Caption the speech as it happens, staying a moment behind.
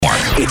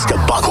It's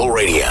Debacle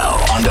Radio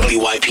on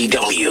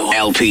WYPW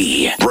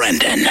LP,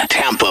 Brendan,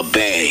 Tampa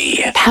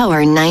Bay.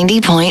 Power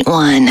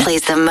 90.1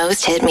 plays the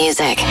most hit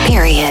music,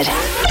 period.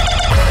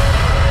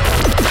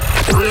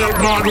 Real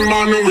bad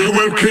man, we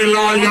will kill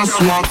all your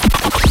swap.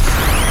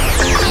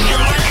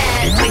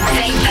 With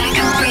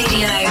Debacle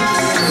Radio,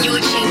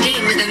 you're tuned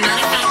in with the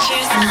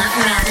manufacturers of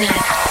madness.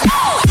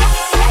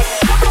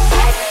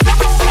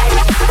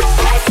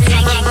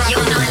 Taking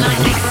your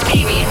nightlife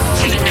experience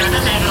to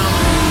another level.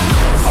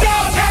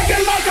 Stop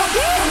acting like a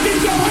fool!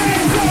 Get your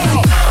hands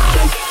up!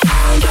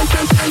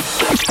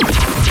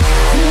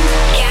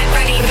 Get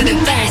ready for the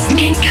best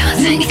in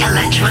cutting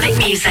electronic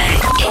music.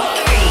 In 3,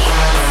 2,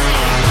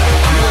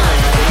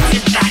 1,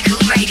 Debacle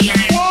Radio.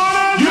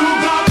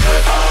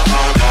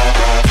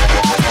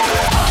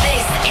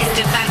 This is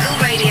Debacle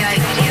Radio,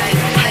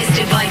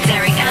 hosted by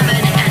Derek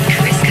Ammon and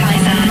Chris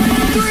Kaiser.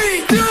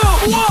 3, 2,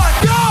 1,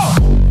 go!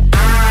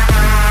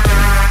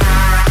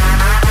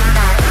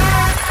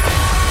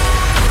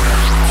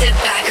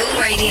 Debacle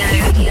Radio.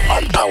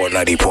 On Power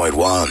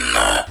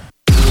 90.1.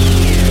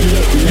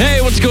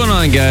 Hey, what's going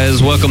on,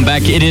 guys? Welcome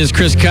back. It is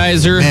Chris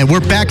Kaiser. Man, we're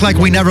back like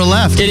we never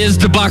left. It is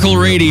Debacle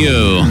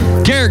Radio.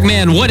 Derek,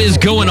 man, what is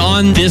going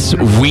on this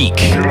week?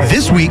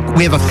 This week,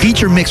 we have a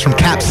feature mix from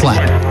Cap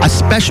Slap, a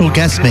special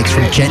guest mix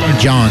from Jet and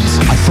Johns,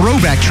 a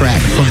throwback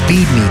track from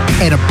Feed Me,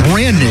 and a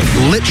brand new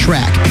lit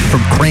track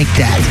from Crank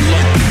Dad.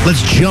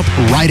 Let's jump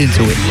right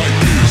into it.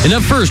 And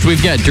up first,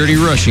 we've got Dirty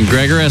Rush and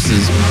Gregor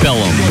S's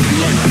Bellum.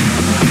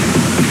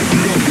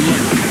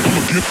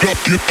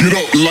 Get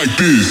up like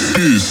this.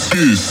 Get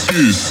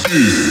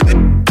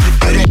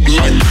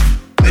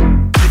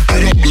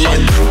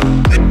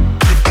up like. Get up like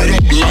this.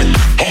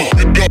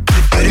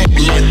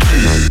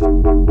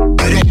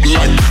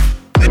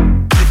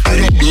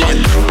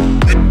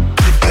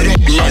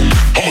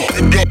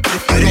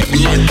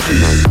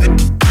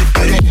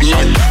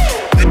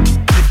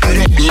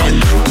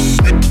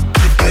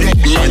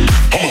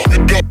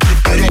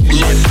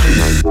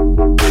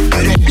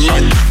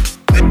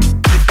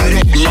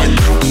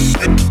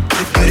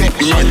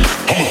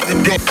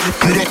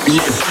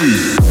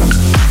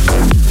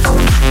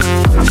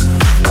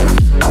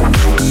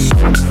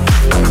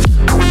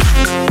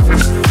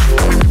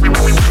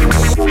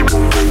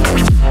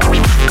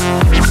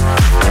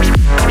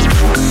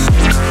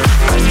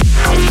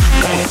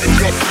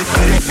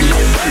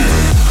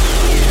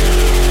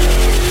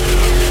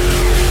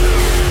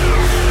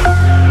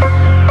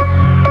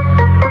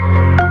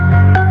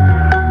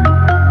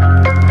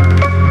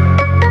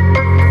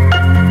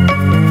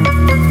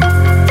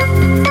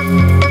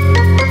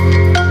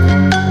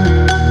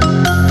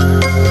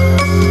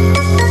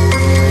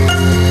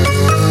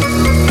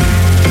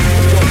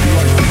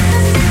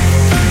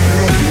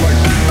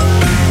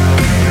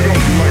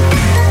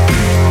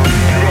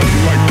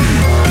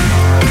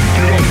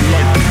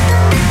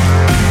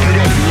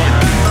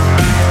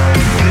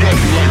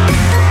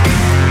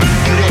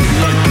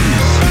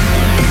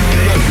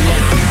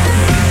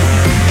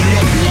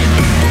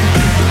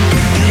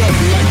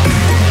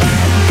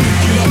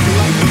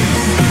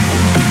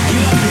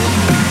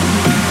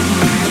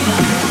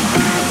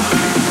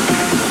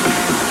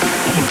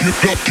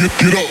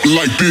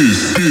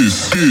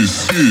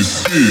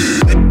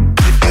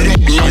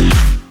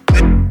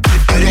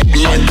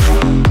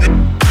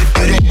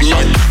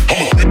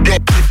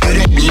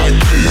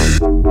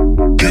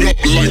 Get up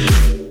like.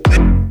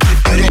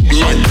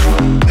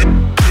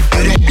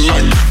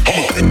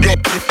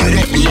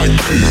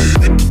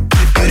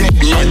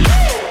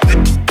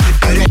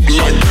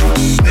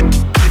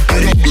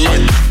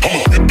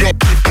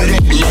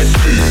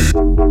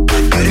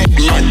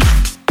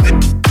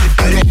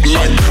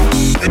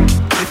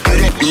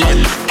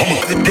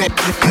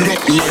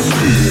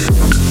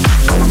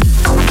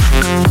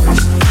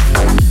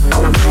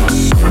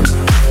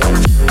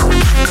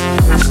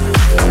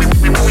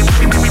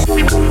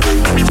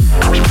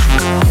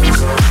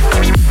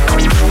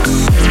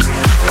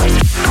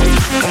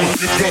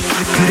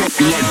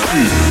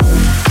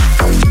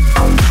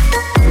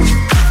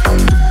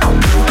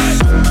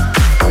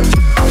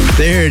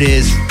 There it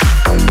is.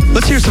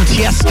 Let's hear some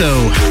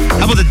Tiesto.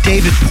 How about the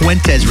David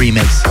Puentes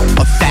remix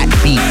of Fat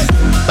Beat?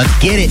 Let's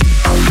get it.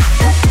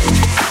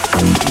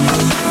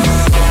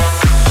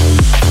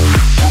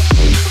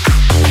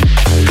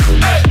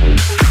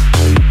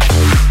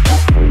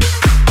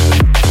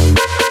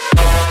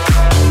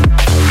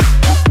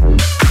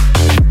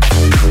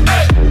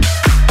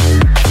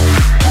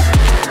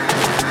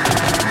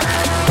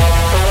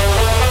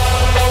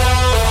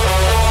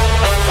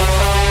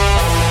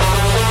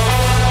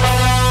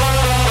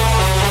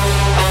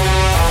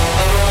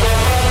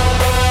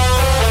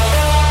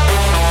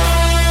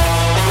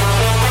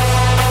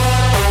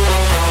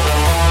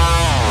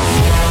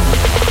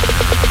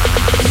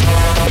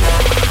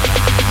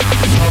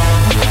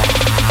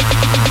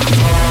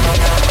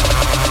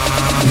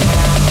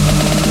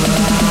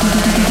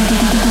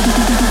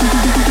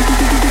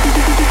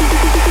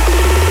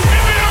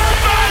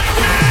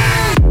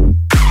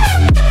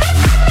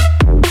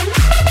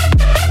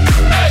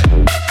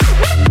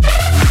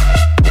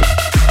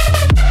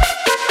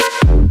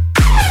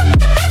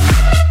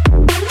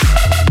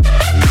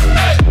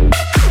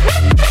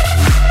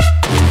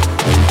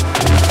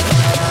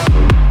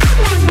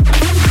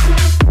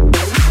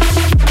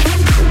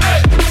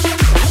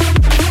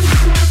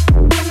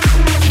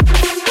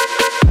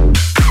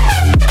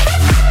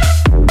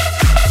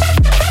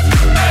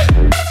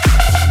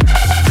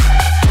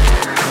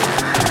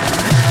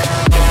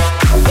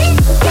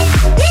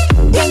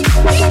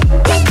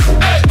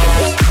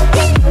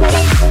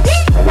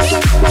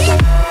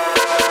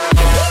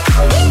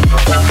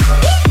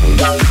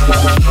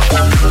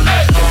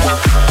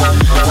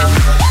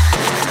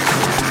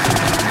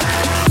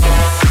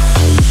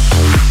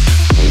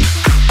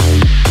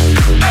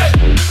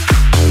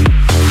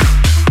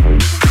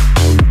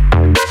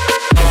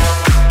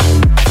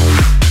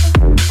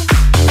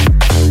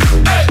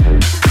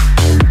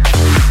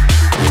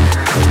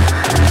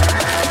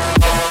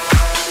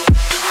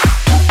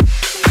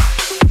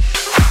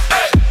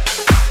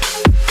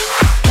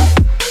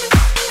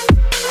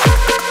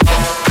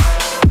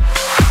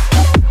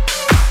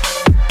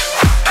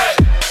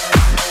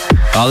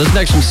 This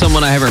next from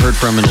someone I haven't heard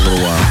from in a little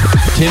while.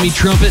 Timmy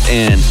Trumpet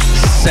and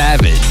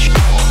Savage.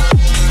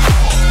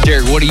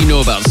 Derek, what do you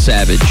know about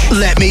Savage?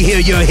 Let me hear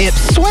your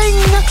hips swing.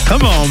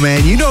 Come on,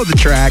 man. You know the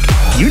track.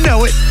 You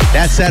know it.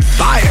 That's that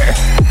fire.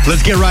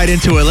 Let's get right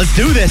into it. Let's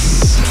do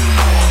this.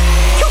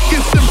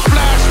 Get some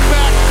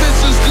flashback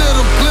visions,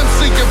 little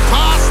glimpse of your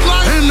past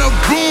life. In a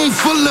room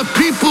full of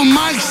people,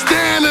 mic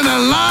stand in a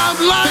live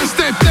life. That's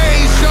that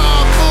deja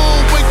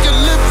vu when you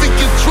live in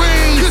your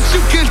dreams. Cause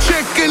you can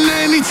check in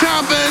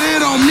anytime, but it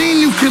don't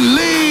mean you can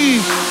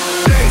leave.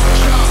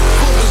 Deja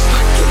vu is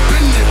like you've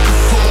been there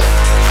before.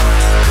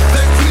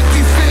 That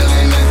creepy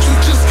feeling that you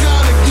just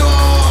can't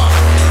ignore.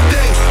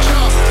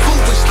 Deja vu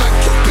is like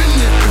you've been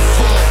there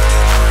before.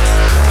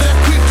 That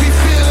creepy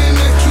feeling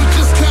that you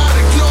just can't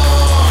ignore.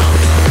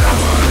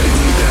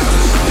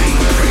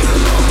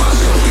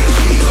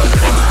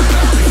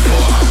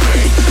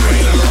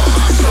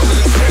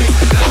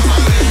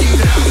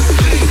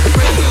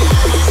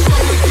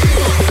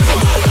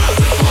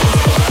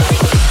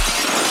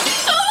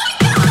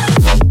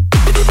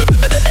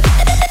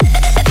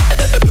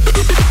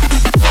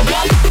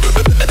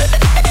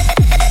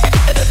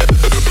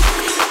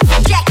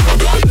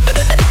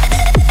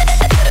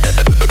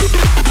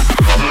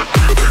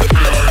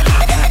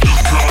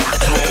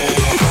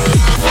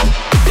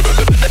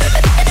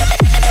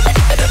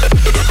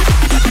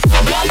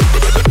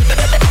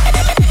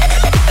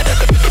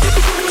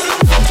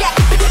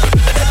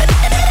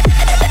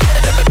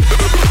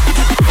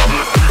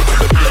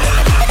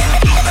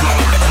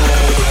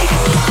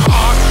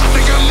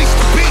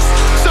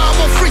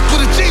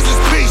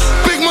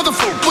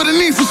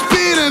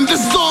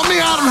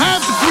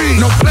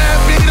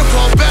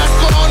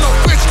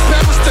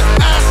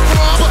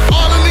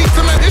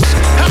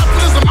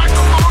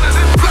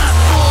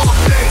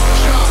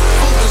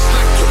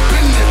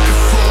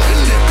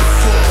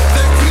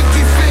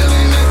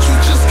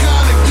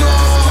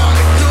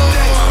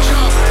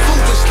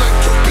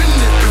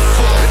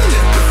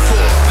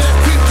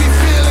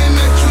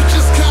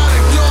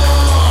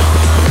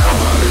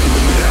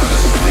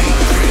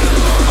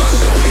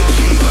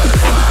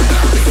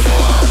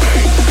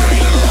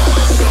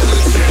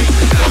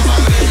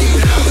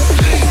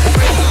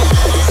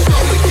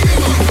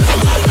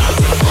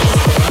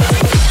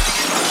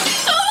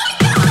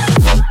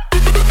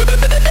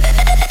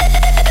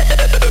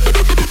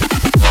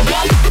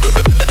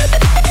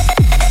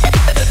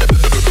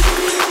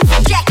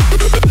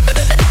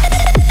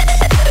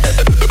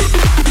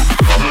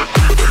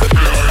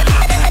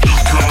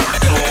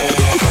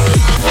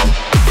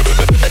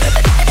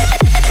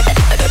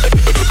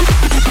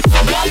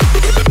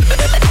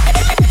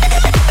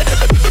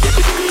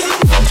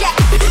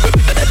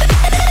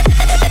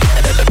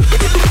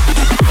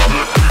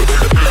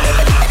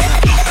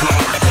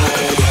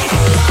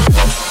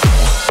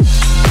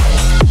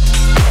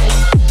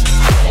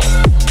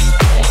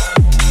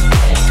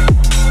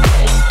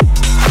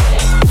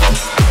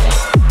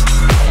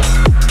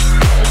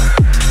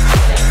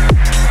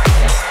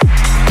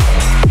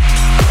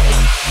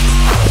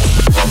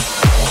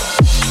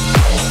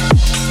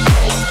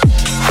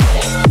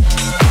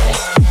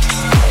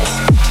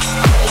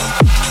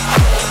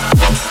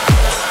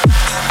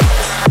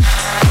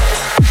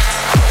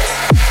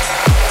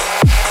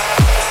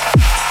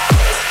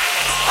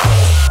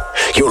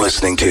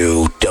 Listening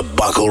to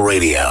Debacle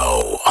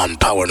Radio on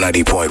Power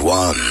 90.1.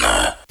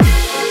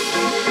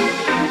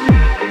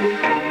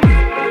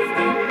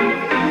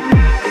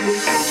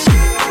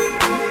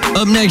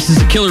 Up next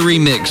is a killer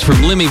remix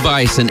from Lemmy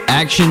Vice and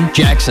Action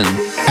Jackson.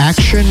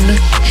 Action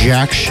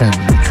Jackson.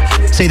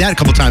 Say that a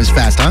couple times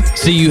fast, huh?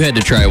 See, you had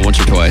to try it once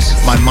or twice.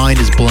 My mind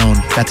is blown.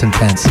 That's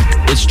intense.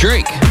 It's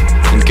Drake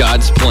and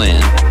God's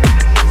Plan.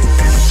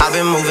 I've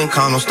been moving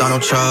calm, don't start no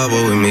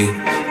trouble with me.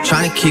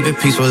 Trying to keep it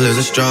peaceful is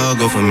a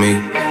struggle for me.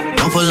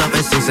 Don't pull up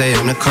at 6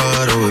 a.m. to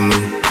cuddle with me.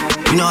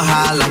 You know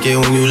how I like it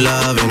when you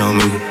loving on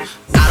me.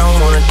 I don't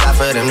wanna die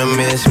for them to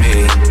miss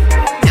me.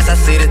 Yes, I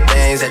see the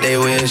things that they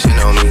wishing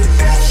on me.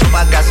 Hope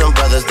I got some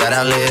brothers that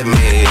outlive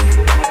me.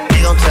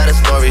 They gon' tell the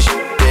story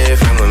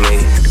different with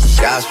me.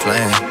 God's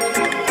plan,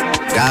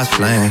 God's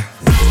plan.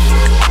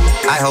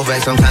 I hold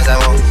back sometimes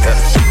I won't, yeah.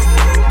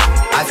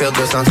 I feel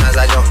good sometimes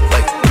I don't,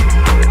 like.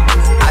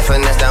 I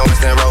finesse down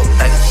Western Road,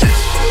 like.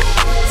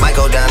 Might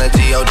go down to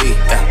G.O.D.,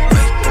 yeah.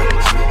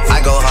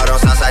 I go hard on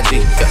Southside G,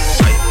 yeah.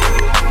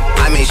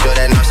 I make sure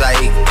that Northside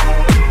E.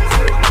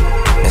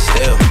 And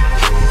still,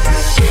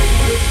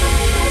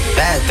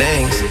 bad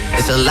things.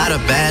 It's a lot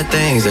of bad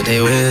things that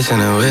they wish and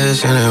they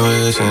wish and they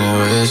wish and they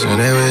wish and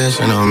they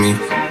wishing on me.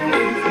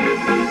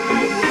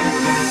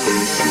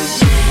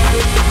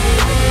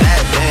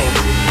 Bad things.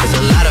 It's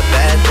a lot of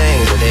bad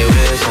things that they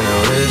wish and they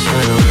wish and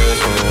they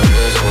wish and they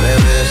wish and they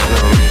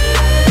wishing on me.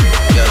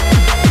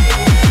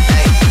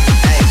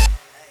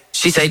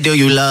 She say, do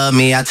you love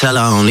me? I tell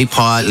her only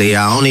partly.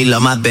 I only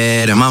love my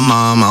bed and my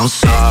mom. I'm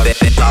sorry.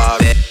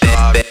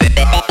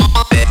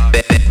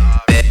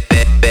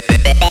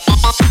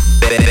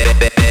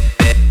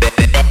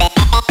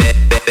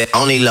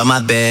 Only love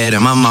my bed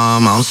and my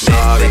mom. I'm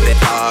sorry.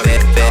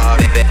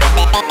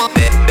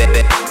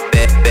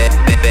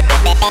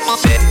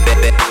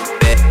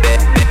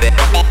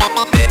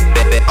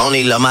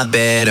 Only love my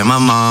bed and my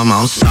mom,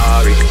 I'm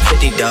sorry.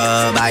 50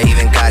 dub, I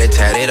even got it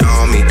tatted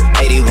on me.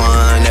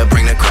 81, they'll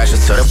bring the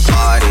crashers to the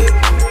party.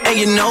 And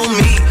you know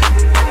me,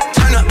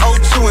 turn the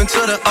 02 into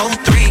the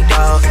 03,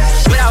 dog.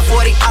 Without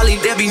 40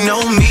 Ollie, there be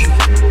no me.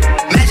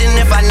 Imagine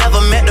if I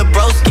never met the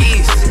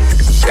broskies.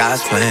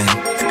 God's plan,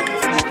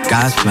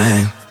 God's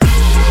plan.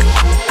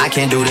 I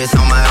can't do this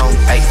on my own,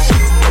 hey.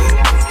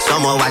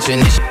 Someone watching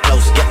this shit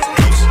close, yeah,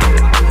 close.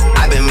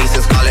 I've been me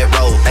since Scarlet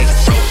Road, hey,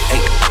 hey.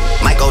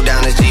 Might go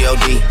down as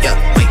G.O.D., yeah,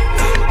 wait.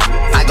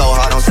 I go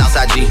hard on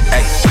Southside G,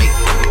 hey, wait.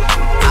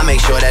 I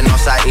make sure that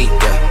Northside E,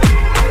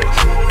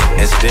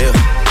 yeah. And still,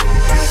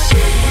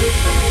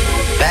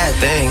 bad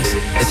things.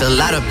 It's a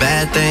lot of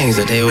bad things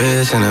that they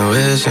wish and they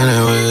wish and they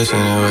wish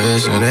and they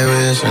wish and they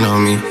wishing on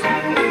me.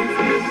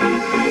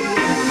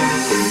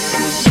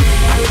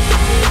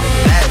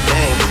 Bad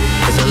things.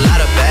 It's a lot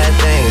of bad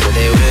things that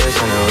they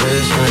wish and they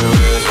wish and they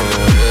wish and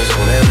they wish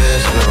and they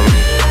wishing on me.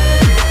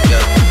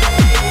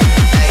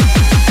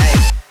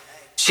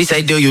 She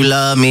say, do you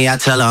love me? I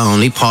tell her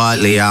only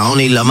partly. I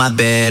only love my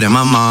bed and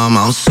my mom,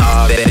 I'm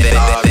sorry.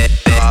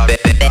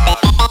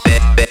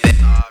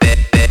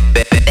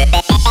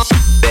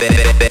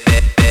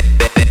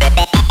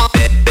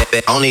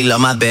 Only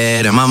love my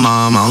bed and my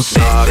mom, I'm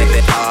sorry.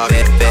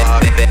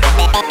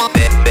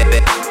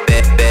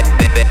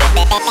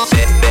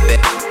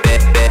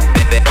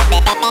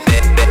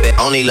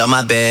 Only love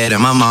my bed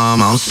and my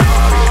mom, I'm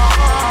sorry.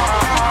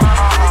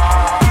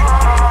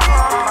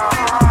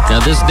 Now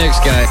this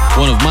next guy,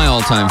 one of my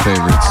all-time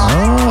favorites.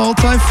 Oh,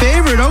 all-time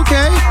favorite,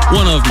 okay.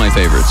 One of my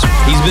favorites.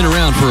 He's been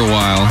around for a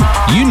while.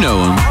 You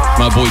know him,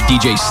 my boy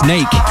DJ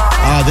Snake.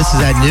 Ah, this is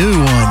that new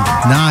one.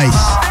 Nice.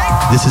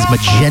 This is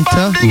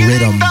Magenta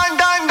Rhythm.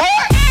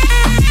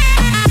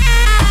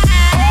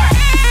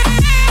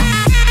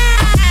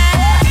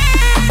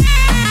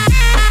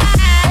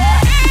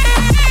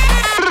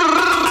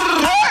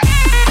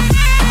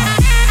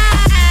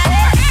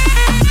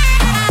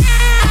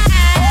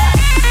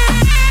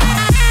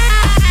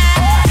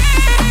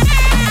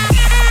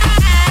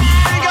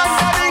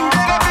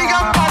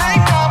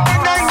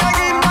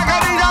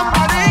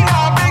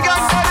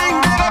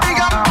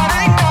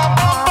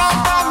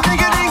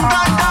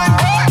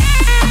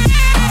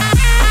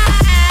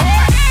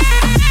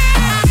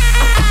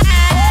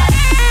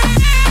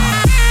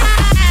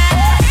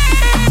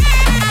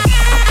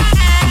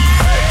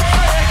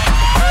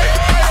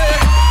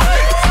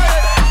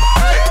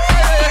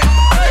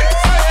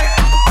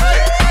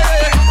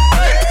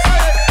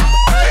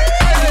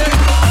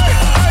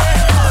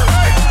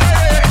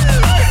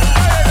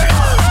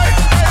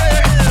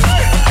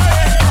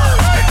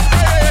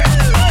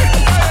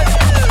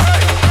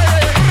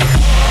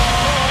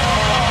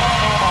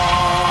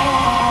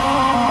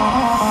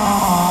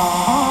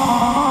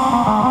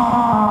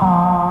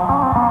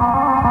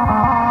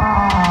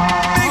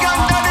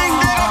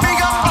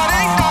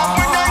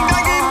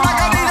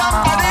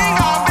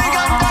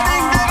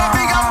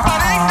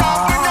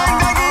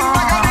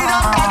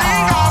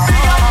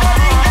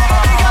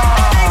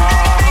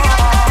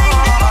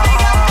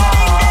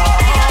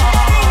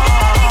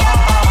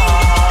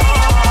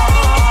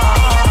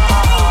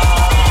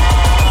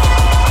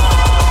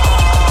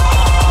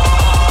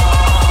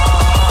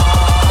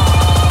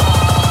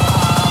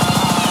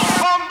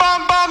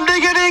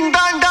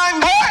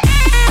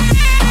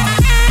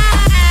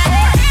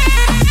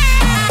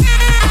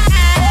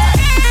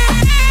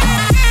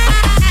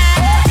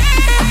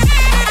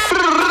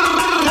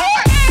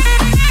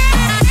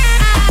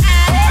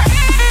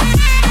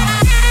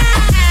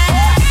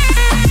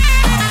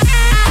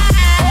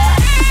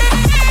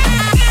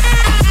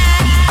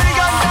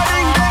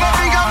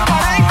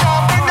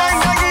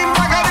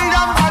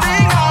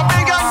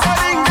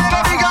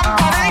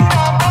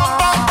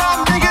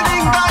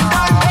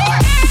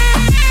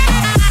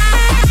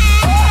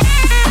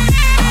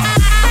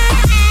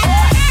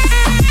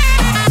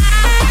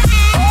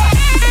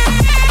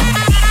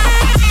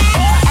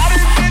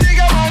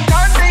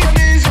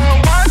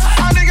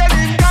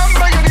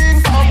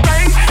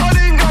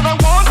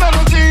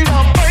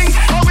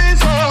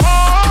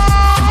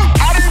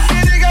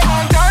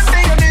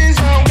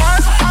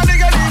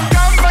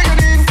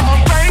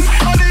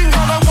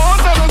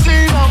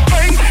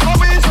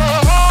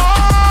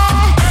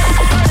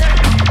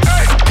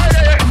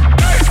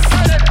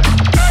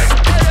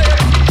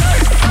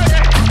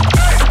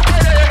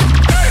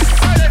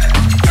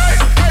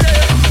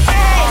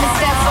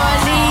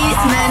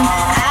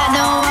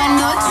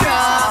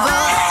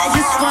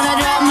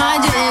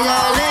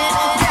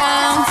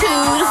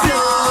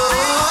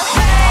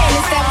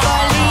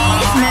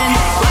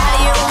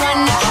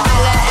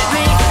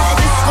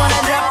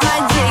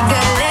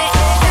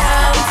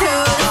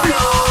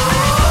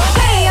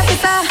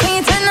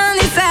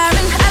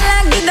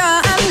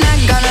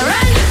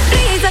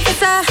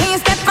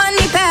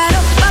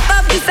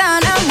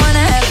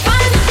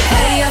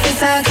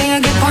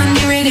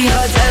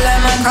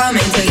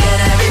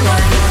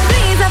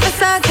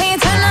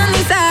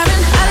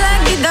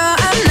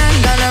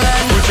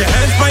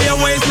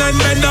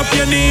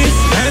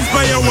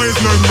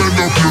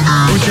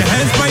 your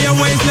hands by your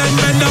waistline,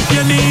 bend up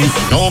your knees.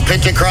 No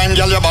petty crime,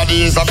 girl, your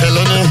body is a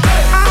felony.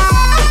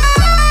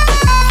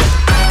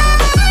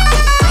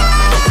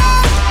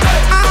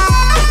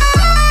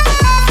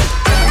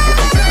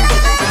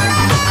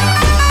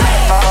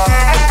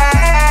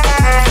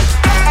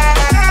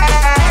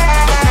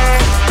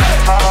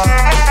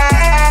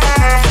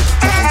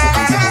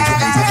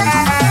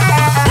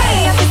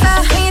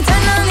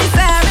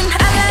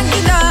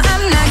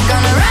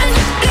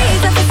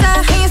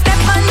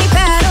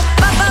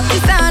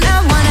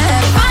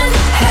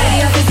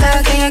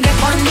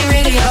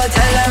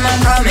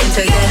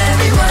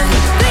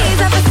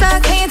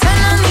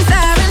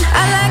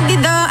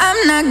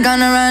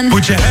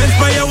 Put your hands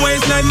by your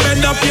waistline,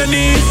 bend up your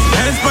knees.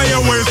 Hands by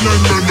your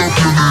waistline, bend up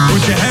your knees.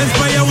 Put your hands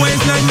by your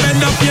waistline,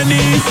 bend up your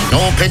knees.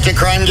 No petty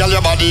crime, girl,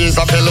 your body is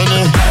a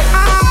felony.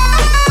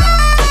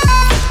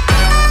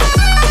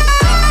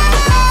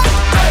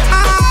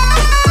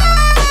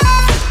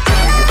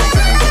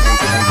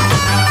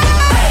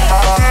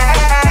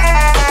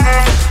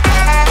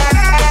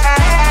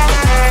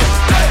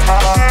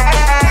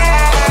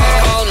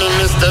 Call me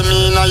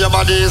misdemeanor, your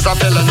body is a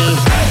felony.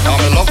 Now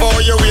me love how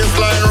your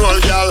waistline roll,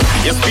 girl.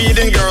 You're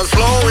speeding, girl,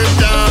 slow it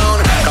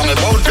down. Come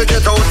about to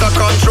get out of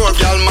control,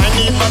 girl. Might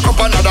need back up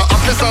another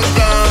officers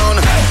down.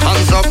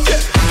 Hands up,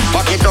 yeah.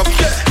 Back it up,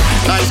 yeah.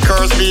 Nice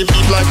curves, beat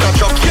like a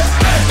chop, yeah.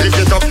 Lift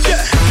it up,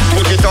 yeah.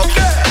 Put it up,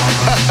 yeah.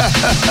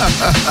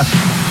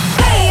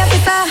 Hey,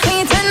 officer, can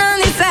you turn on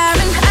the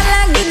siren? I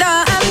lock the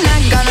door, I'm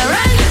not gonna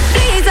run.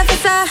 Please,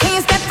 officer, can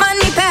you step on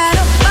the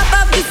pedal? Pop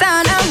up the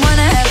sound, I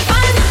wanna have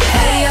fun.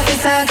 Hey,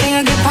 officer, can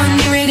you get on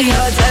the radio?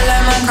 Tell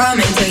them I'm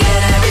coming to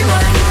get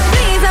everyone.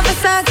 Please,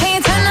 officer, can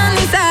you turn on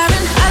the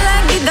siren? I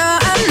lock the door,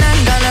 I'm not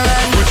gonna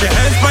run. Put your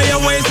hands by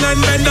your waistline,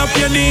 bend up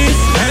your knees.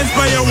 Hands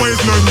by your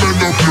waistline,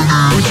 bend up your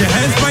knees. Put your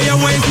hands by your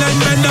waistline,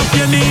 bend up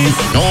your knees.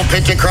 No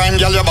petty crime,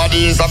 girl, your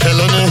body is a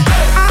felony.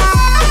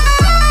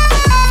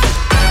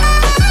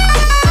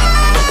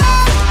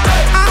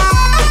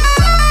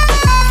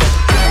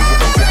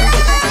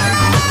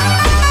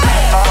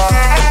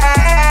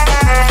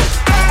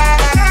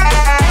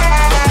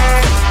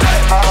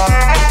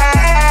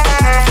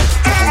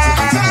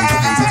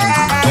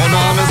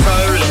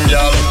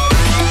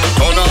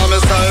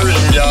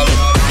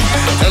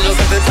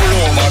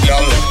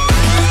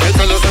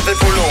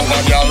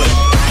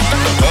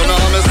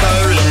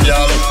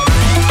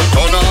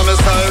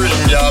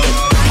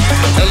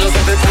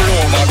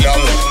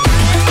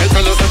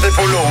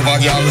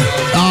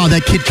 Oh,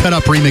 that Kid Cut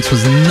Up remix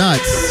was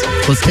nuts.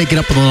 Let's take it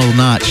up a little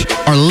notch.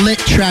 Our lit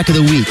track of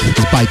the week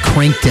is by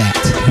Crankdat,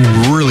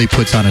 who really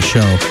puts on a show.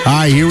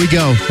 All right, here we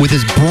go with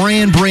his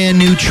brand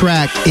new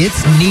track.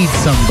 It's Need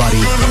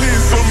Somebody.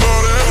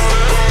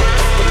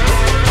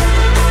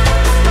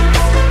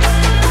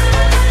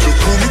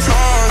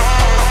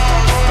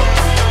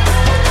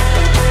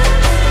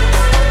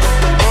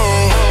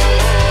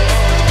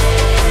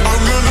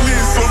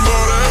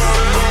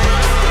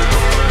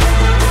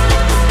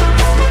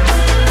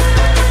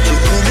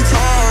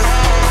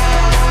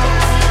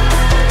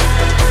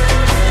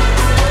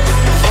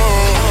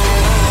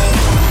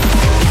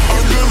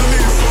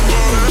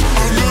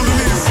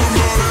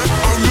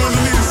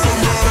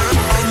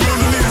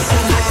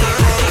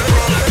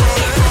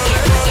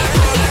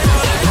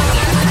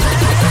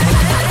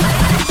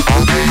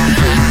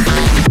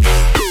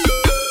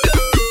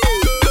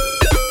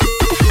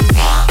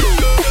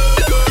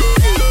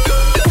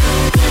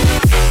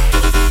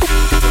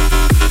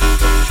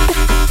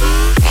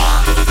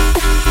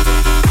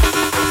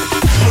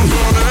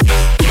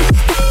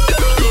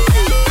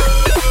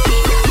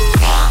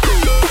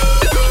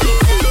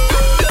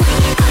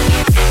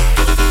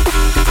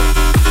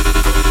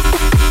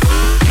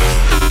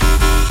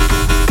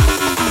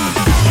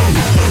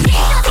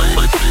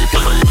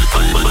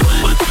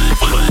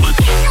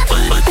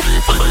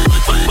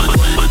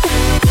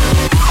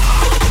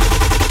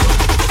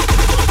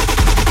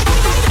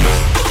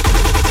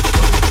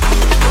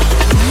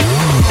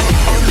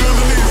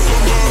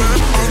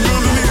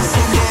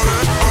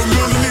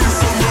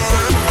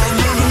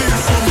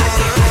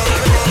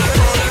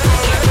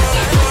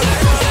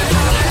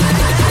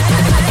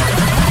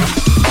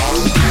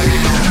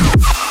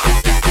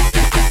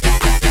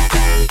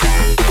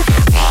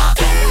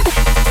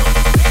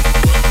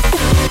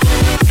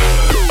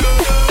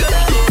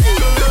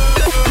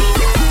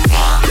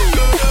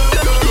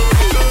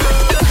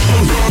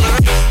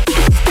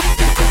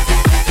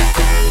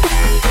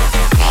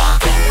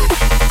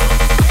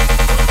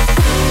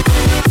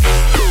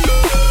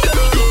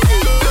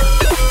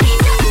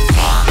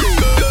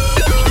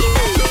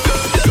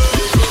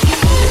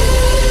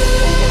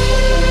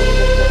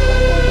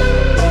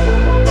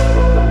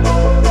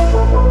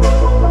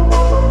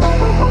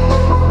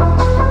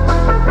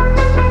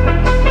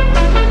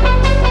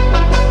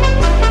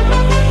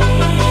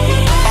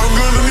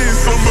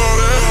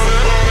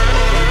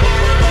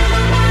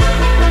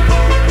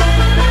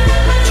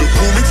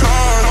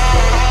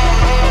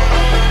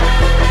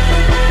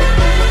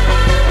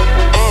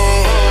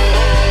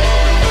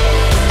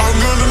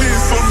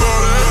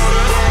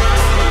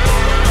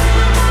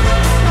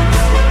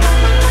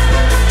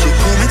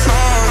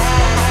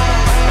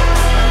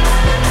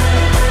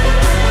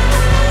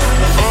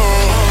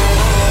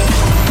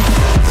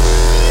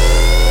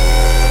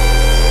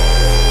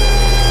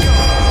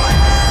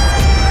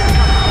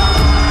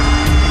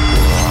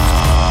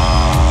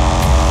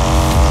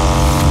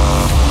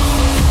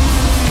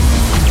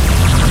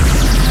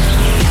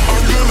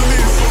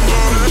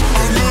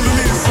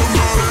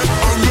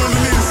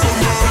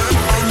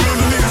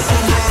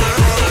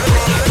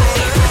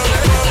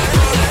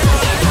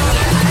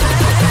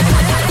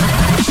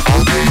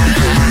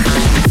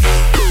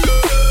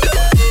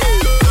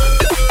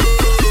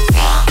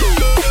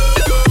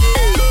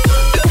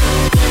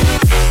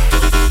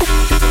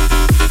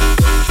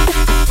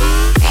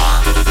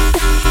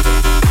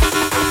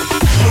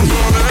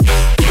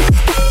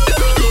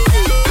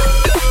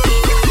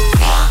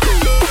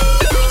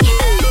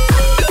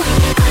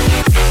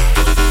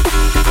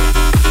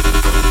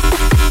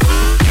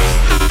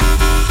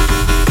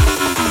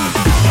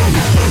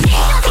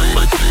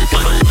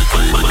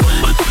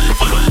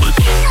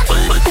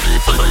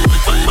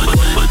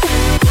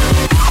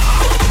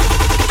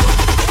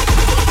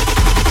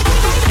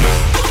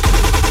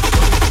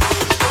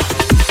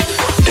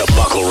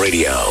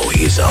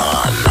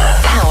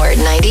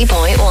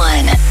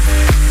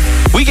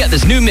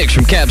 mix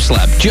from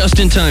Capslap just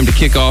in time to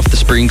kick off the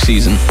spring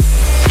season.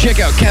 Check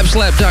out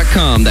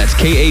capslap.com, that's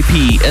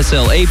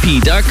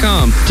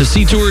KAPSLAP.com, to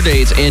see tour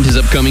dates and his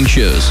upcoming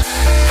shows.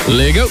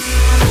 Lego.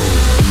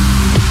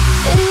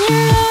 In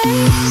your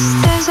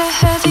eyes, there's a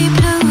heavy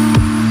blue.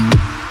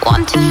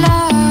 One to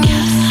love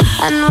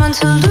and one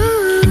to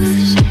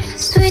lose.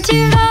 Sweet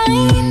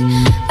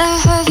divine, a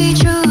heavy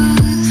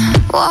truth.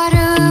 What do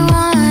we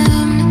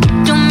want?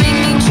 Don't make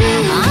me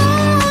choose. I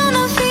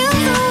wanna feel the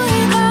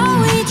way that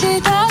we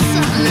did that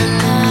summer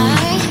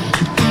night.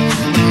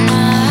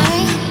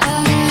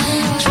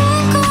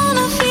 Drunk on a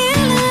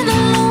feeling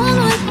alone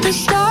with the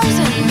stars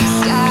in the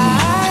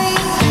sky.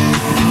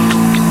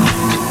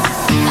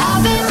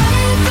 I've been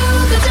running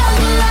through the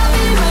jungle. I've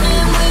been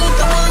running with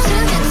the ones who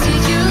get to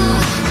you,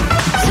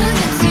 to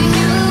get to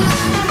you.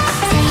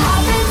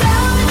 I've been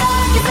down the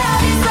darkest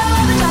alleys of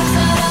the dark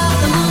side of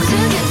the moon to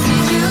get to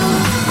you,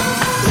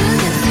 to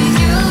get to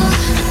you.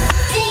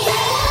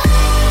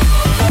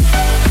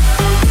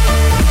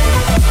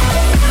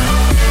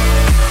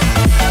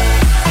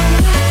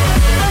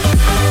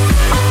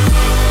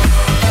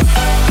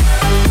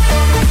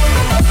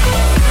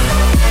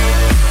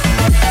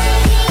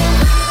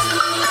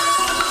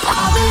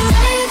 I've been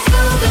running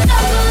through the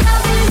jungle.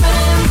 I've been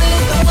running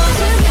with the ones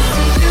who get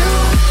to you,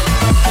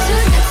 to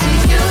get to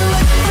you.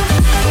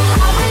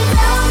 I've been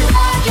down the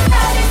darkest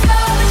alleys of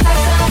the dark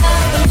side of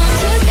the moon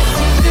to get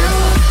to you,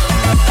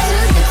 to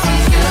get to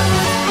you.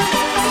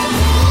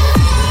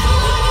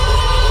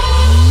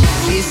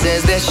 She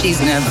says that she's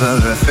never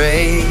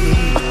afraid.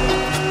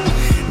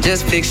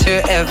 Just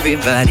picture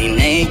everybody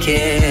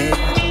naked.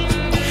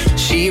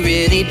 She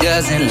really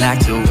doesn't like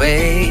to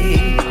wait.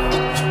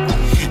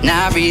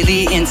 Not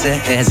really into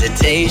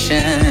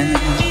hesitation.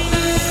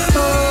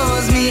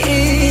 Pulls me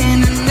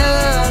in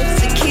enough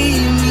to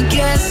keep me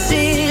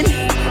guessing.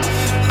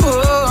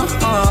 Oh,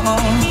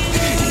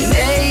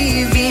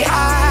 maybe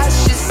I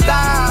should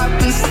stop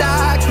and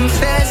start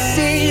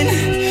confessing.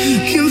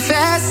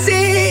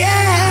 Confessing,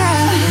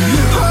 yeah.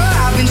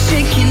 Oh, I've been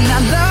shaking. I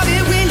love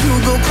it when you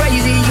go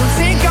crazy. You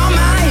take all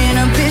my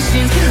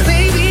inhibitions.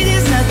 Baby,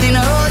 there's nothing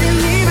holding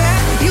me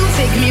back. You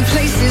take me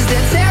places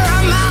that tear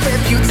up my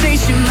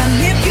reputation.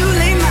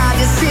 Manipulate my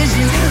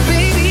decisions.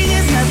 Baby,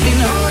 there's nothing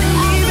holding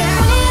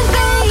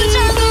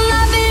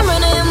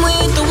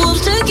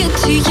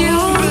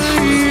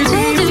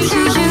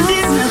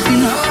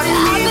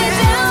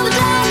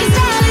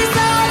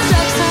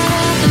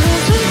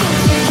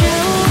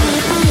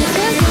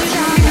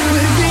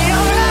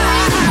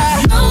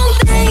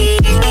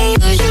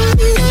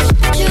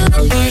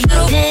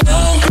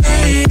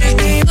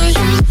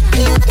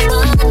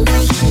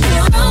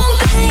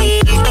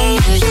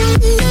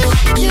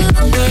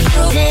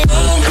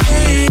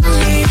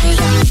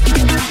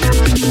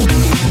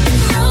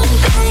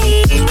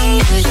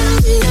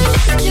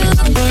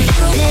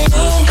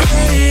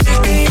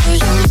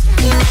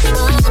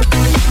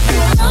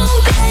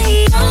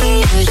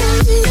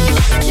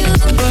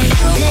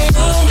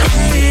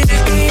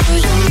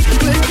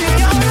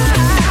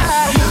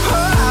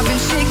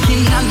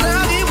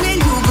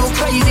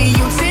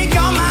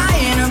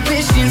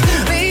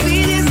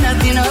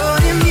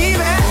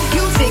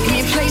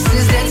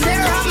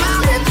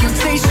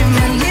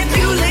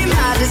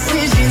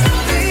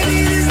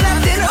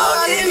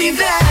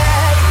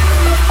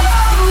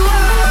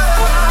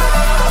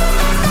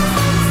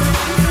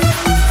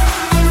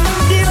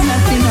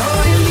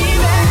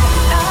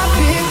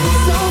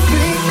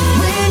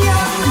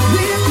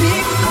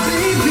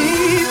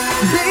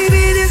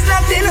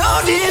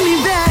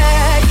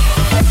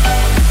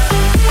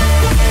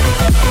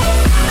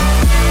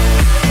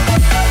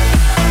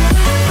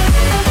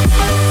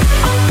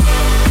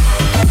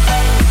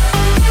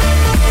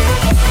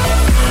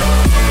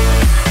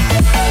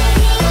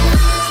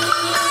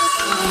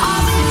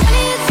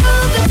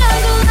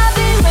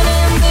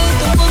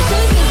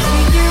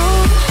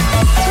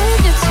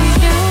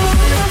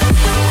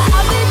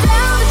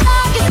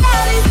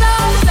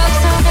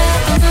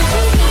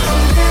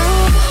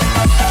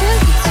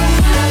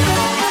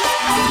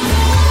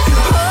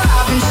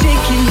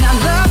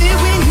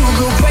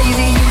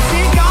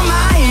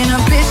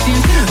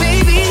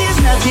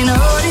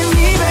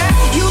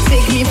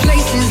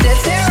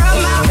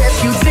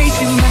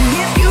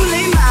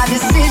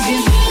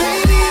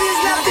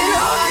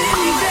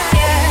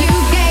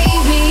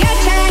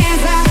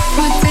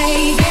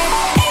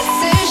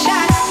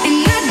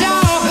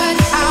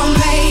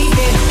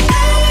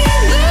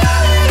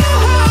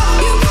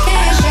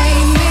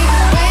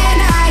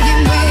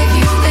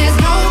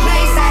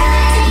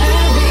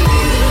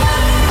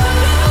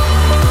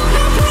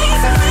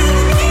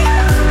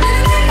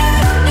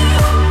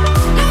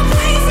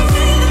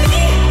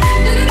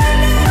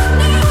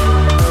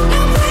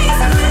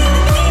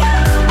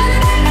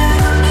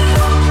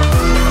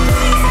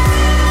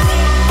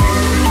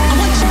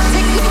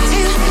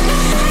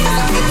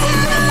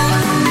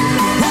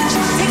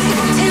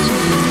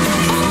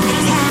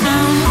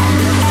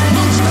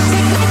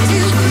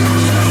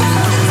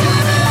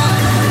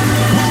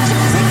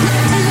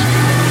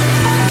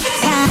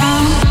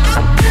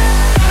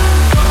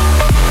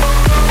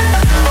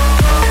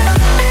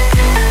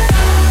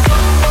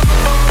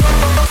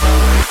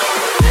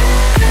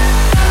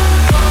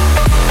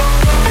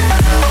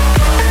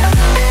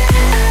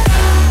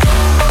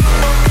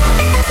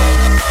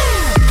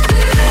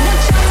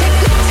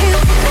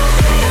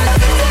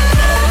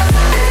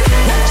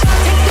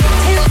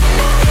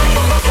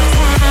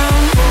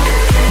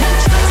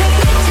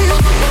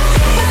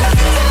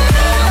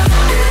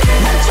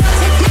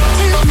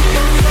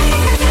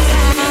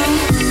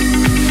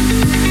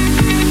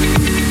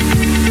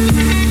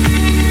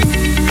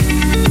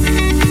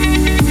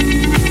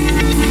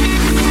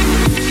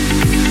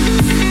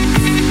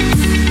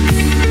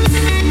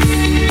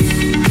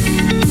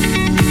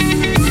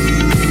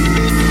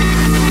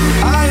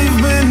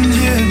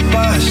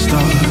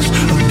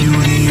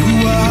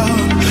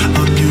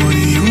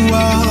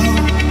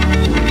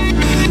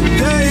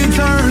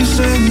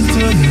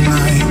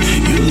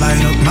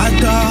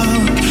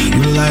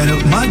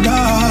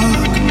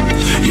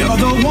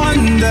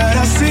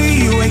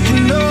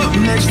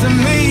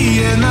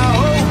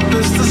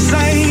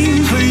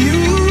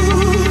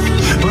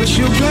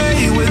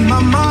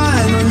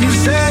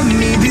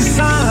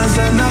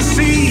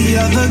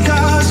the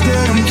gods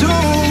get them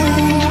too.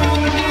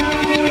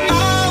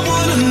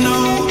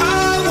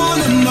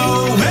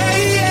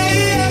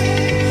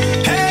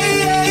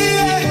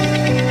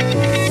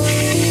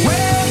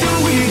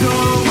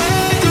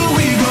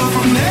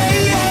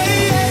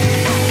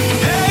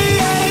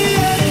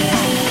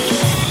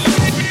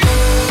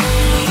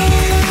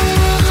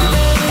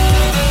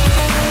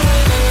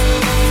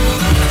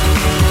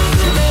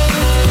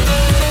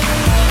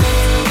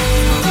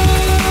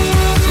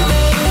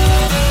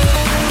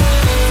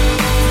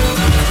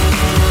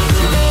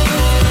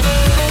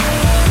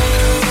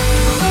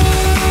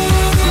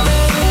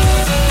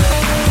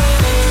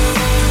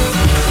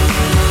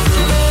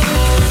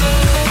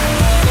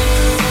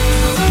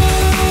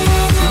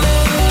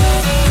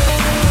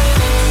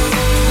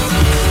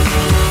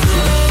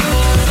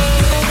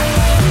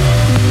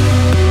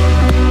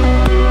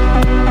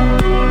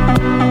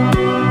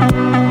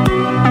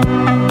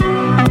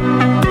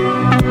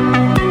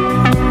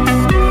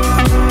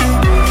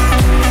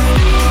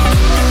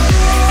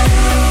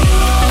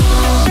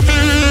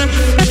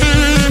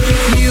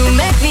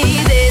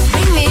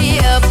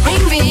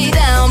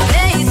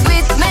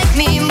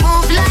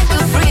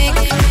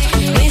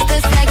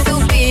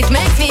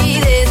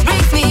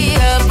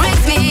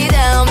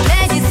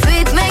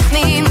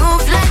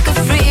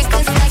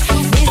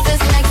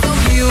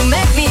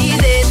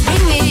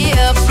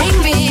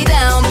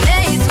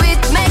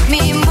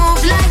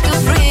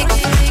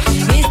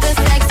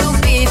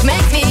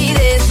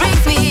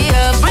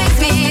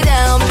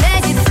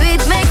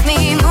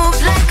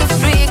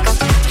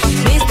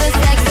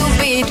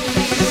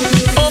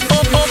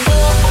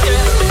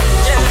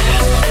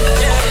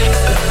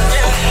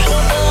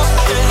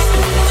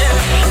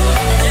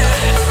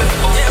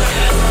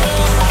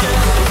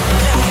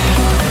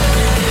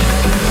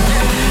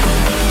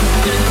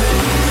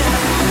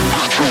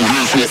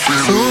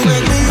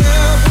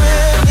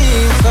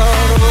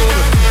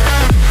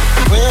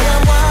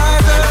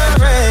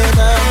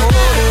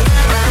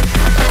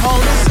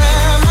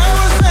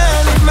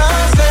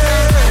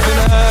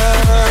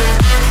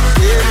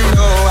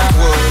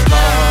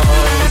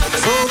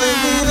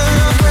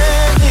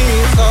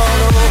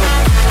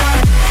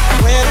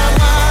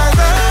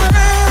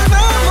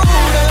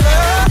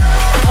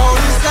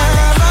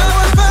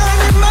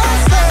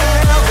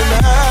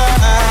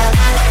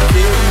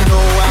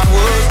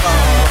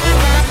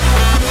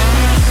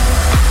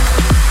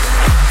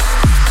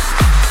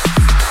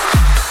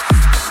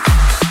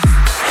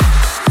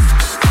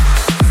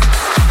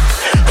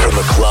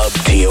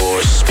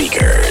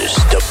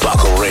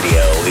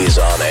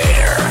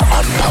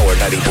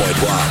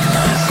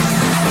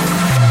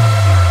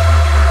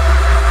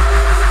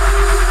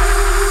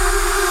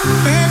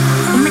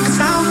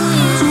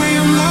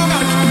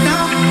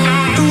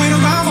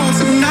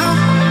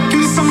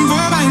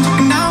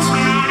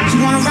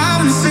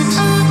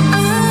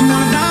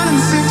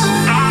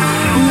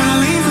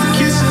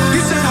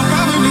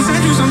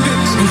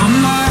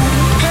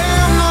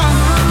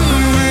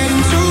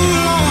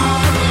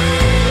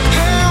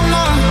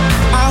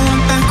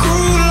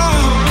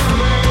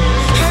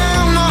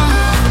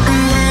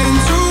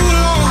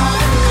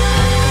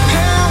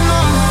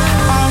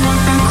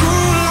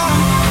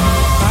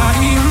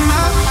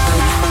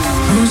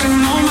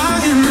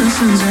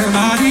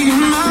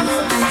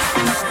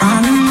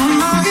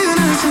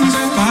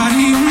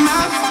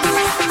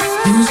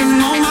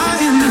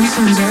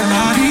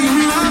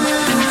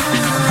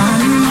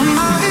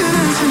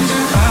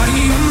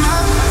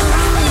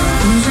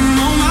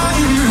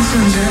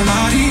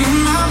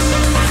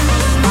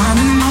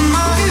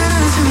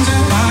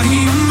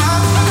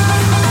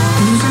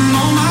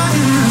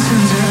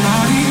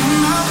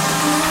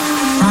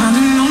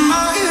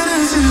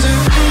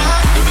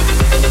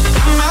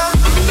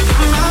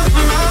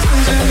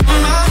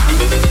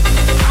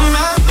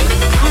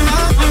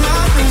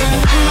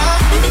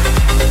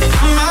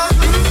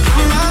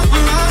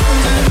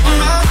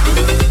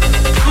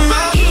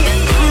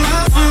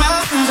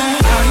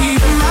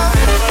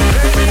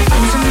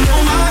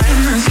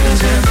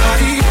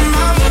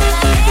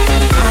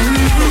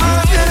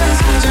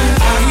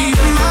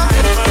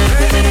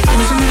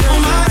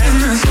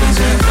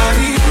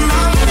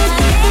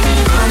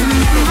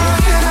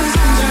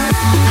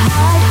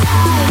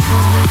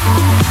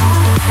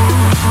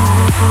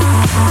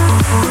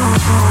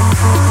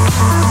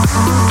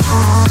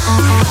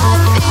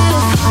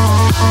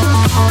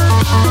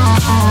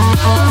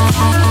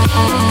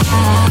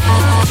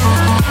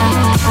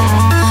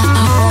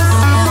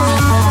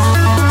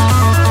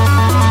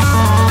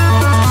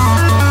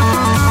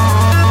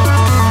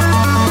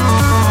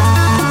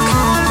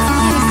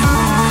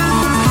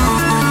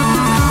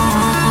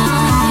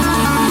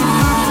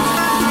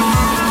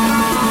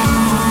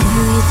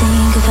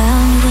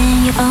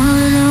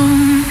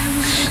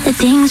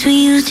 things we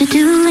used to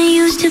do and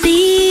used to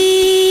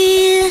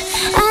be.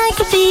 I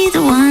could be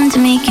the one to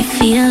make you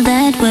feel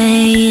that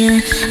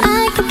way.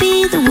 I could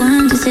be the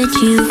one to set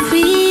you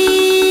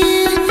free.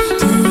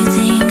 Do you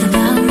think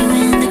about me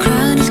when the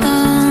crowd is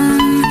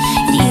gone?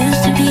 It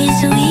used to be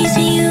so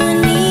easy, you and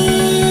me.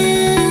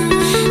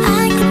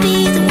 I could be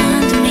the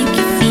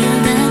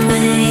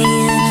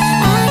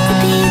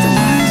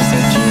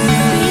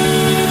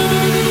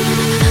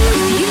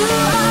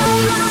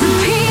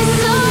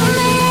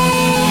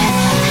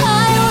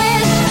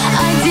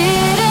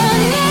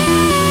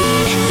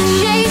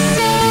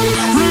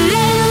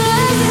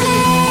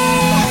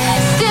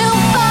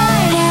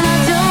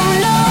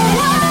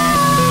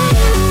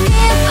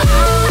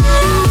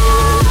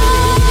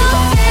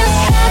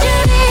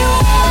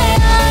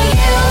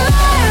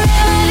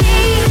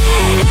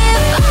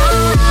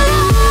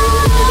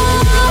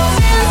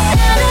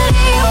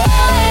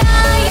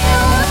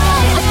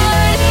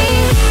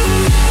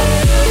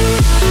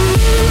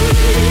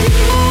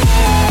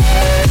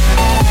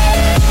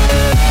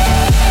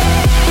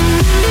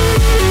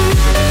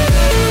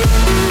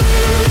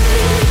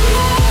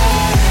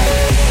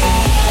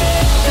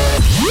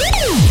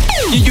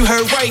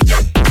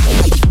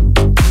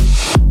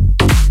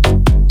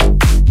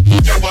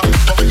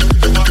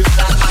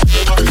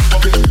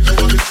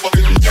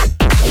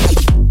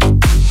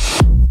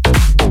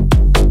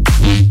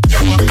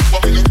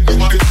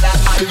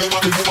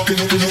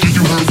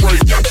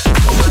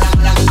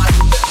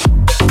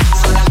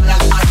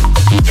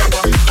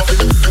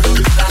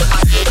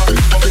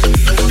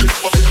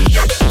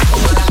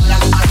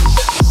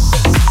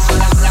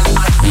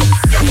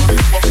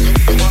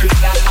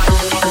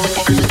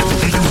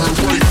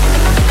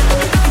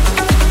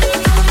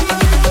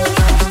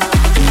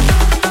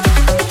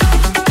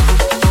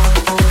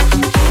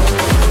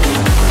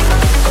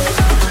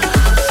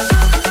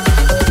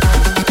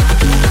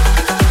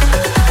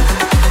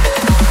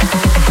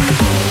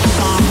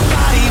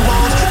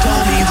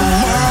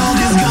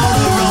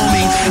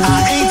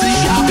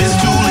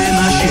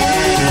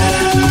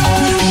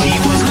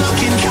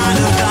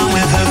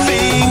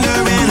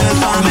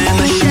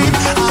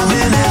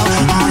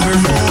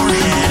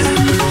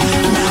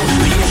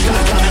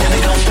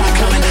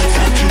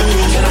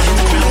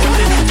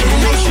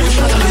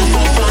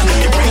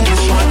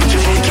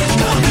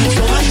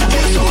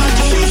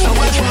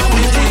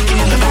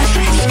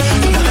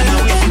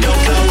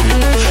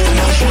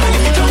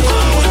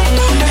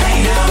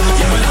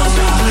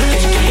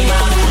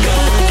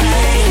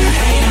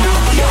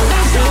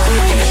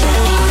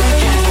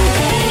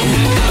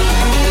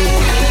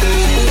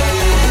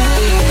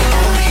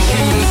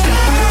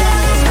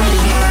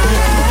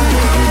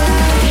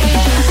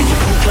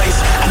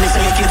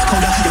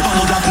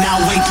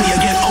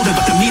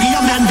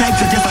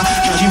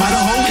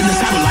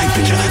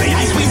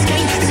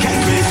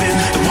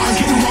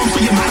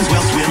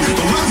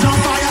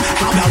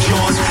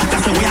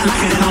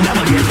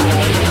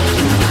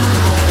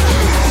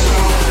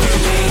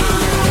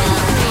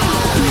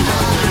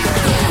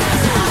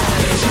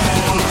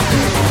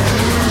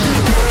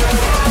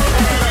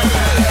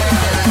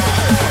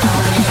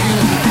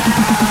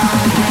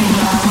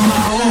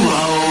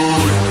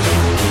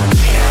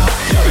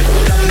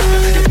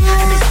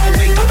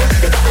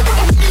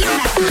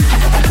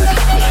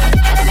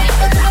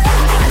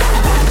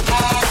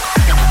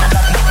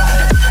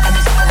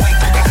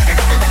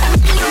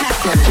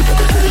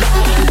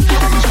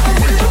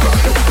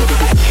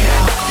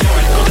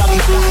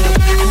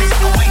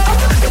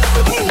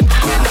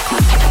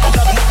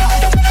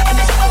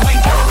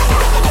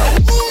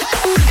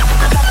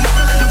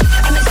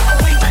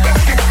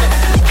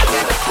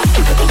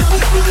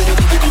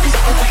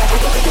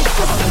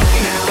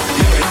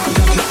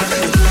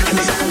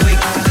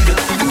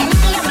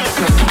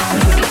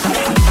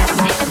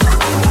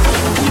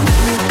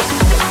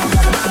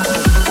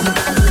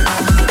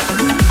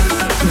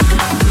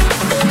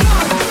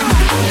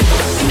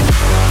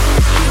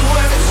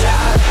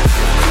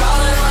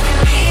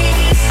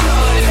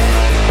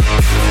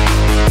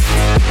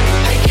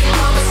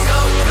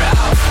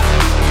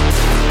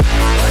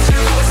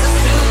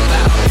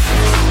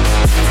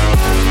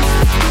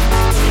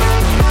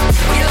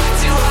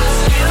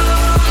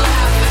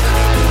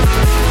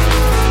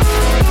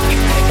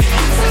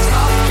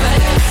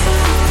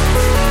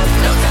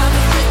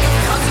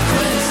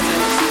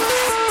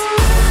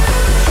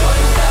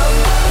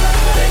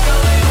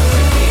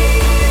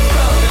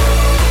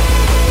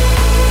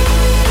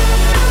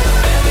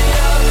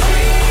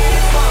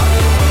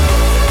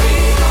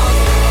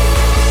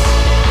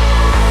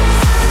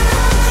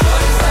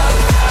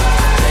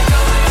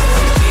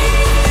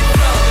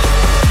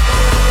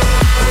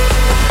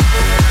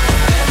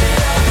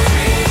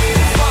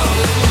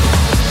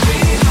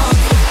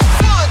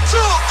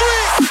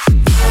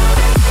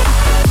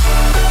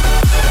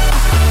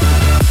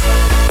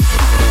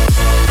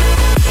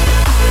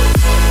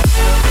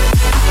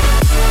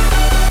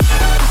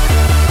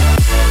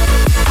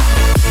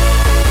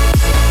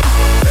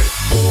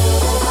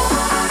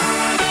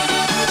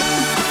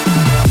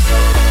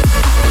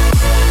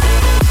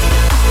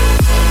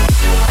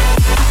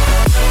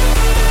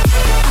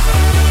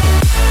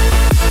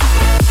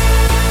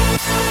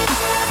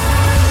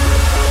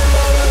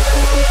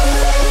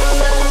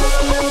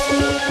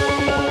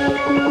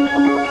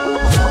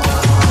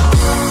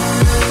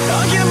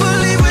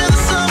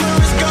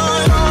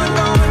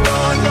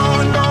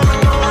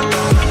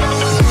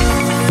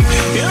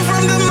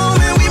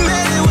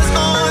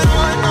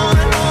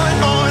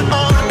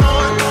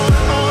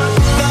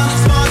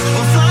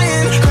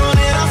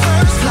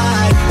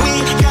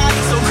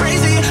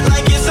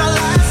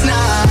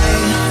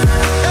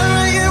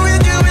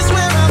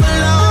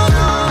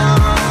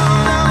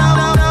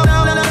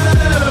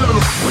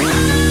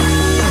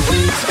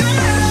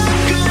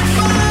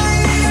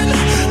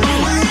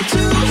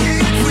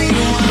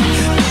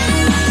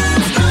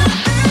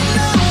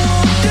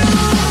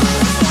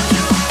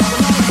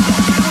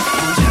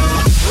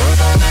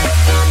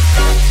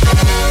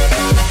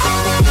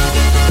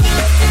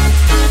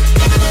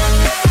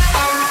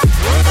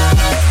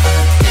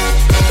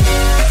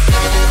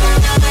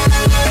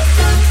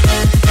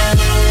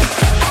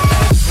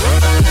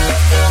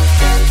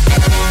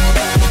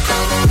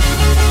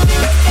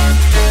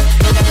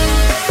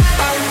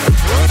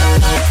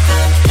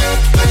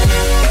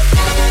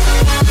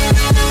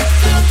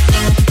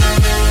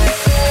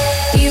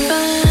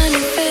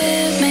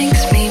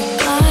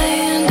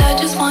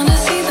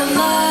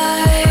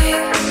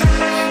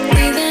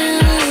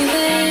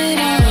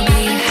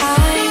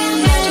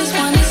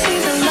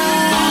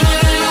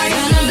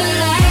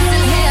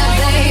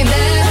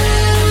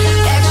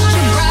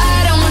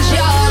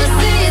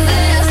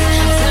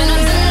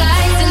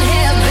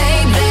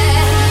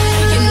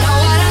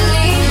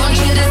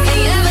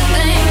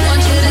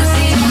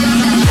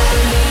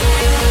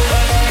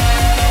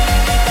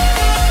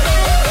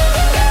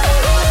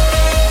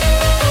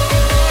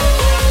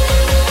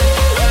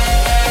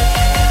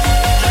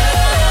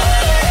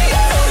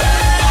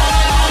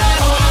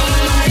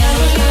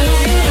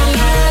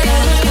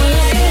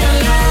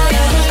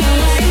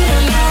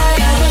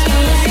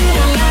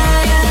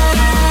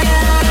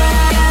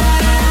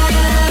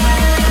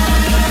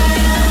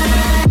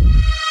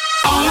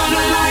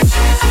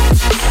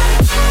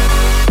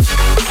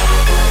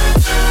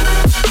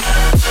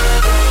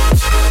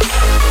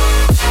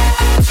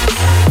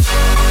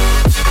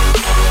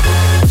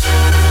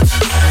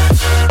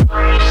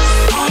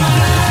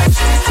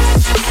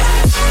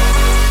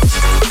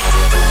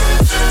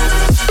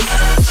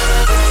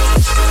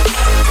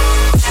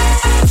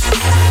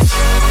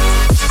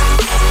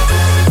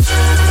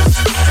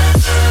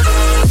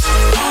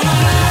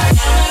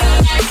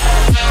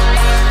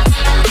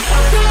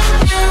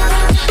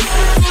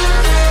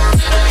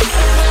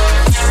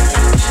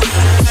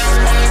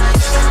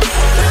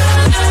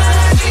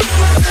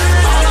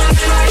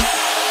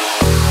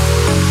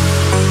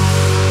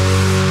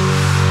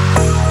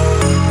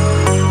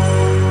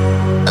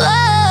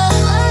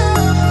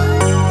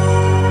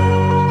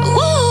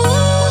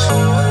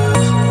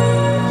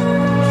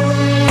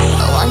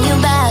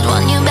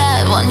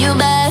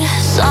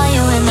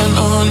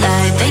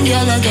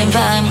feeling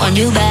fine, want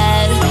you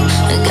bad.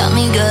 It got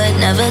me good,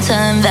 never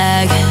turn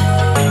back.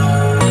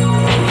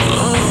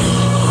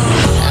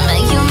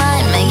 Make you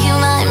mine, make you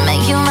mine,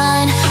 make you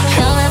mine.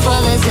 Coming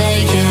for the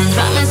taking.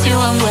 Promise you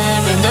I'm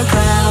wearing the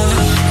crown.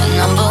 The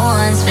number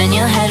one, spin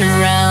your head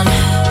around.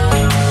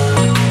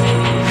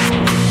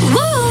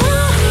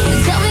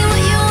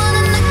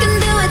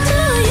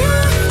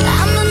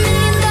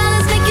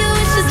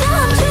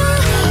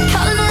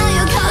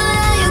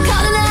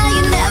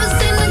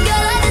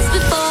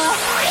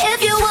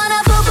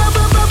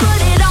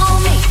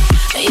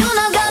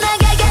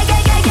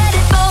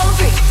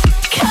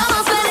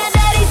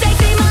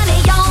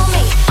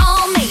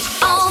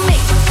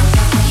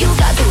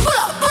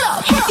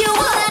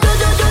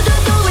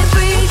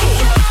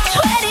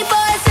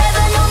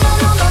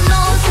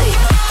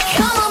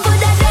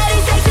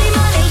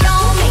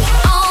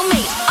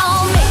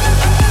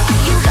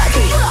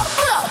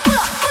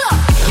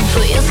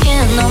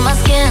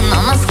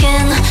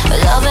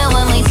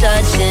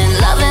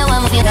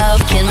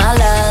 Can my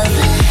love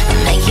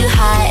make you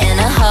high in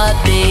a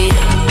heartbeat?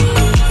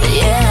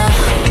 Yeah.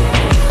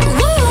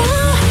 Woo.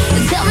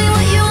 Tell me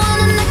what you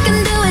want and I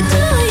can do it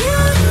to you.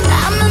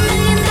 I'm $1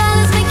 million,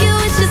 make your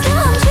wishes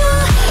come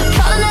true.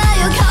 Calling out,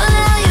 you calling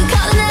out, you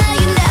calling out.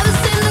 You never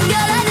seen a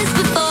girl like this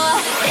before.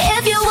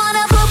 If you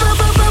wanna put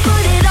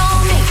it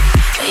on me,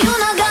 you're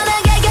not gonna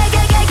get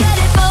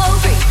it for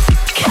free.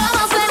 Come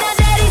on, spend that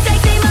dirty,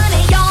 sexy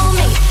money on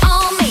me,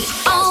 on me,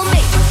 on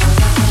me.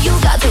 You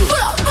got to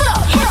pull up.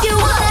 If you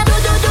wanna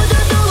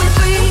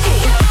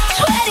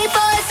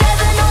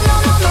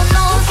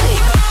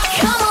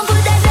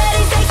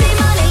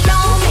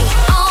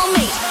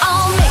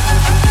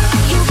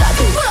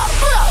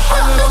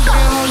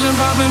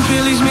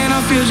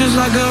just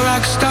like a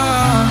rock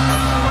star.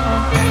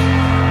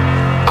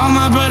 All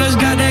my brothers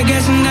got that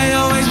gas and they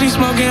always be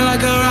smoking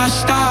like a rock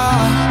star.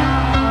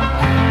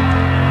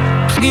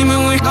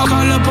 Even when I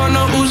call up on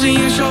the Uzi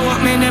and show up,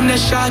 man, them the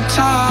shot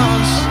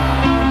toss.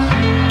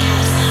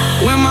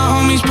 When my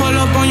homies pull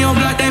up on your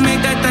block, they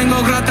make that thing go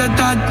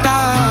grata-ta-ta.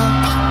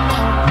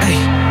 Hey,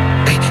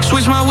 hey,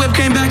 switch my whip,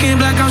 came back in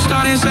black, I'm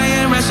starting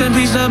saying rest in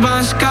peace to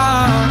Bon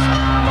Scott.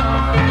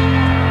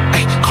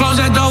 Close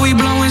that door, we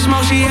blowing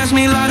smoke. She asked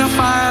me light a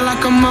fire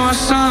like a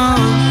Marsan.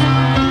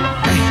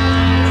 Hey.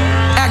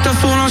 Act a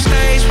fool on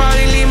stage,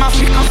 probably leave my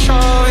feet on show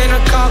in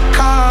a cop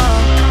car.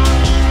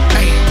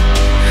 Hey.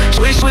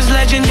 Wish was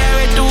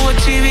legendary through a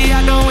TV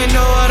out the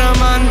window of the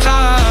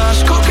montage.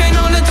 Cocaine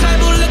on the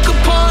table, liquor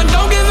porn,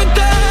 don't give a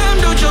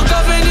damn. Dude, your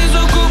girlfriend is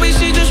a groupie,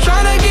 she just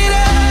tryna get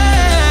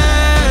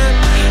in.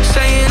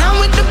 Saying I'm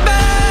with the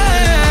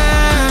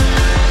band.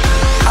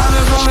 I've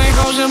been falling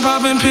goals and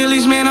popping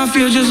pillies, man, I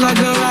feel just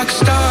like a rock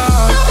star.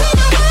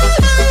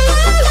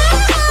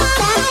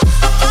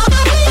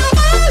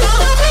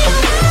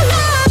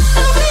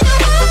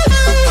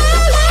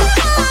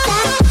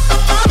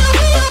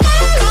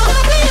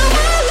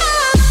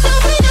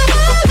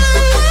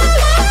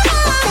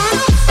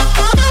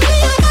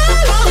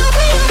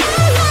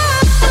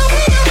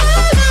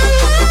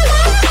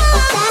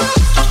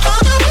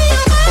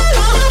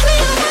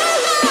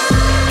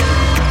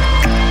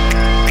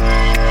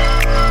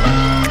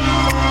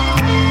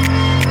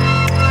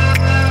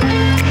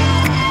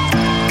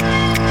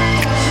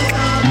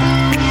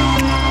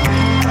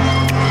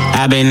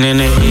 I've been in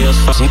the hills,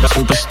 fucking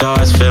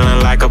superstars, feeling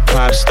like a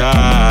pop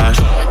star.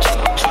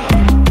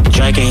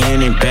 Drinking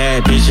any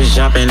bad bitches,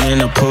 jumping in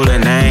the pool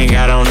and I ain't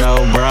got on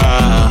no bra.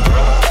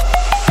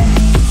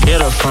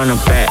 Hit her from the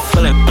back,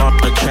 pulling off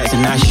the tracks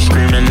and now she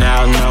screaming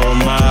out no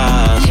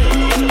more.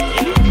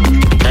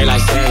 They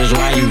like Savage,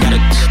 why you got a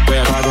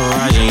square car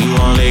garage and you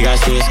only got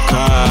 6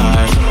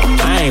 cars?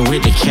 I ain't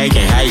with the cake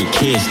and how you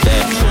kiss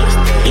that.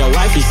 Your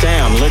wifey say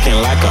I'm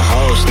looking like a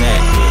whole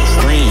snack.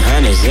 Green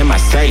hundreds in my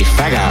safe,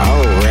 I got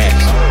old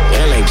racks.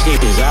 LA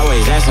chicks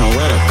always asking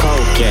where the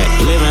coke at.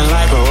 Living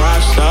like a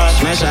rock star,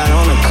 smash out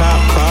on the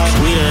cop car.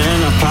 Sweeter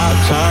than a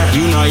Pop-Tart,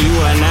 you know you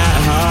are not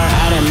hard.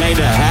 I done made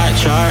the hot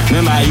chart,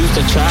 remember I used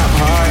to chop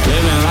hard.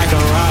 Living like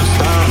a rock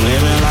star, I'm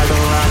living like a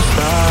rock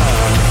star.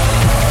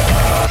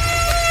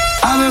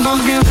 I've been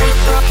fucking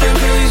up and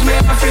pillies,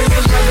 man, I feel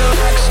just like a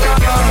rock star.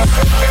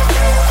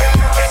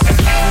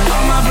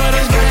 All my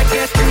brothers got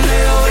get and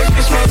they always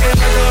be smoking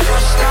like a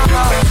rock star.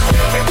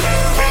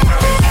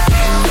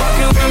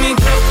 Fucking with me,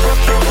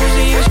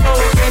 Uzi and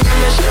smoking in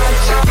the shot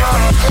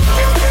town.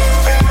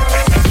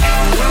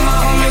 When my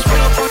homies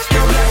pull up on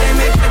your block, they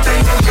make the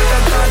thing go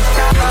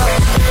grata-ta-ta.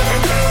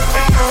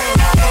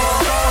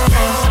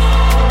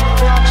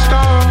 Rock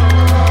star,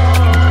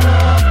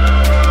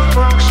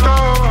 rock star.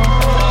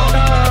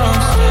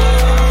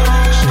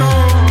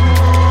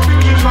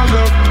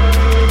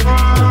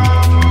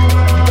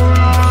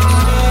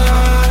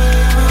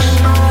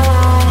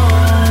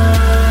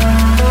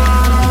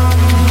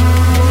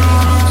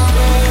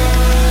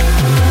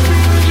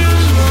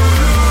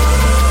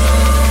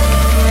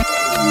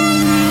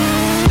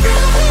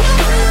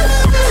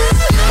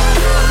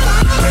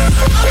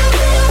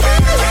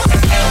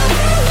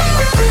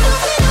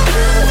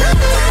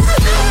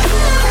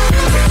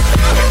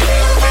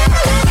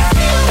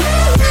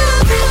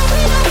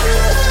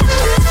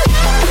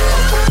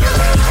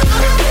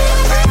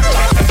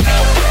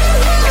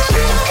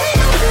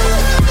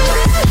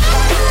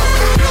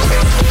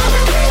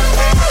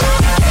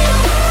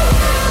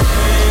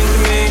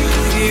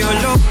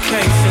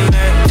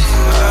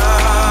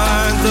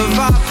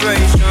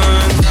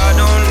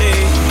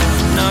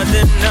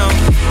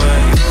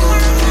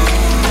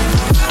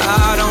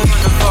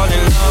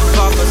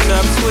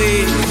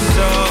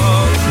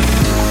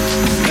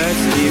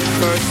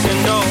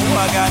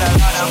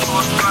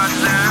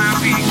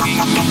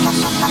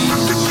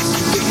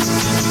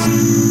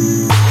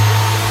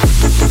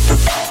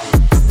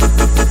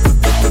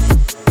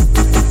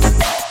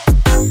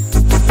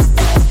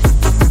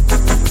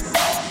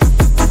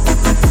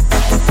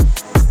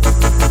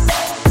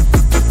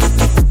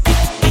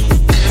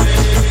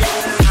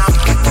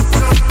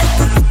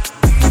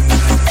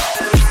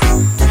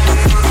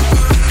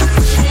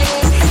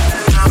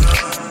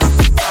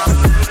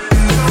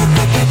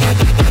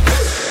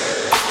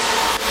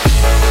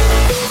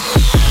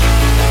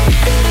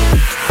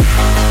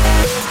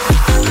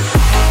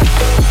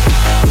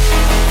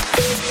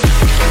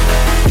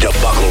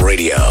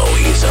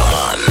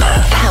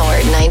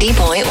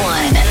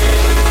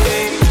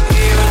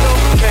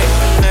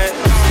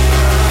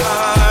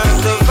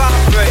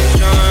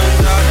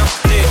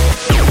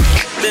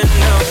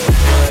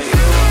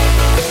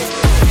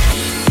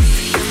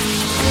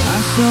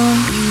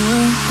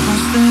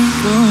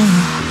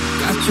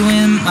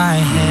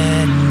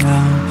 head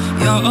now.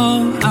 You're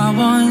all I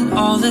want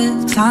all the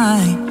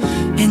time,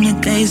 and the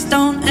days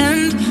don't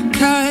end,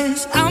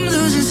 'cause I'm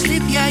losing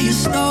sleep, yeah, you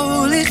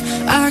stole it.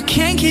 I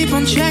can't keep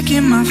on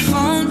checking my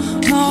phone,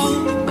 no.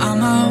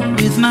 I'm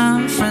out with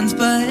my friends,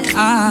 but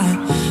I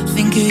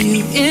think of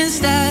you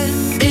instead.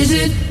 Is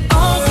it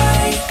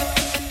alright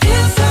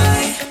if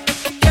I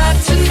got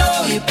to know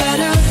you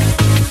better?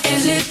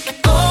 Is it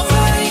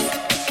alright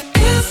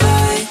if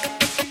I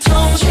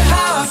told you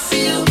how I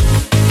feel?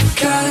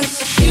 'Cause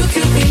you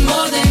could be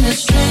more than a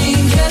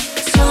stranger,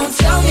 so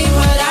tell me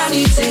what I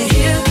need to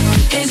hear.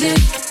 Is it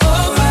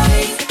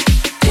alright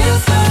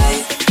if I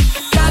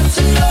got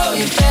to know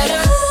you better?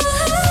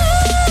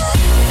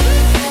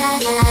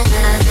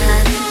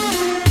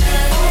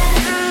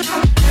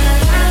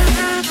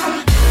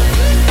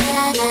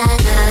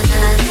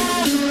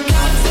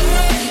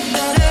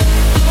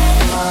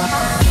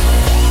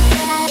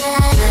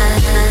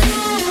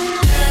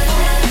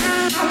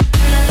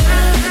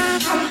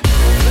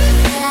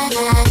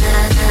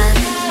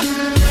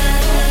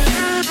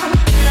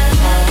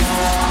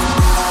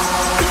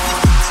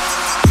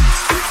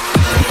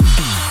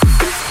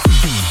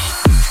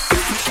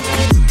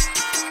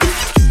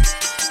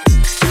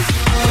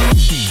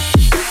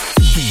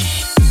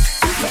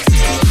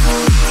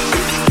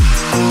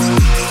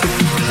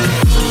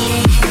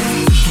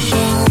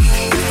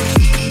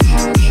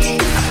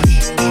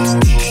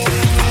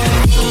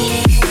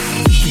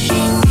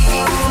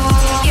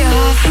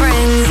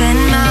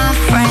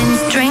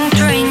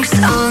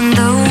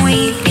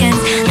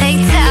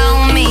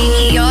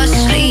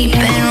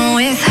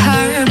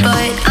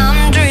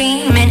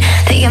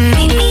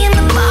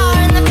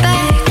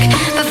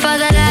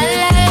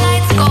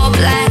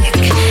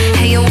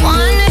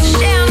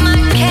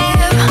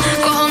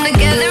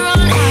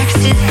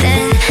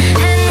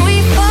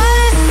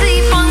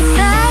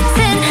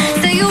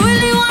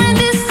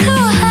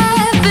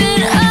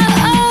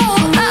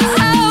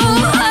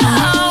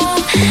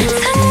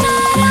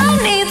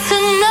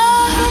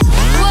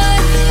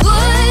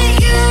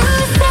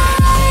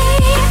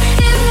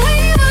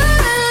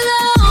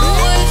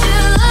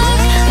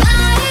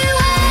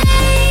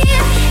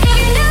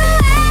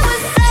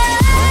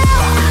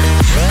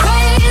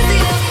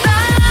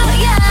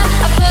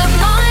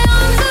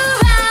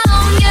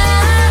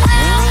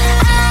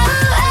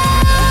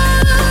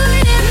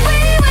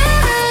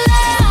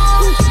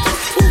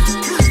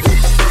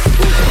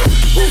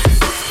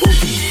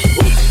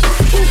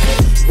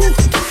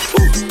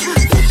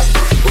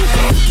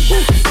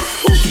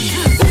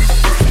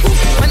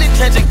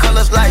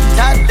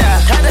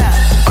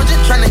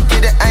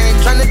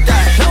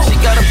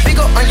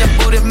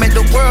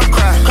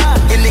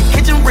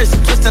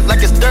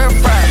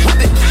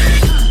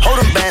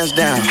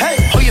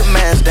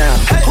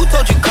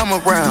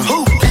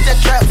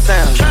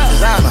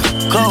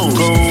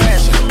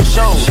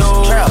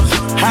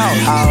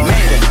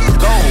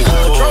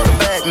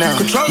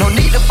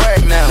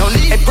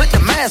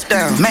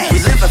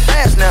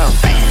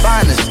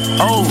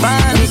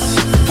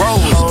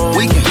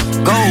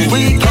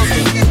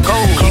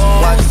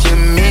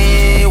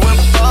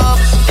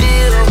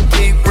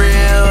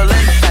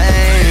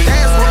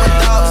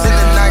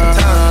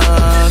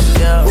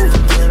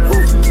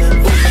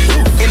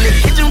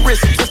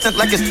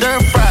 Like it's stir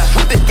fry.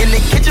 Whip it in the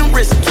kitchen,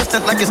 wrist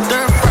twisted like it's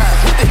stir fry.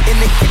 Whip it in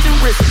the kitchen,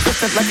 wrist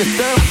twisted like it's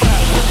stir fry.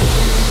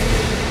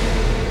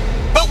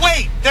 But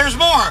wait, there's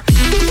more.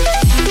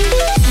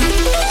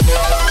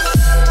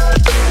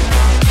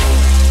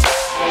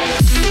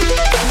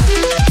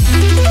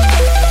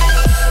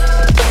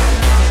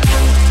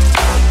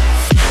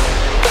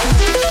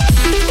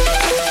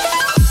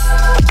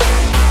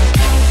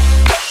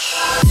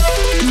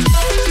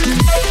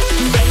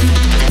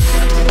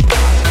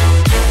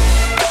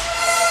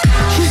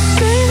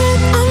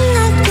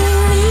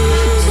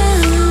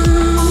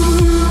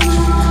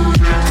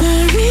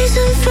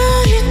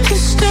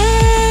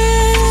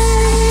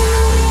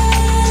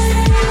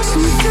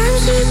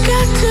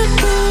 Got to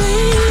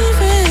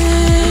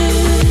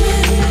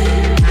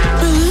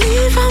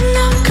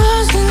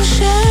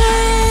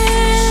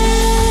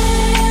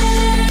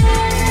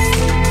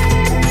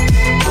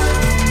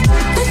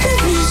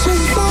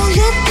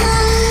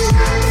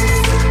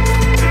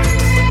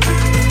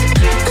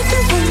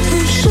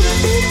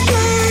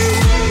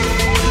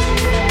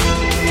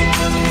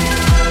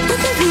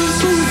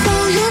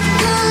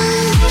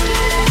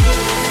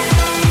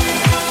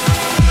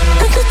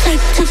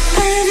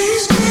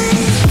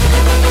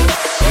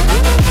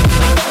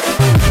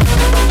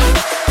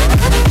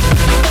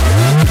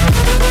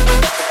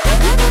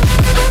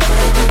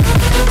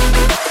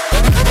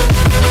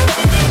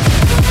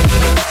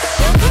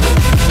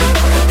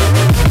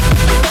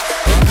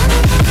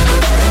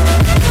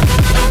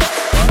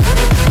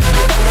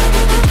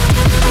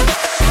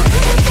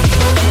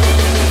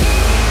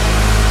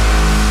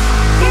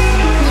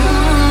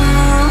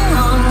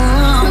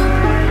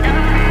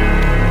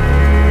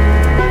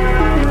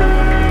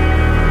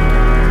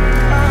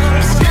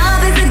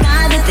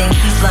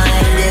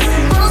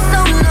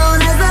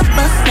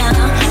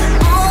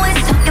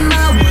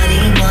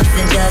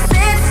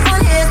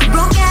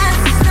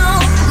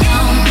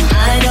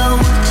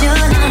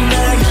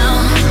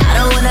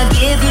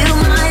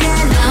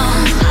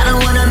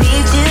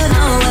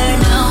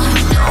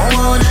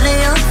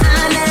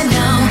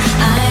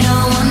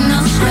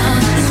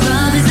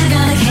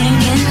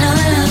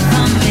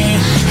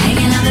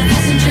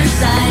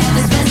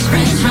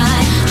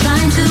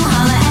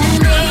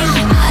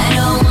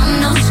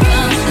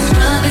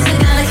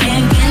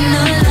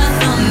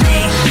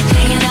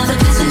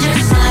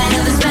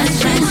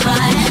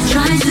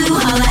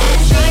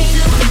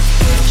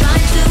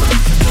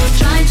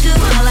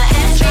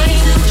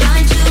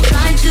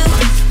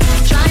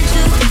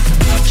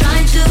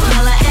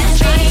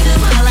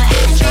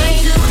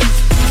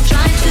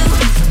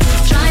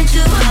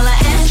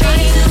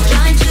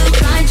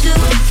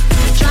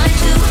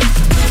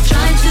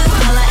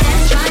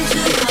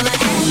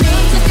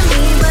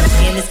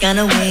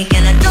kinda weak,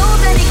 and I know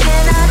that he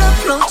cannot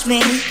approach me.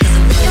 Cause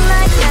I'm looking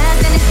like trash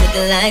and he's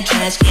looking like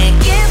trash.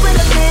 Can't get with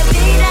a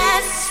baby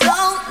that's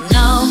slow.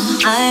 No,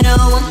 I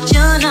don't want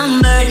your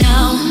number, no.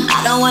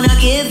 I don't wanna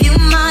give you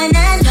mine,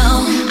 and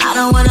no, I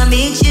don't wanna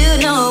meet you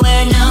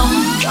nowhere, no.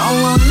 Don't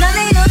want none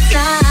of your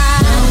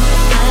time.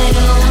 I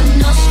don't want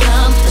no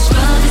scrub. The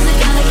scrub is the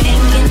guy that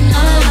can't get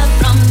no love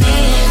from me.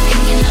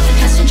 Thinking of the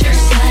passenger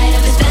side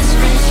of his best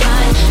friend's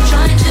ride,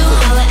 trying to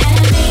holler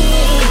at me.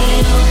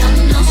 I don't want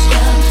no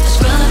scrub. The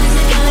scrub is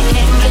the guy that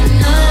can't get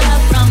no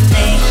love from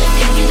me.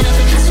 Thinking of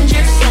the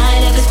passenger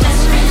side of his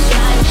best friend's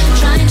ride,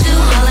 trying to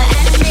holler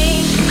at me.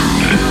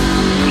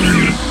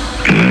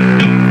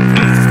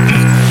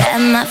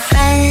 And my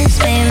friends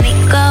made me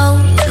go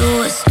to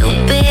a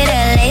stupid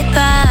LA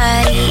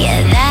party.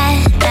 Yeah, that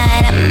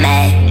night I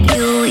met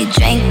you, we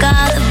drank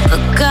all the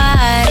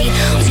Bacardi.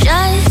 Was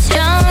just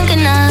drunk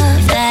enough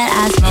that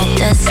I smoked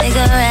a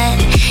cigarette.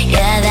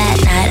 Yeah, that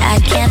night I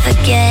can't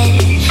forget.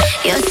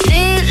 You're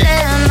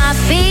stealing my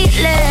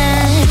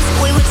feelings.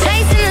 We were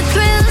chasing the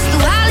thrills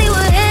through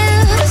Hollywood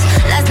Hills.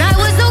 Last night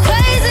was so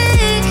crazy.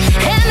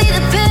 Hand me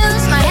the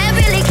pills, my head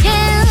really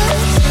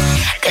kills.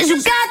 Cause you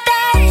got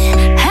that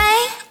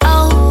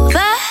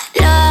hangover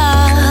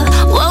love.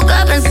 Woke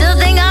up and still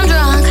think I'm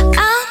drunk.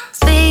 I'm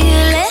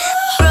feeling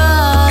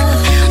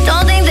rough.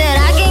 Don't think that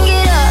I can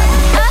get up.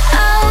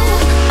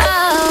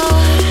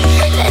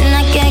 And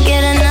I can't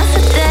get enough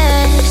of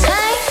this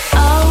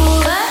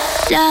hangover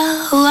love.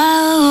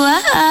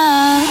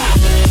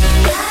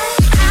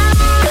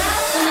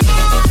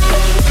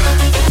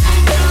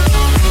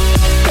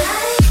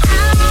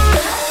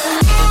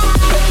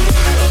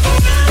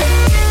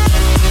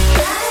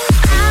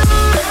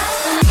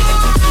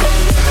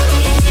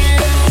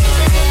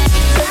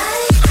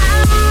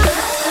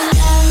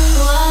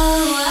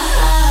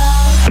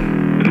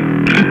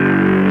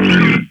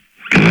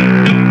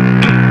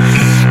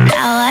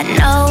 Now I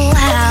know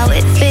how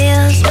it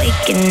feels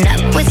waking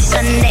up with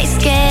Sunday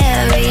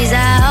scaries. I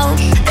hope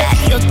that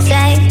you'll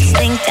text,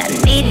 think I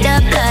need a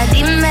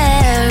Bloody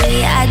Mary.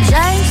 I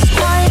just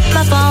want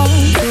my phone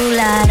to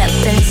light up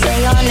and say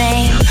your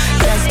name.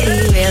 Just be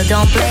real,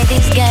 don't play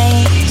these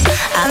games.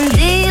 I'm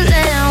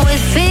dealing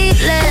with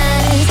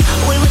feelings.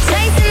 We were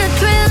chasing the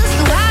thrills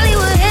through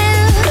Hollywood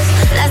Hills.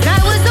 Last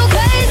night was so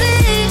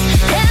crazy.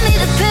 Hand me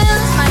the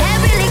pills, my head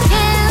really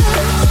kills.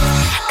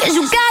 Cause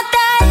you got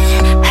that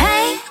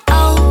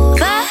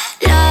hangover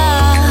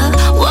love.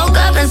 Woke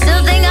up and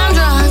still think I'm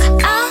drunk.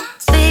 I'm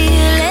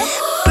feeling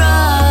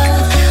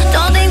rough.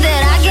 Don't think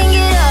that I can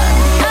get up.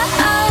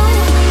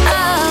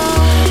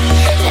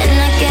 And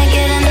I can't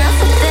get enough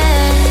of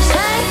this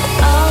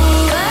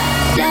hangover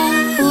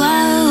love.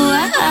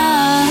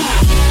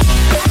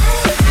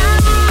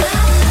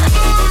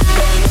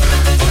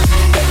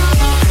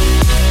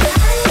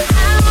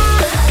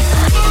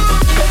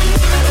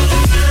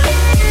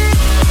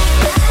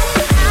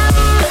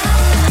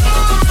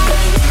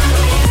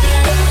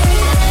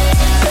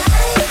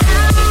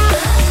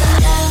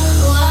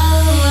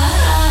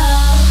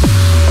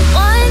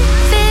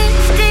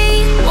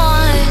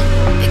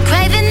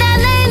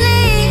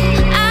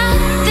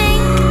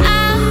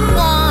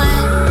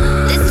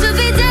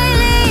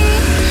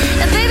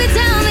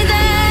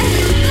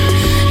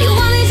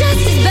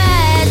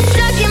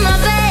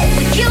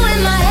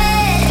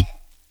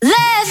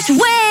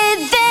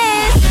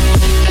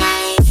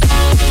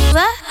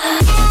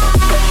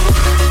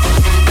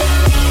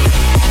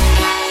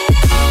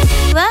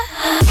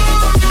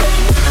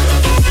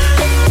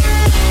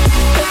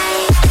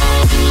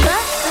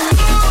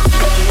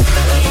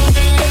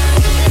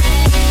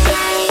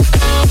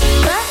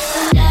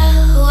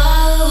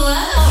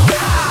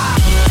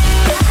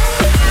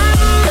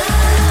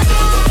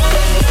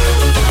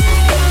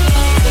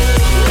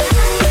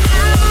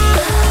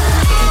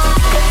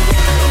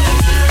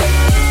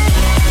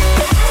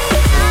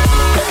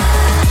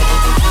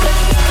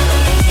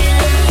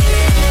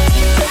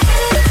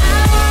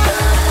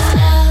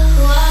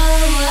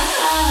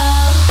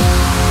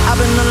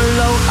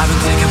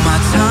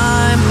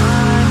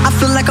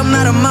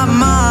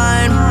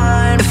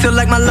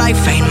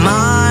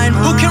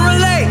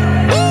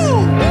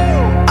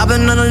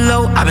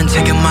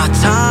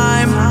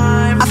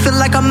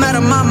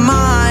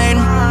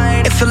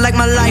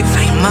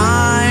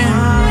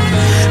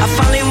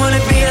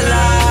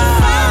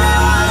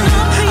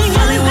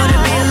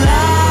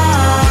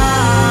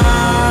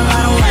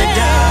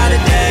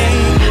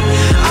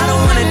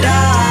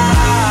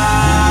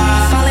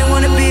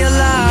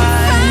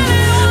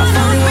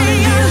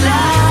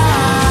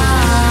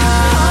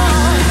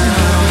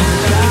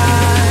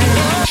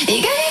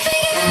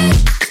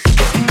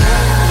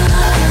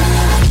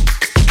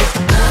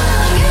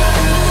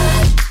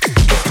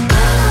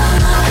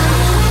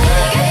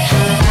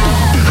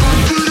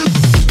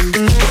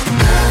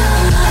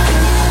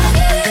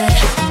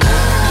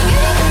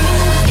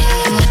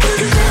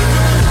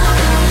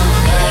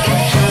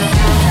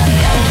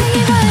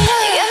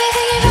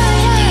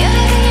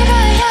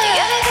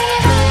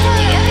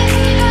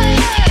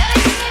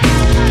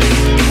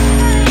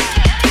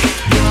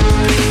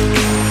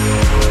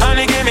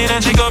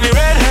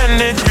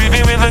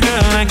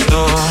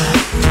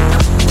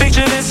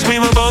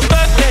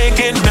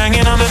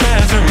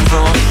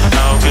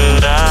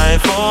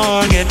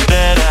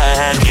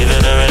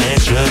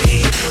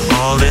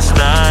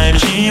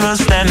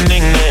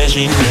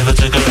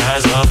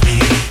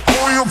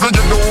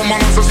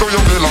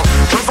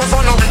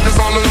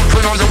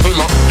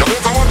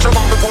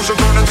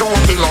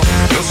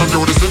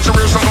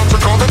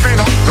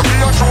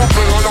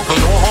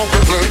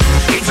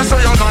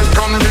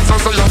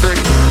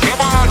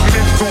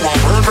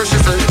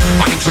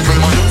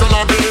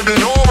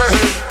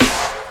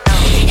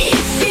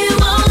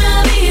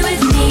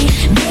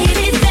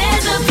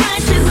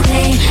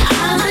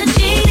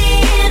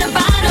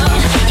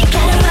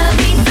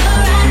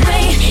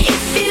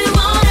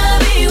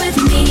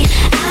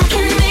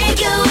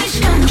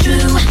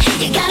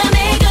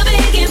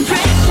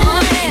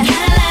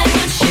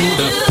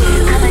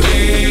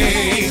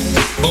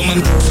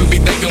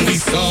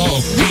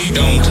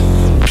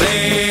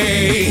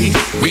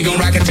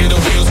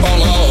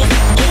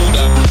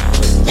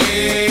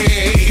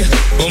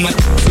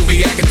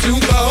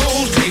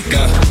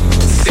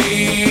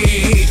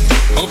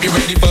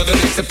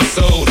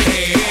 sold.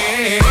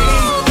 Hey,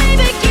 Oh,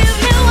 baby, give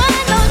me one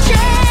more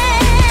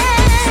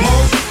chance.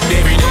 smoke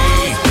every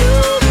day.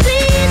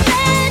 Please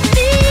let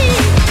me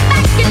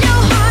back in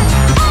your heart.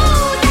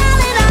 Oh,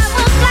 darling, I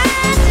was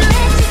glad to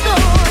let you go.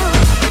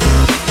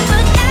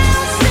 But now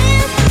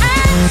since I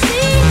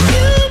see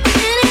you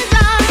in his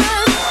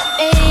arms,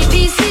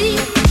 ABC,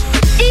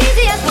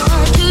 easy as 1,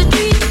 2,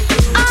 3.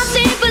 All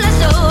simple as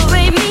do,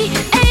 re, mi.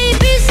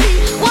 ABC,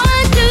 1,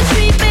 2,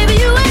 3, baby,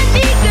 you and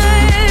me,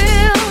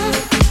 girl.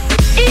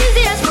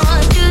 Easy as 1,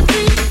 2,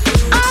 3.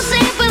 All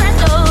simple as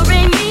do,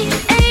 re, mi.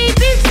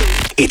 ABC.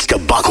 It's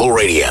Debacle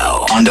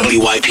Radio on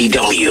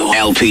WYPW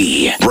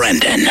LP,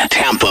 Brendan,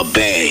 Tampa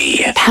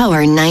Bay.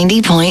 Power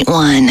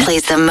 90.1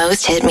 plays the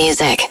most hit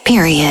music,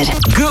 period.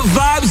 Good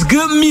vibes,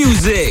 good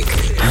music.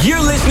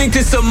 You're listening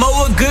to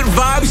Samoa Good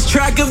Vibes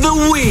Track of the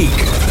Week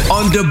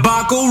on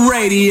Debacle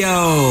Radio.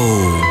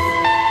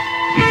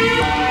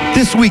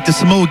 This week, the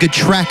Samoa Good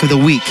Track of the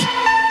Week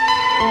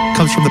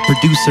comes from the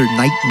producer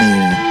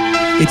Nightmare.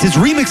 It's his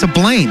remix of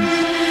Blame.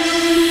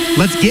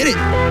 Let's get it.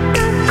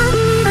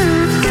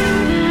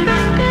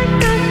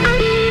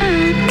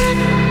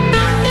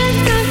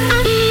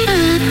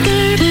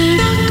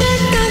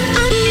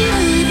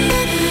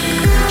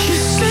 You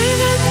say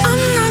that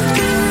I'm not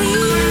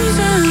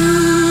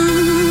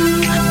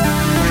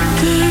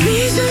the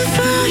reason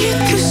for you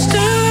to stay.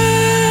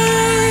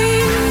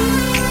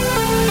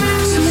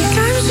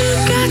 Sometimes you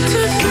got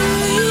to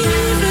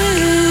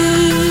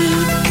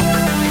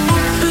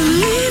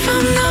believe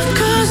I'm not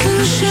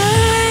causing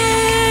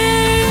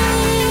shame.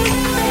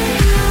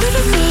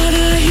 Never thought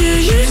I'd hear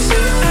you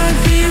say I'd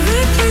be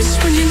replaced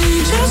when you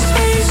need your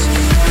space.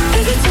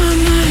 Every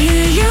time I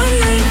hear your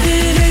name,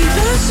 it ain't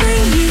the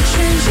same. You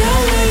change your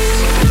ways.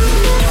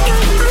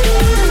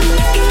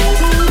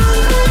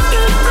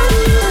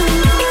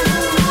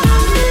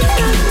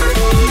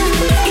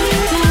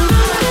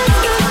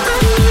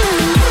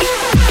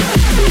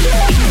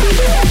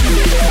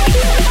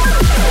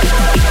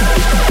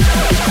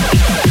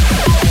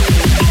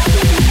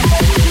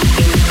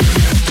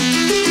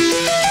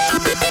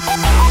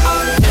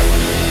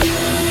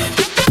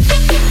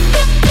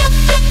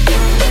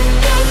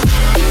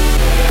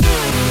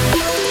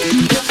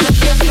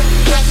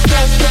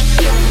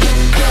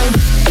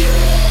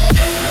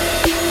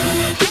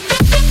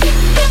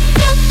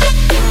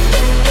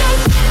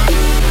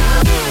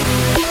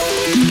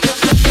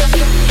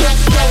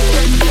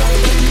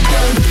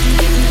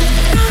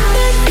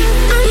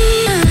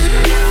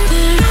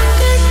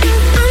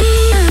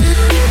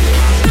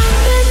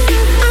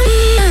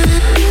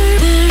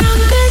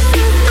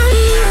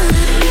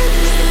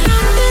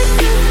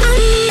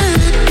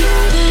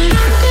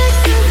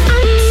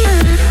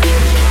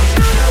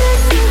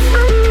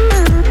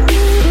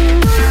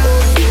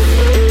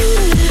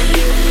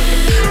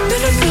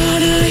 Never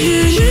thought I'd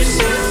hear you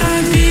say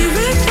I'd be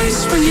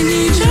replaced when you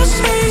need your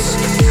space.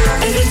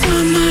 Every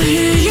time I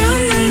hear your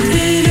name,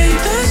 it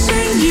ain't the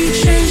same. You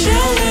change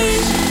your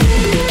ways.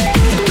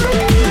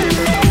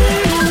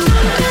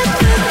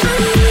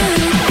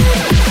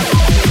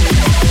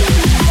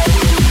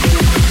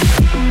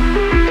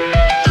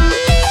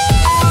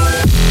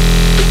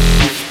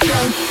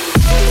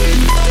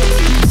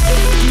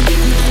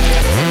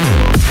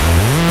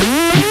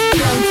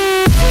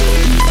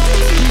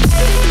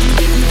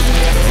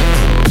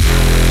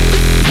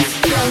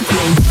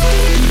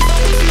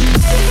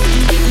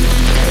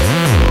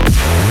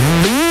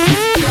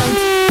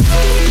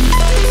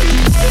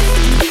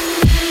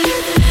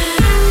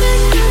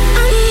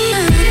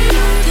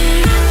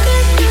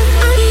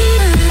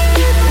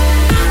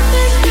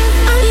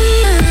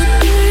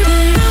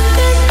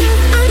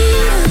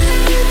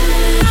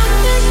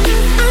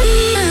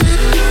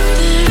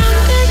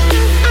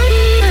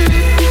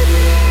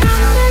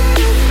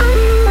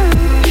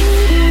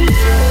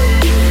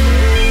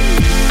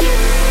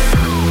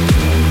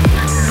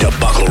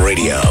 Debacle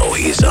Radio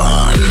is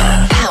on.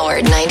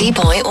 Power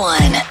 90.1.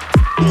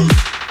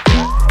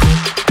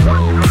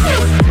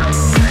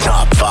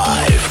 Top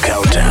 5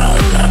 countdown.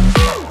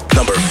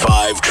 Number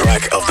 5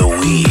 track of the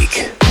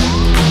week.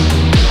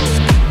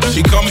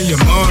 She called me a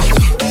monster.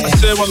 I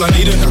said, well, I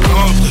need an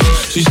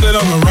accomplice. She said,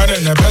 I'm a rider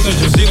in that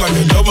passenger seat like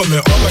a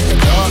Doberman or like a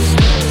dog.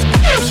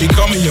 She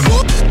called me a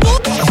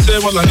I said,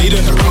 well, I need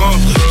an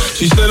accomplice.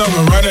 She said, I'm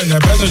a rider in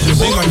that passenger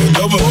seat like a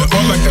Doberman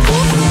or like a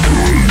dog.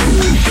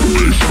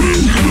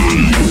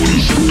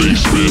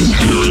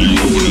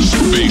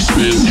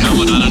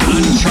 Held on an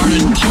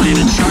uncharted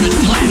planet, started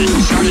planet,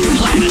 started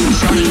planet,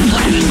 started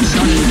planet,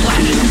 started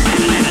planet.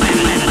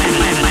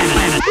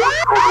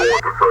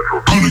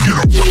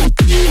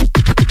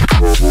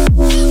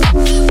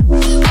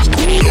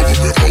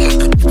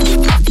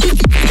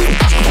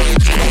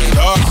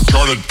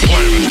 Started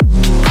planning.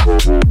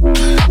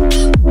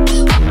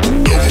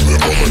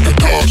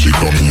 She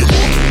called me a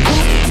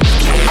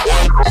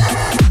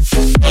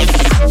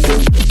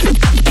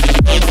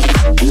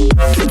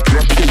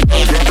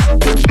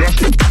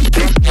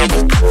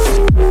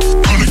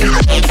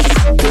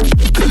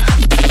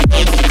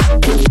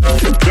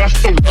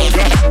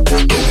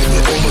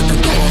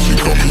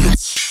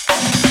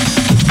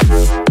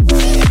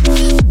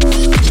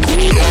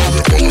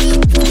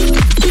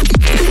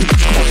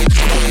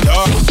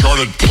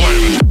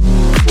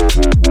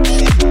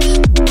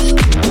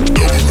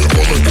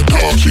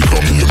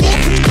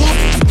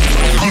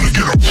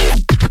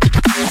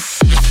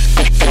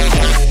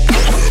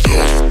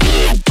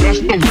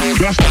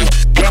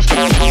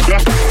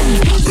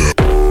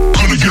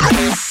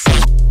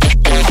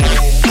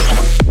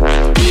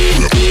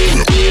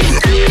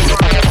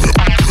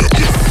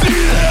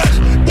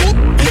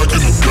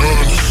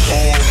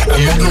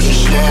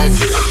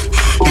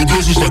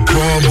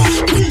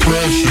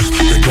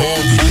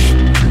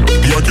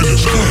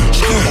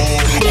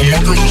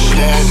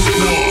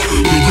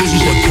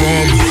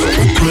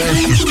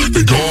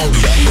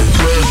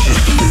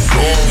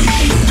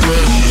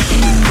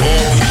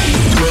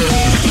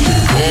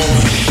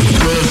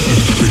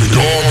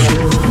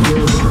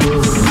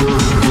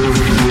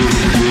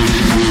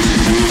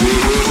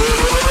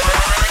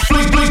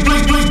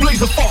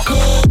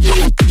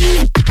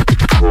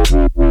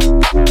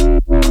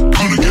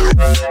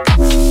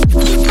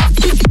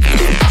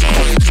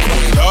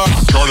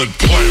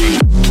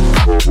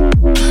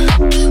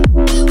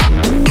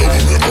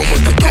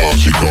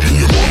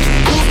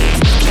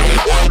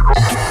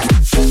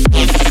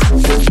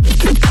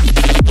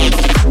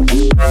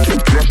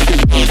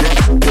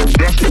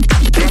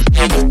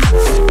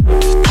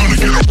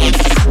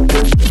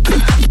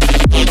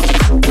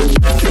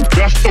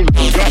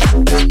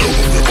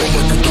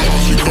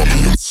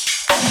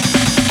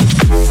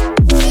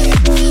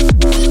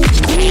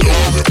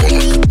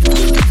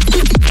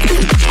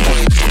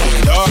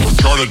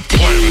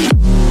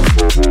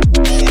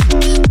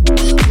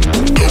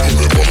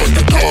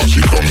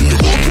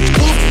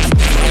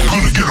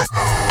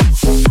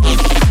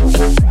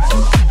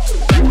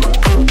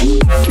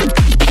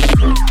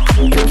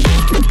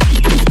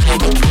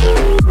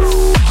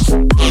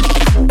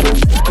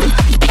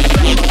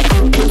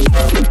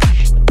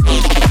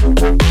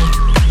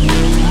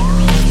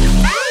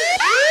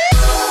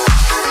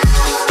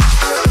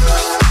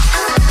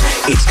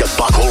It's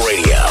Debacle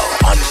Radio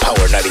on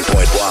Power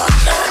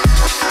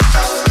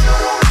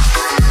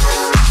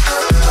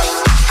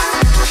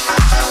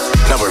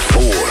 90.1. Number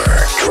 4,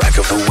 track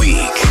of the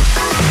week.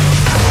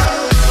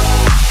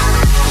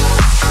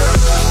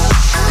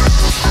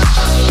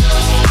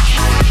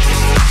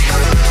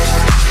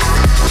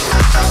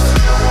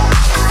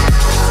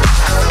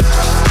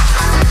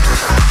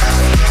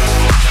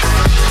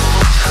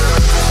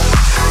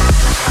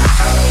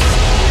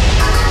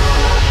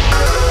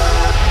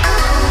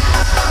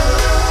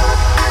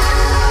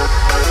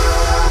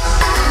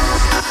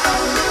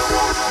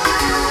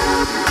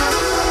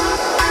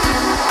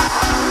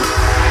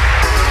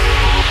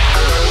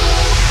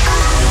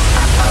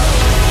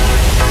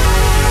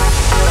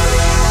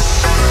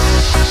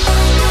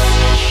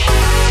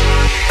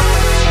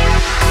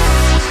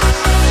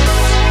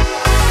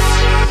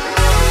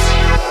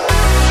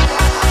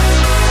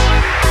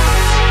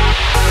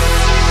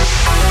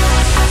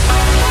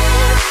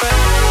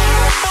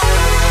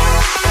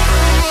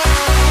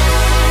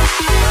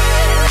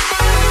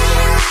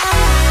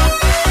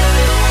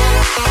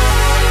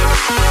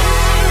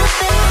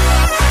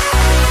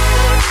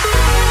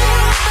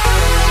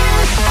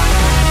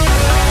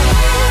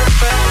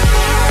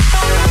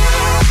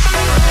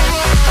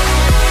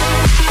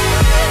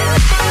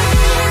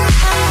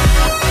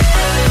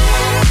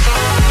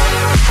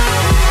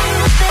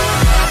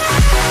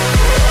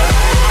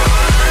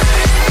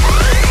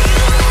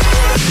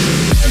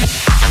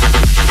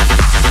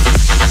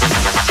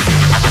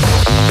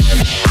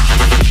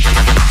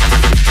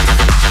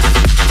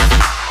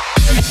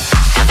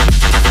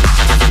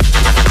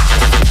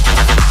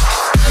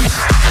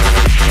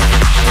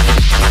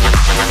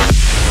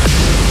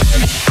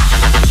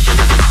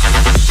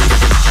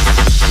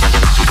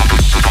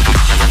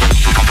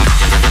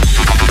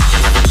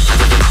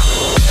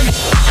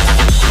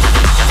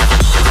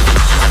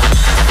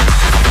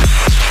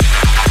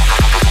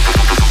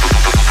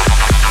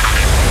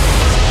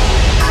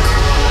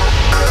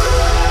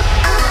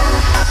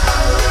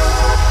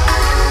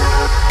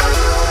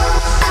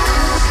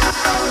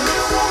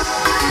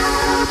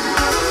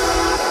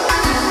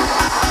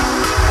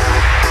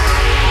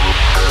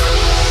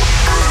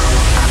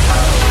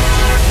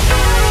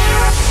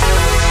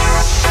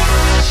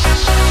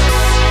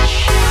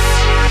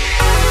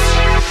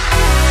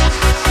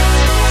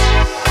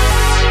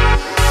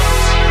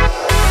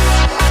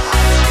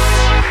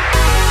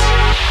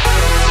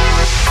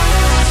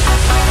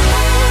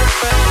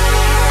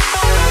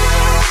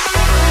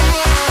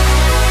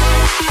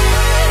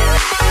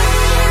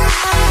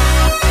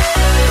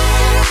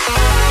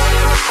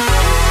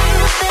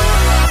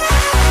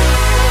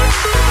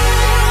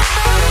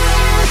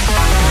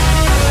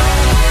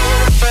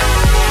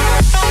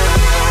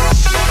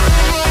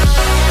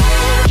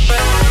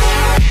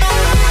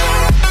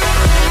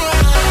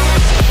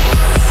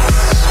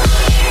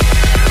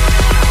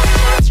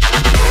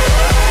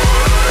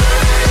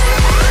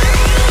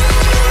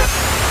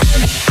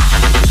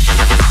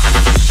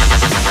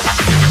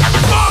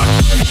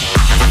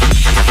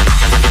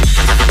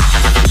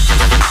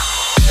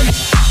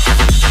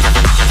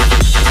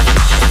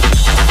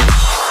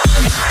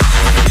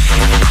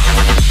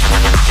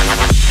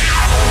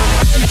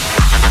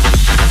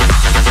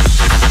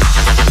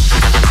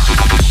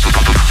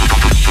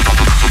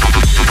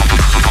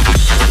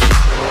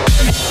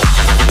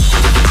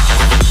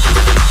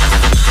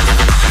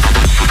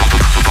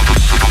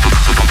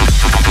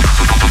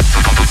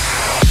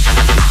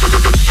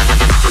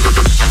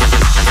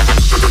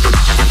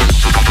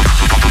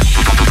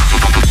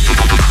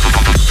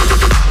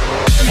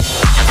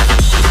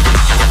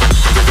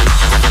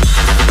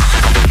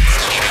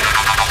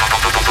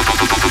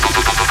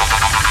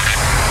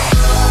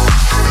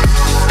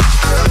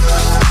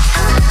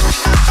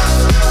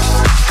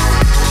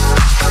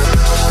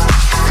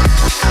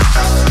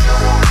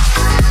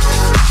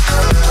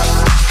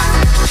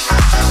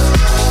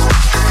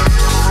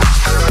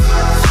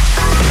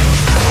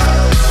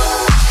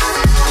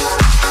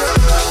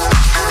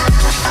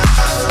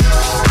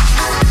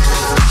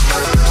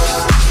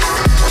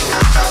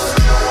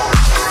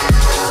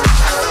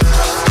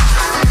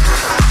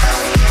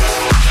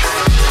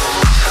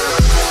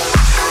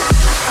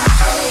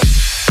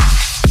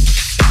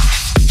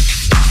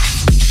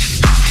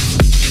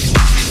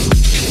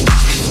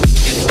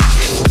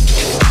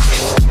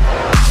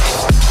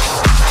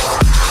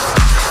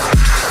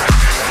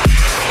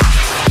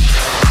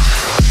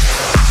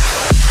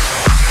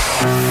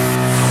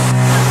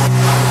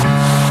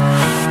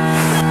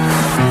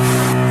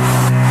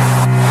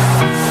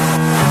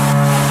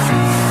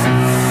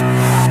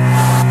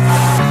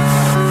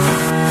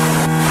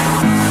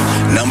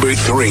 Number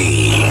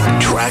 3,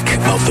 track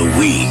of the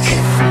week.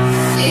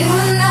 You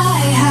and I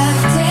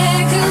have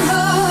taken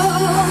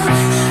hold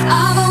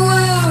of a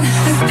world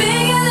that's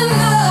bigger than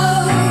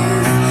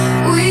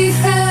love. We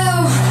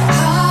fell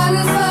hard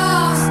and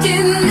fast,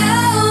 didn't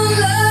know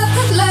love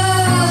could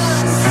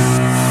last.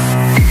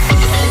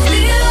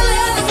 Little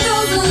love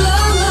goes a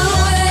long, long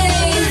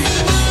way.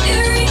 It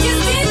reaches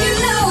deep, you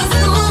know it's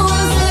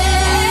gonna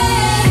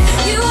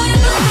stay. You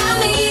ain't behind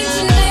me,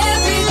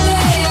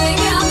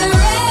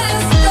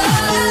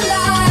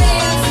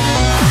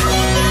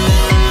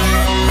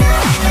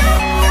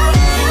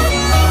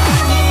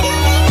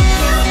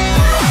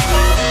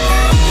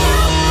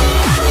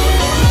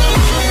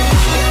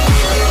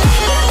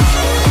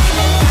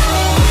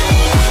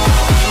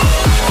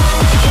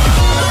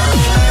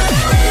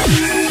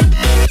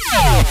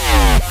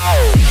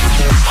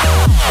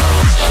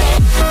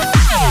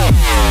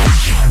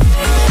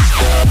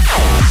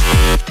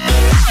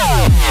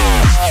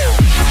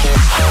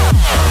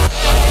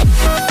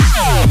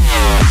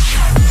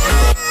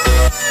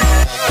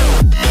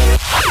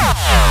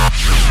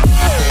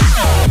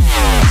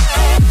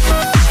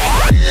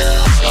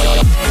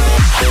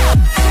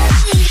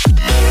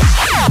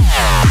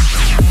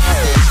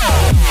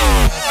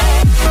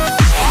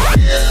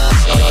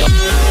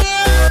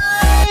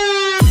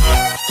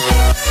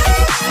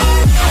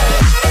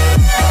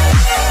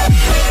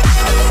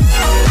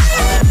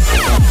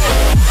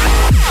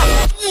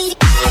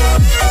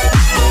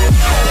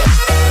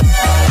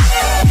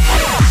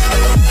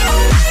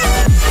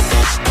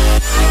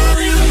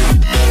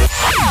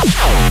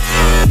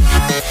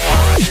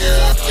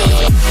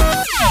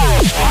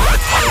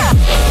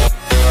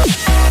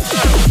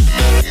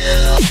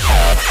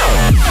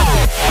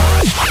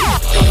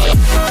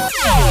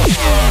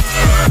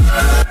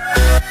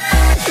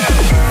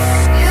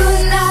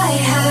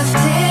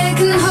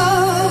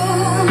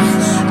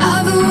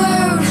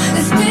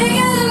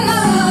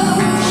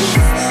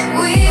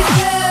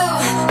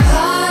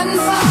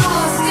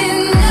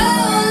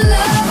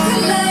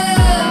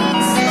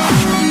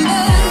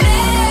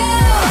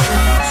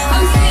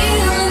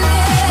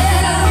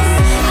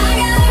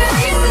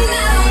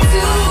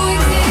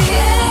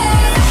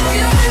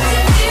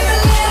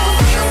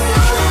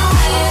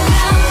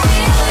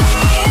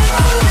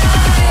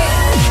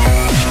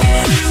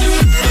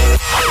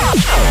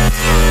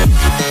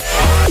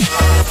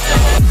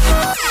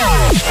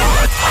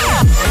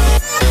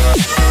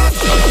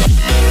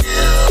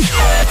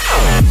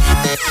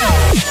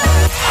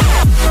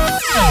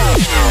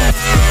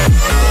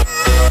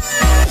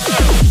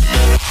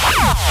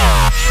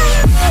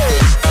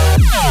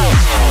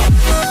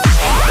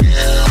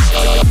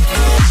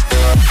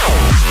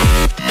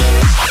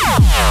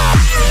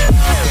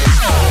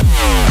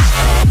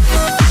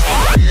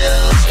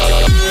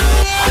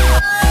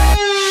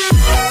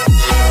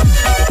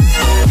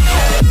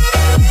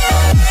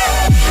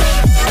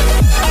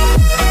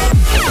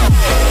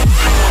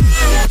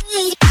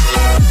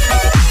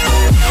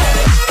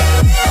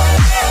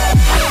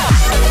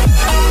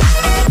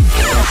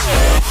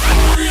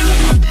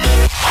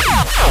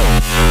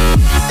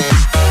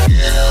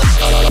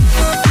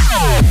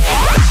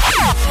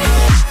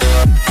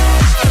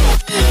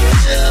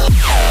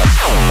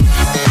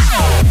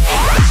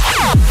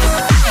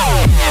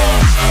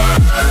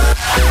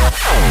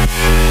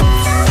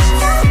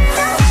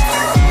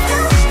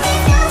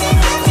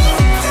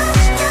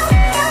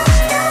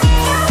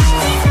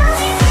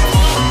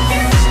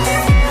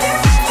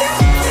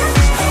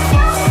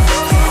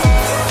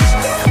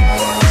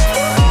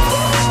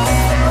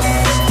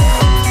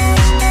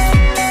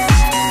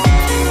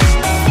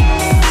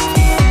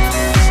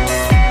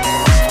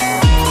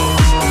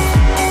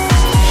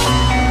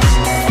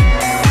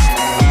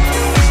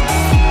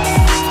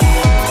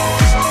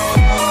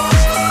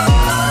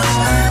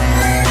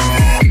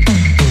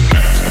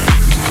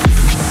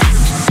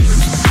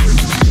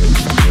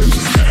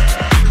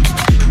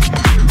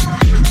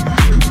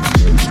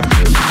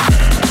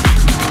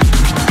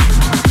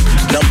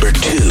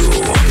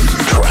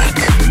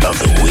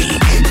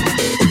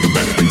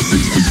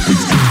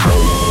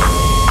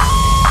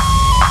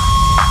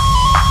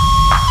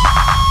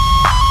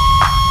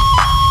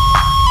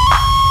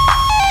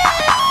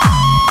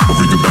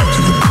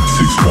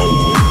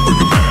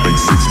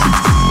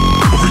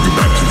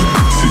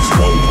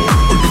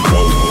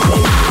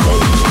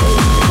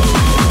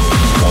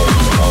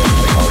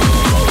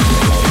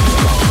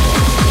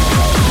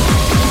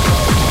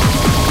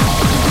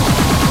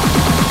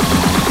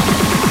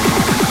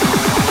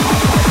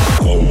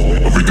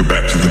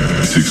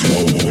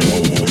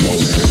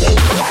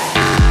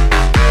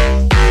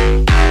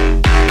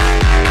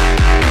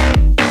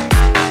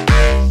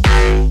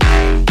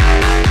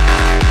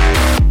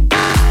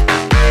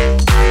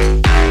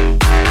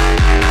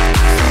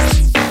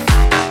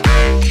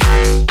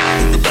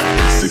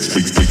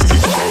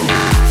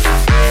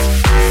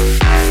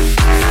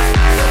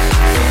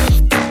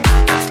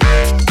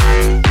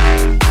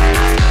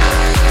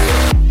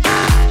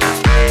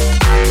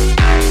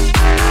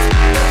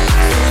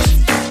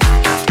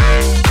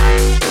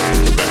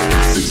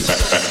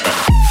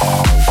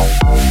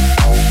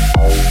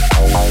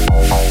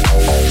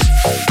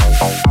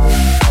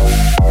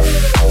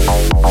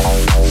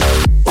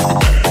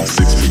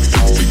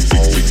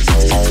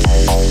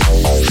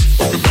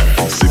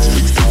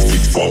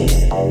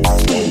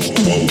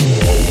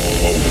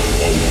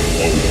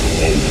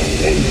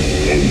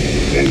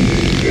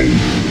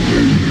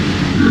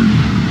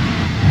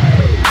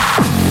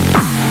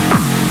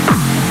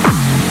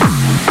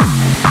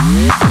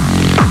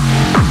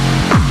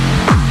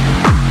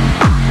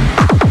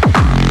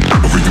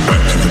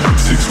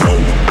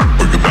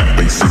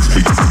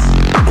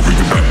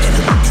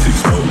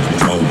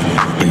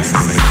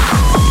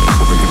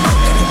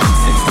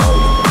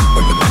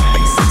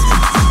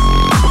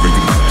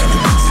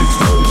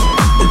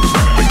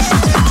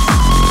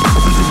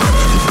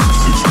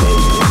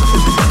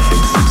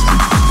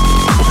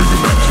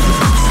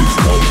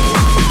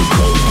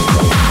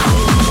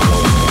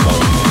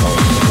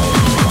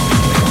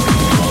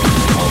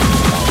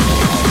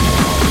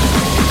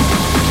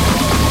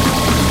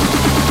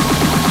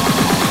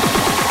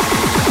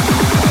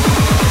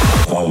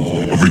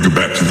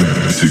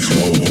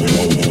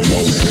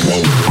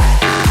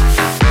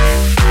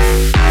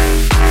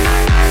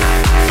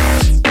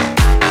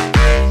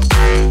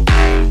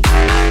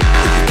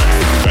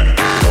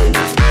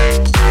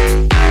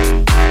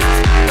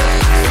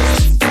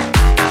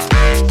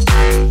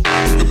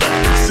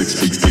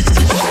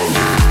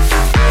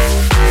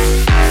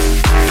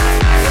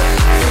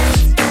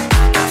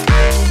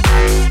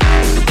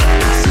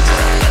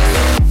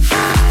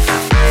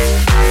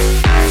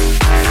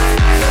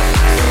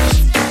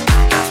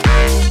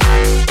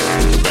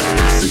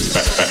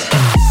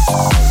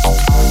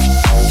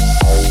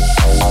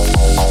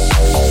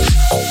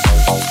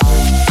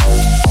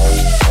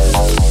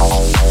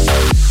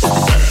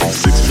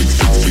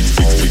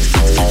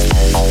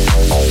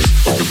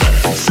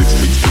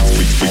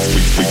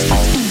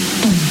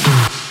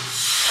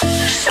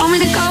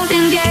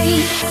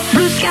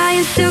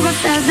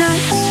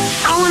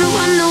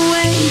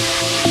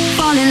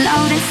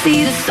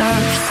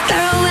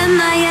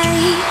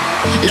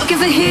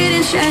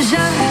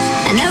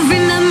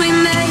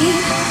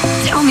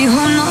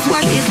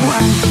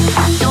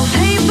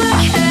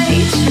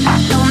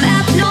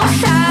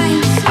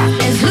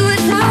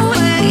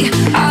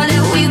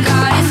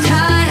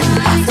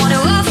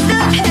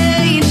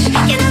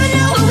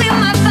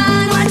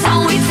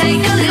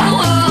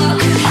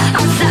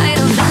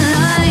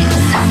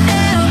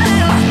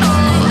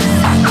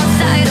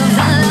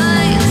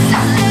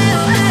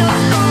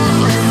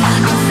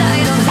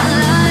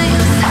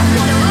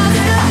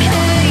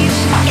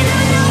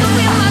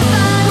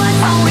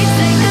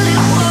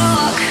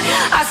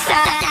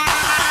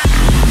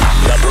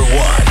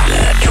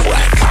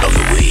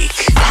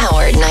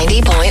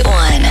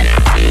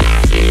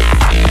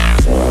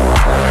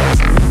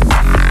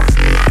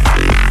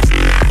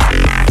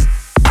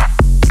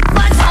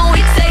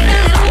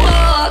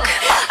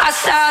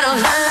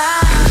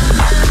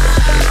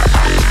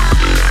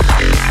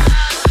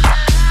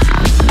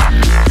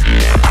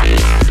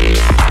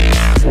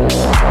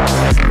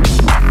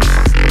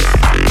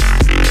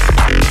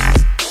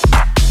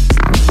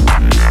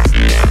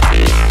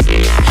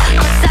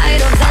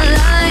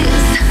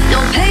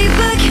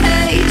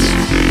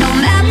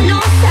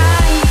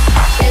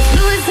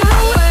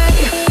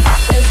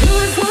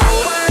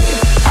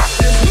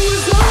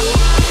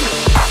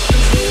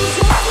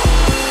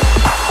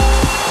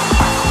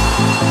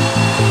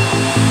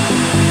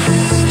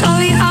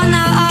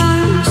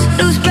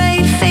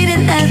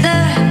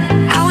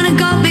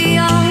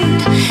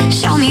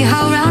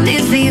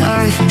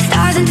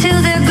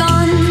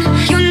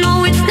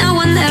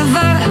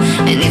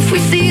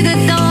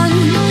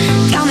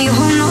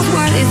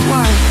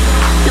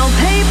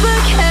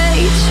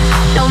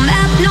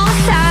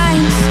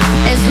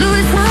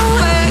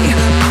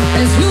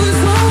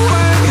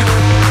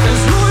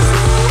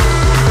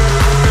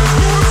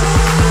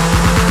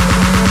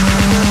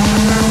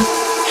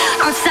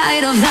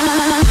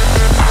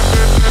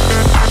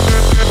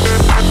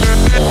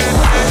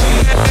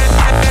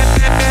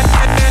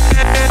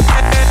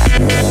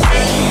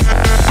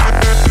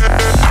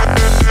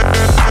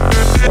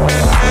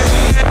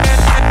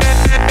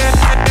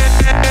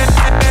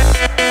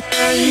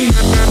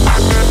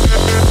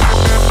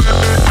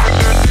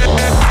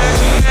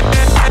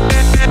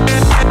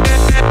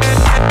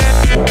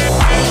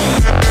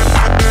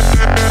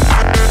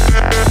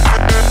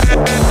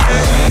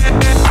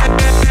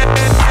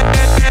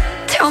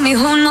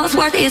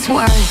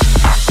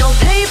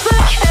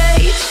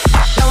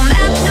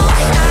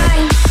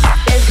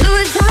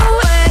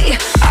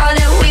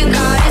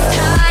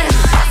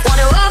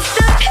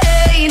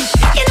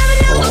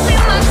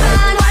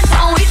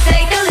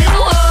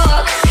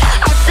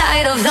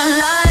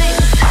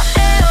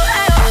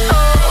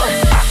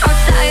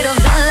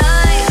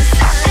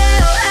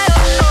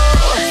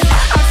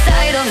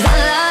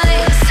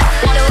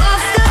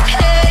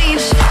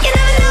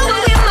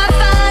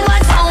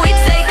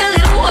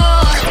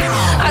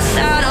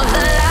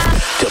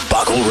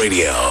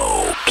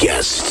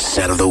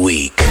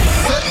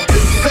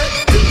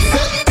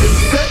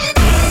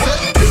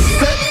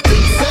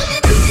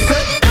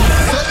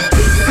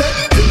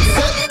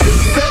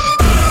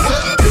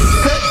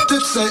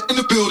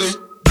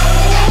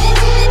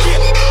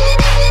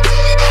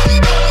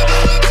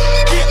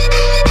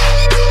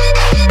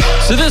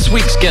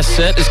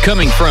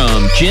 Coming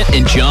from Gent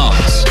and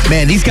Johns.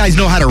 Man, these guys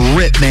know how to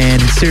rip, man.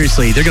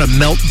 Seriously, they're going to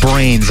melt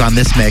brains on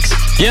this mix.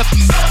 Yep.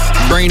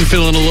 Brain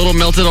feeling a little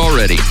melted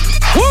already.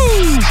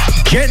 Woo!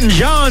 Jet and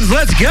Johns,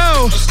 let's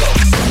go.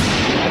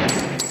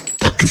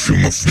 I can feel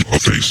my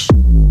face.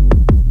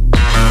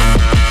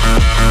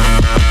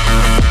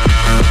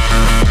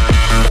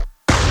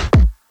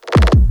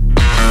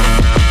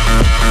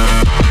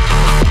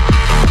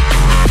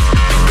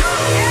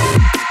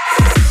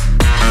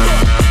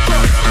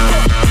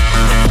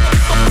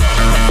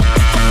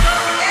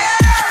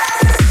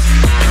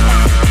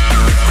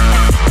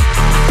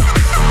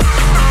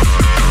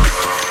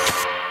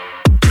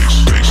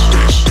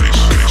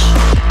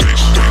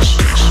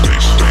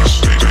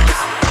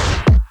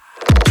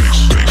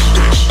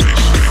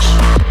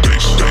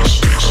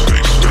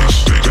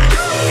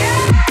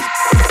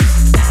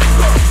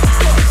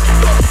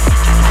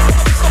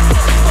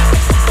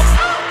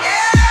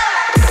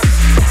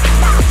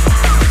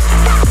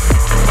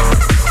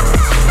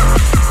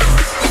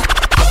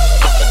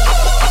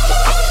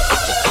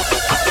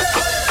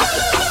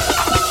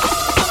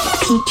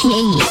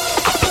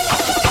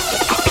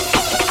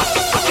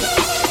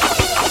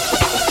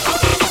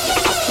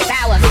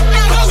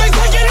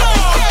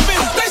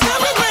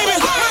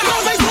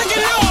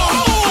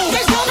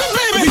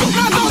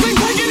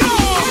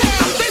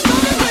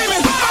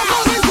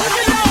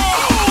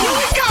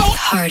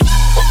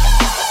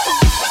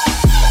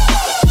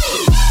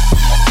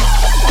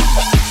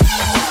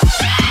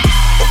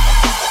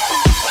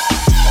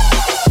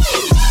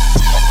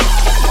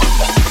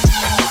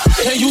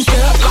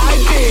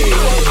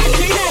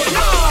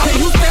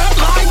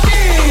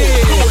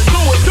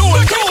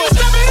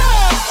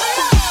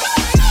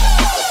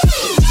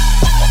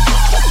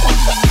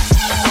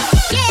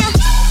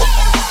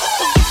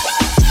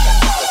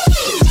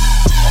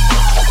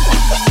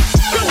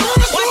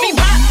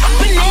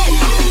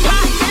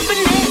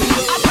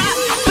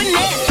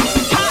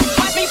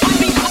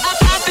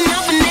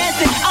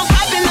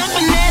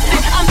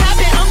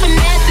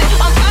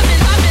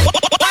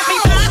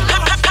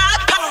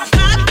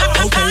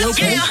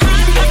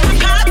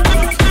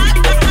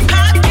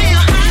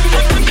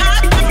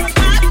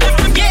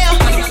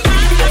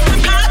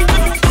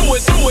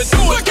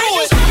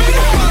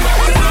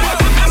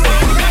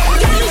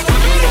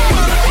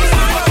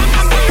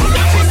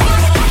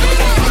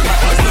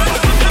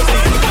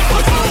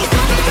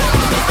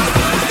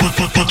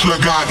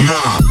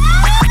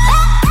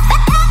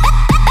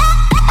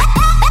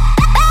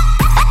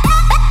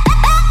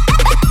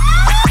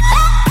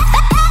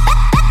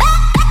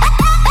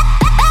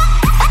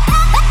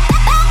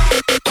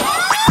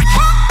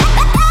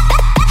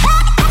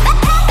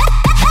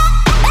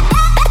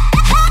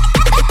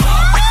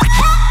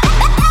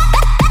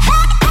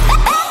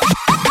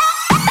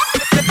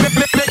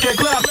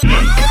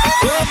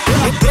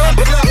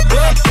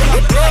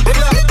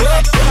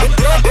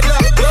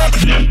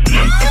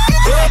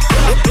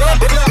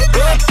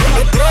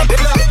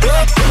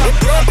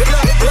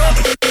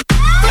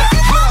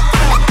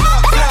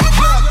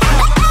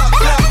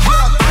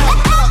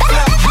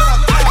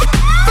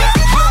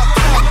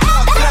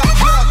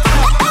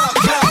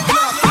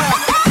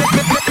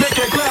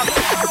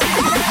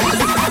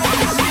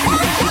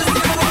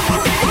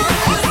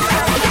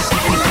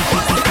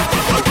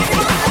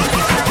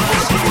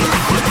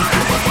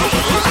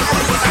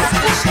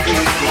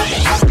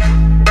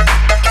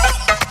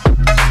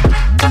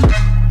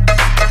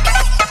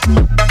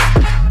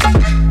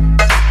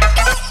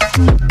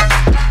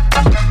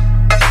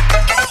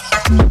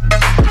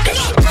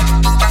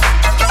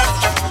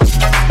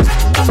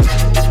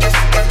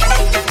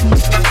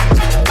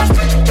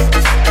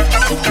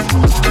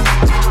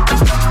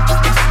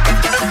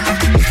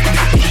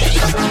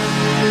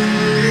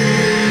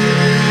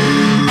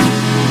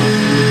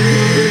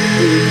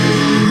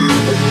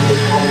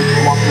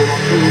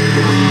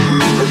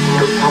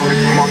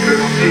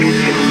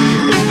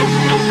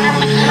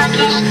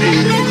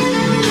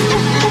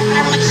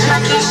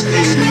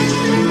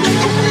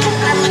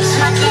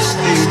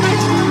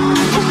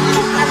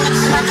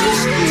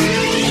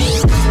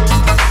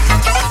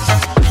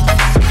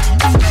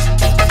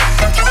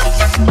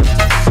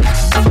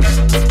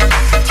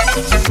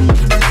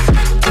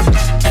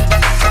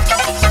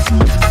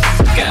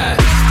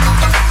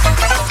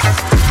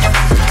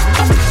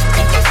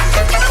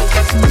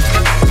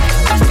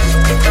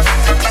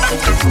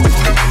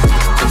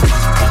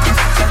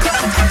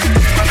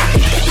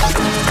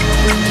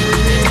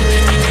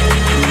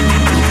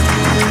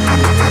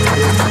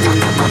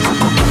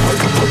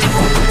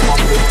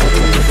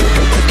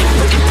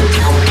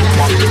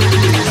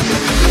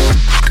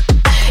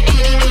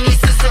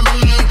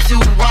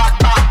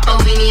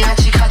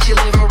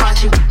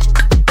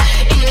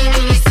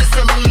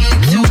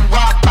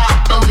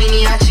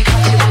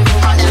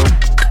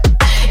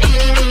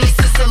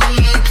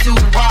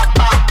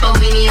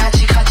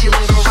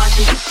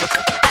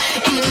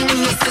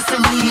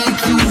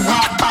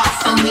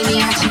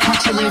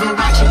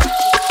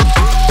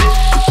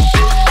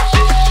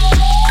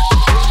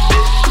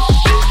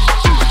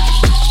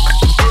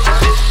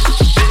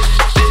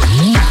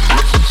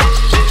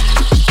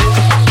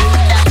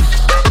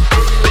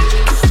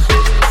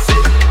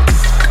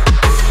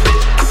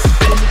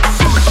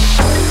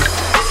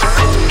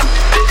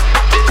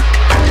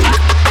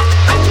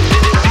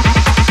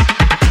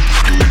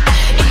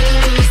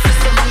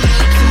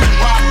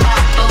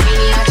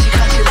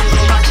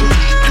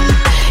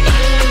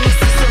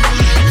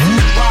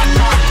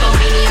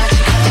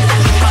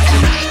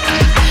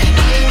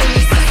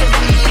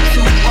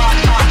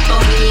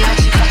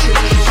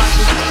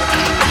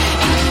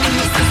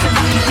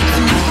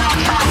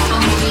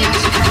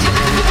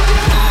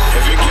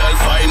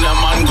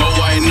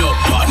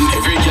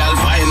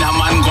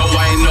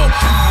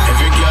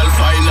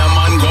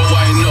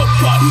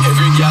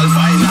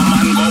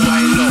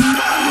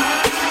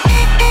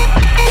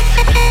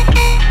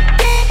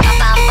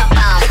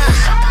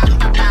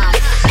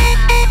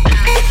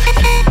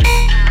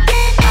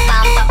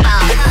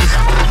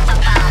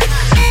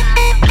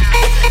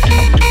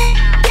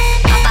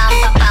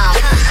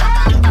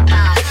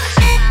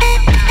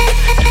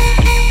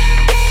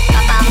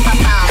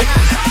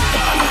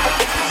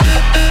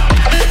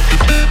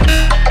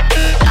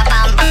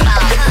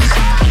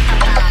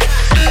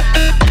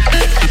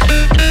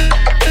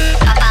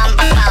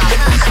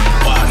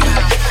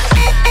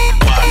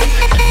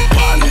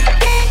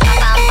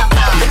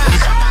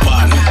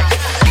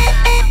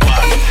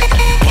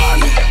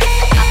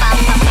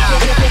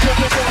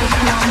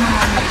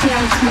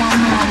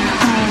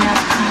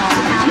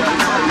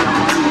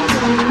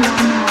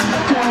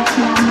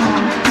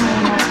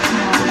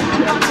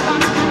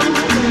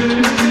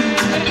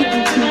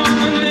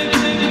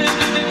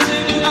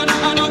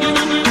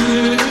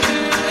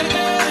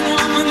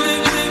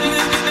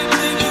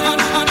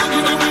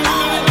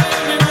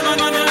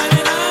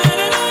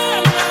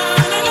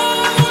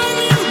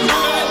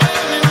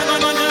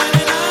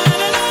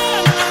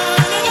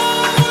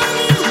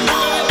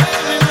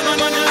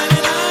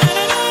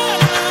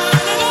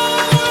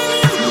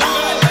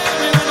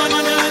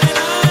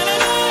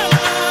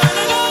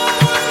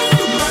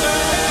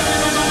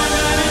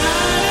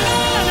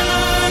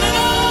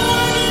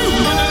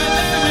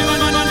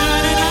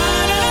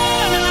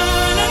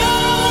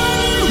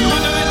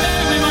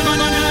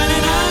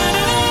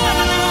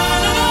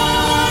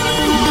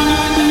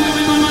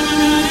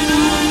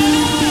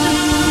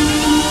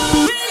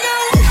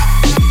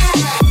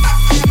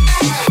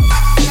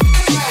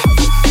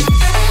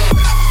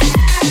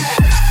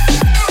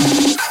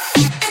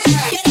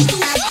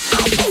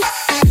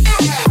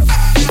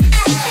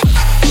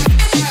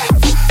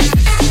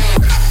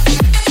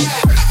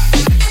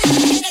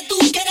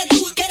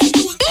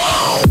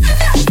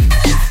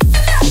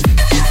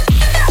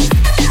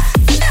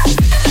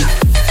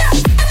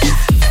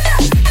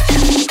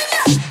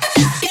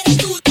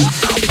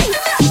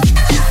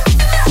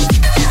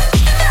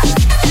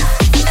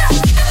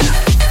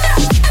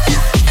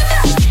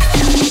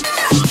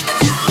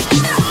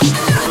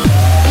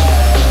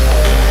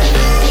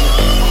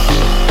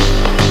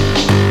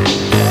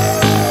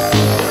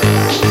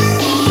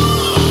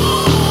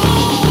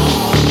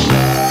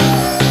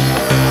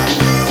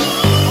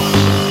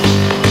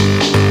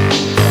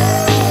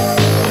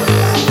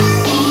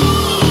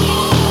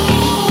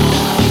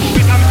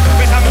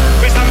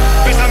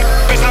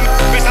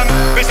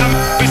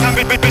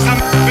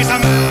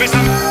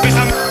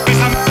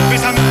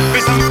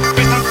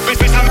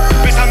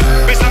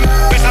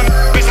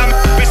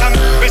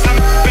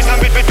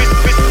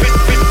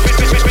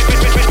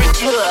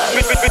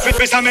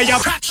 Dame ya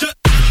fracture.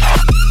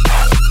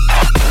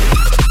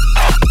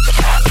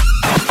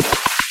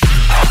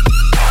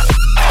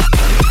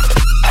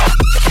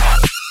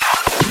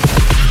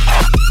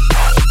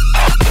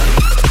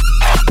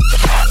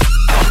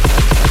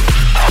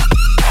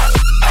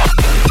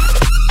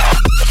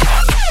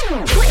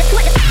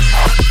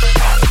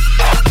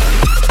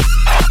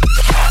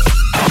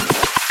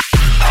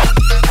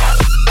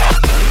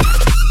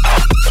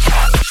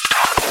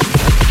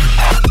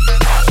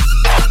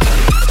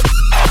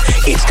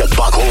 It's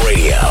Debacle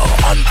Radio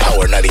on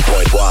Power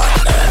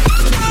 90.1.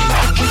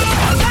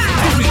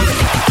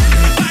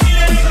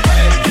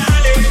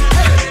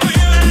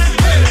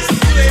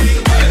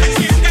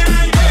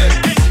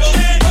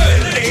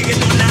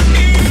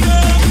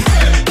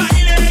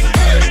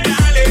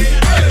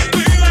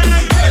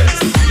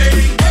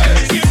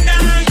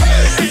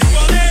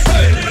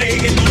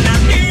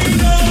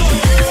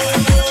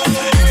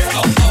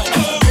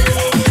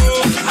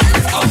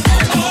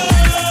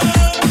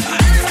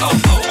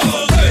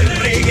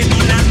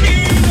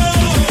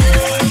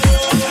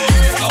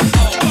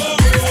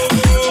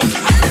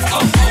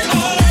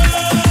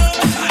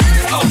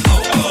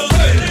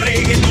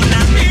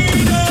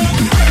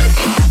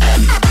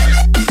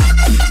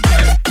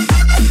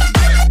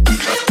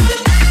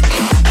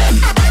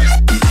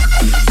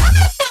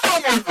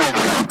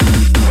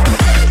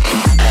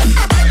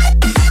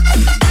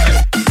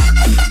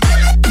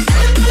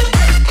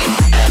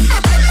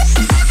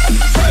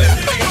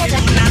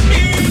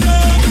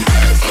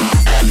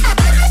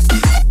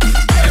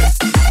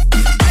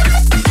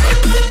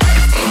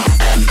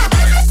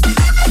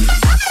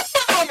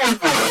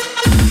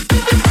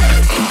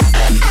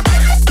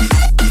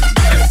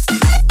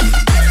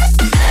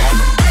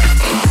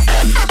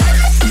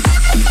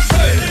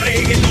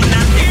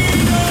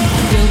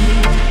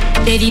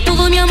 Te di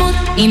todo mi amor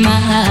y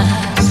más.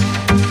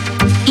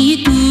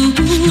 Y tú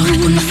no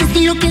reconoces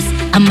ni lo que es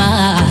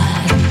amar.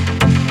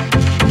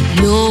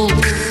 Yo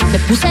me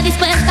puse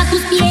dispuesta a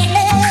tus pies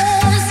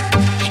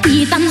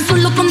y tan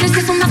solo con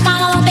deseos una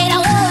palabra te la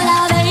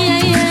hora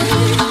de.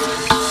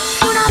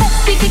 Una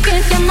vez dije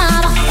que te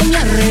amaba y me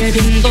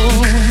arrepiento.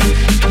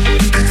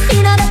 Y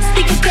una vez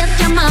dije que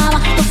te amaba,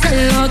 no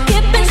sé lo que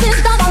pensé,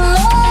 estaba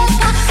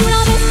loca. Una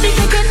vez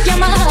dije que te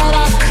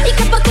amaba y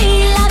que por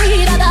ti la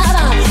vida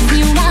daba.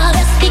 Y una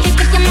vez dije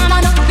que te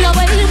amaba, no lo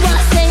vuelvo a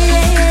hacer.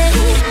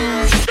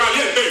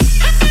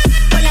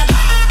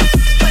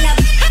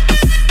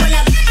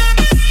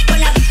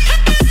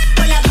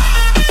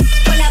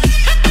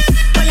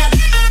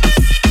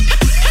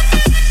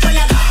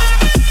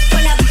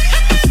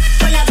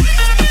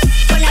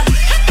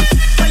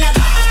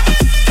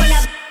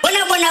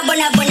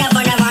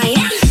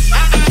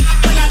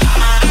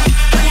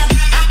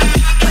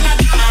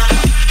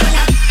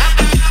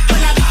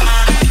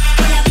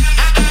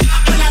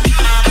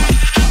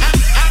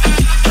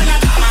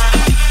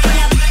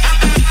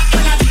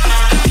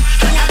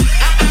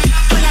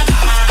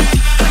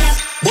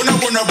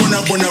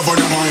 Con los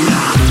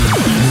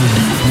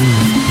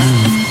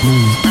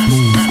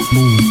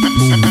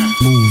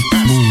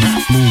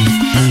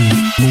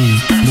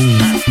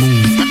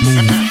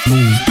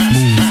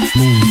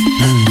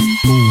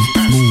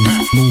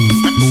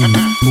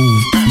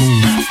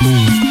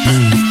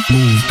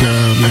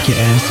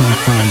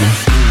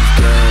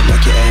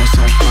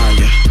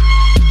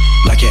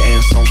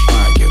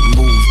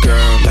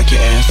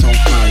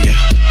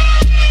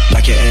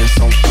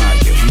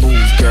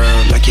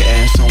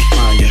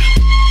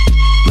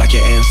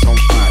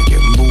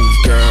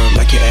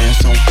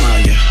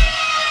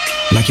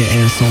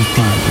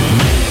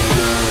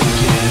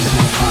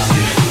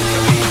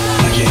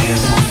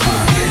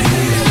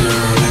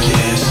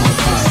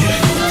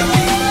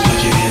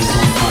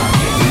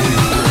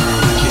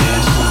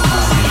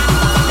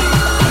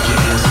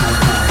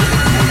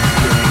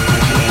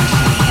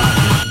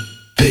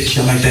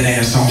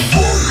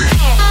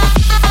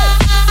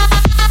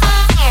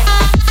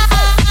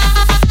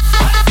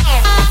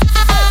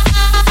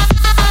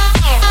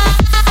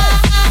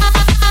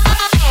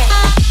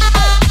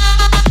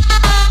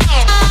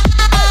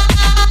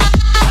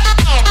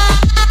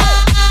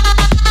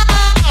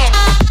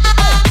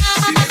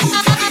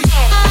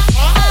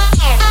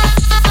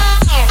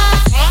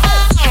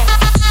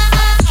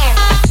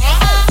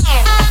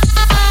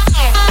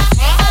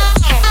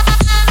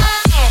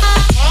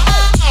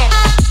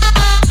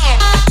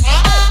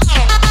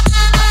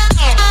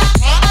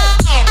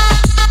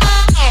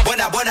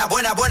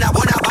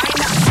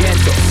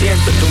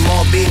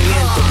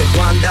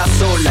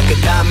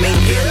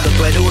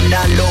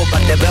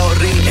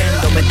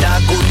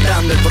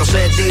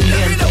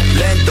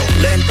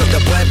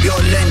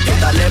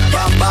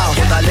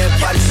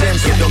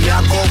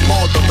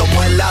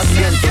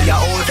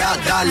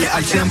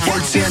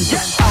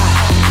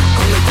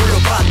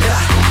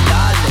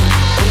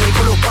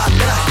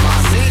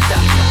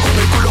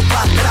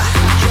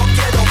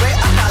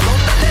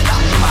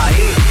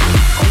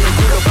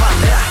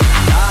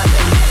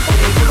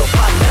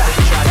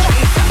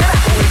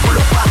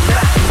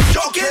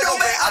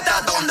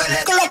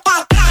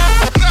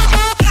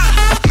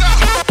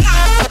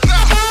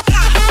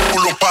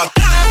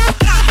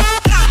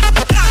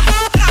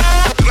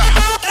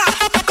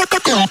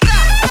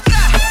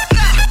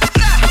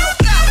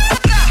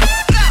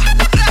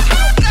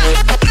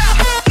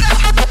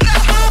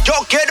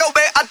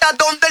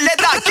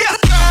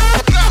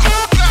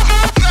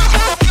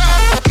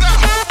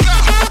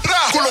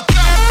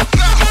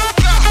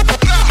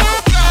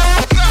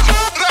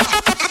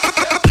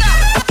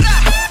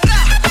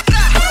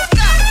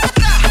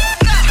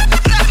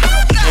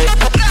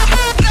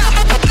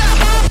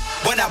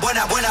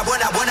buena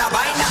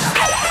vaina.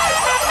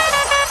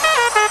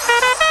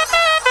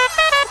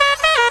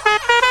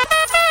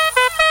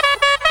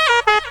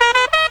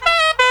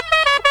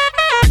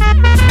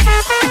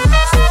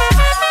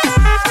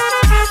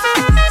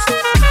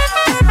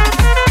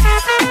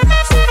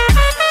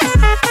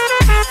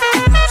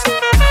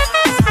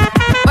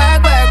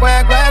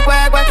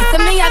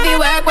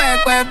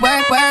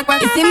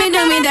 You see me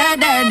do me da.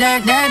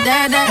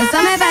 And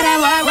some about that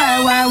work.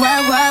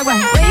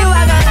 Where you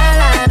walk on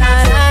la.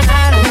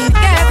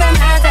 Girl, come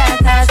out, ta.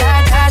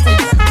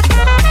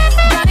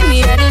 Drive me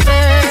at it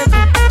dirty.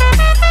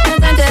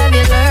 Nothing to have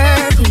you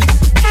lurking.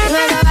 You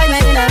make a like me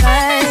in a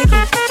like it.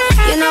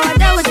 You know I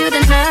dealt with you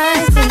the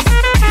nicest.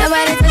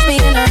 Nobody touched me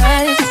in a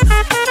rush.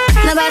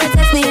 Nobody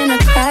touched me in a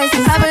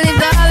crisis. I believe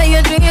that all of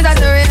your dreams are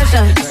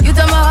duration. You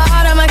took my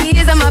heart, all my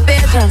keys, and my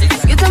patience.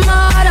 You took my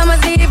heart, I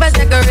must leave as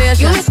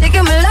decoration. You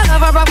mistaken my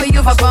love, I brought for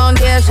you for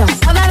foundation.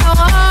 All that I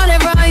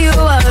wanted from you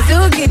was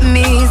to give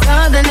me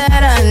something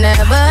that I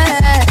never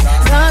had,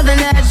 something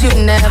that you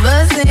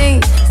never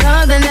seen,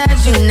 something that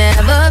you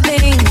never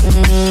been.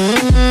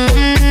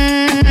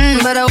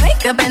 But I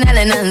wake up and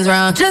hell nothing's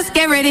wrong. Just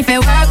get ready for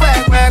work. You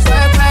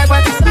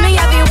see me,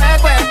 I be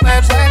work.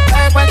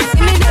 You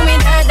see me do me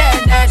da.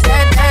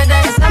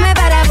 Tell me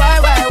about that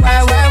work.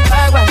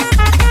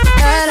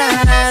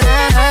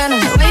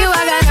 When you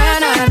walk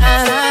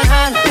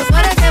out,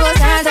 before the table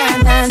turn.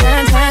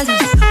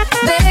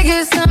 Beg you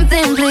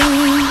something,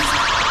 please.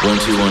 1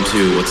 2 1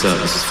 2. What's up?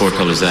 This is Four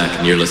Color Zach,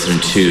 and you're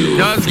listening to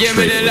Just give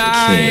me the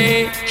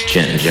light.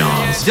 Jen and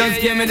Johns. Just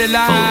give me the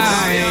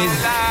light.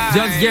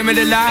 Just give me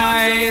the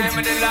light.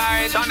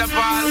 On the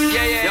pass,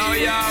 yo.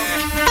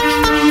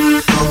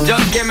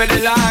 Just give me the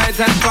light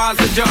and pass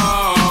the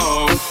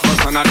joke.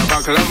 What's another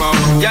buckle of more?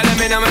 Yeah, let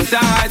me know my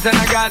sides and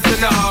I got to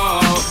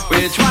know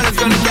which one is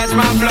gonna catch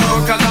my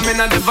flow. Cause I'm in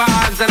the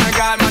vibes and I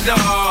got my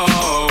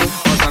dough.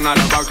 What's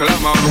another buckle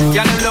of more?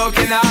 Yeah, I'm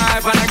looking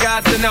hype and I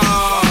got to know.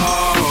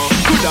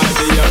 Good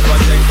idea,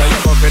 but you're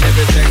buffing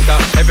every sector.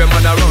 Every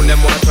man around them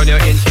wants on your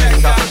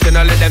inspector. You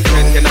know let them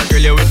test, you know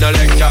drill you with no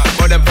lecture.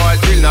 But them boys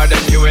drill now, them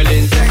fuel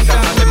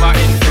injector. Them are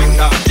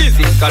infector,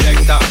 disease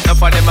collector. Enough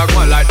of them are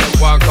going like them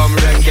want come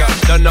wreck ya.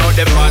 Don't know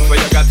the part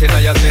where you got in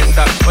your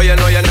center. But you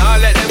know you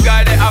not let them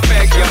guide it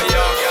affect you.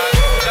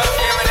 Just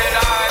give me the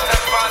light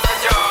and pass the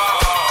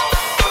joke.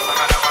 What's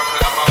another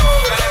buckle of more?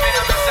 You let me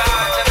know my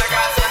sides and I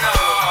got to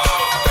know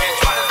which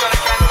one is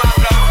gonna catch my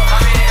flow.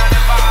 I'm in on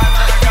the vibes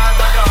and I got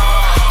my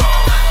dough.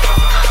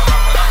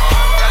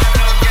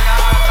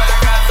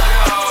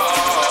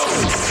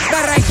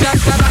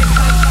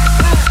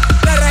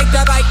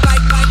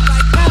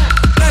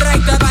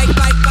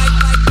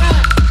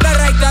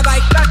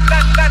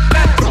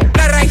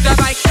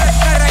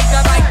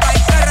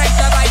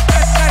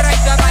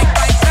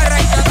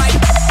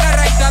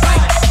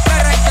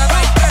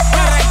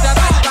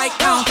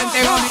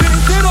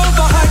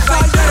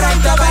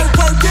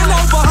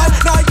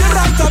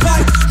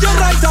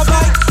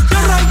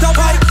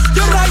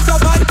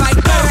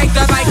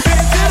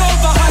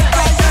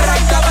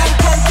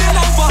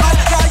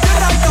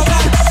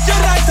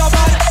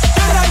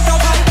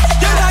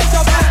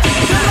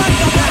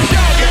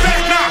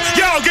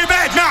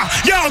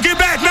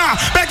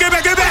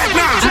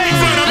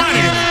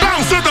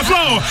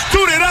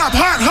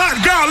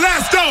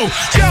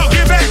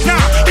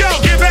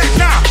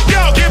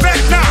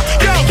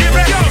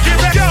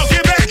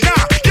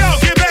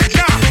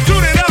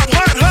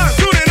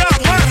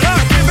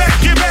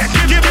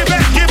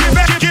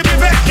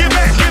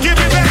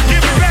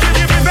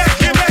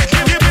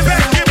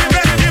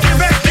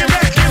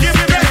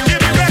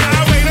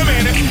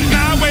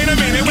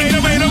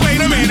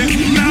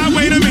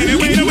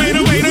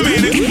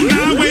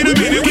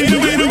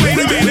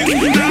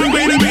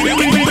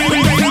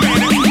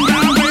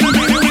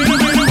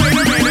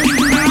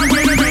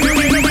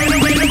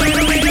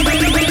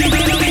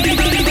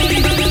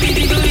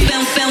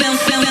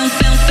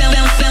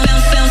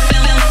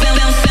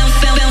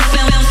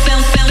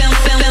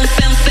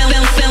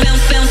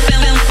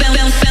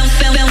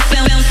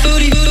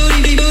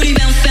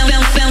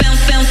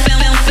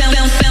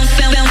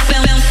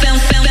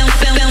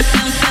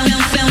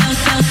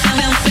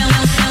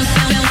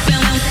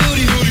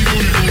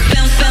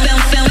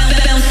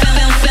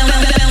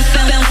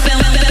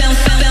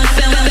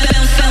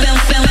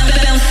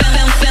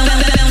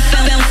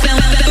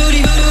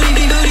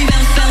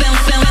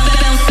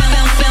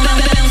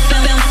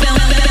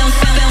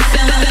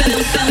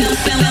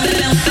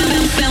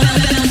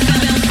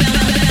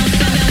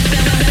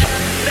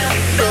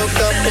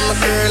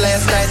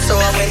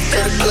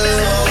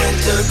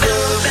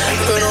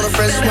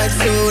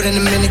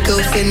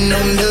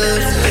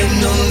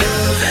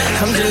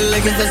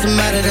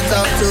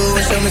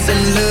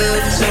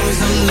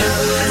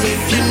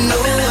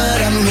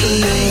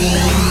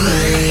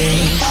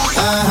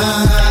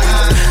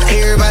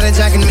 Everybody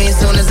jacking me as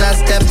soon as I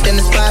stepped in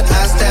the spot.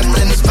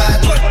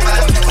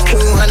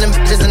 200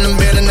 bitches in the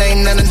building,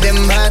 ain't none of them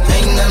hot.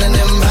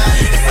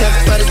 Except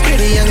for this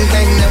pretty young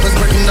thing that was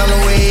working all the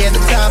way at the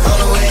top.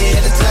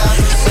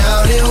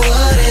 Shout it,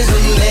 what is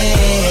your name?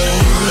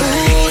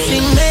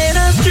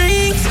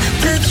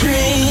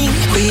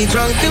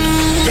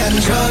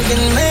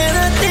 talking, man,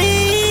 I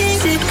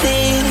think she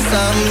thinks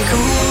I'm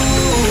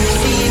cool.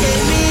 She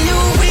gave me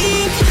a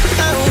wink,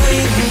 I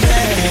winked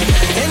back,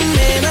 and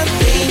then I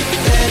think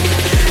that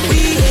we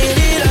hit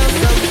it on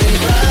something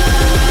right.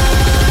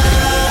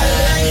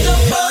 Like a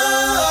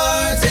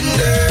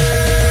bartender.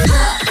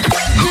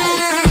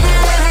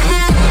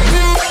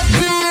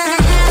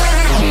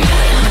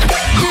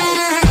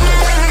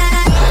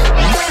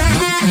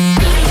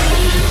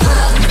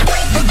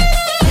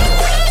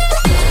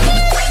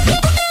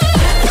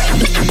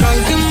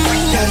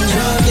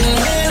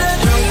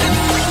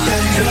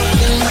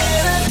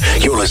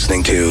 You're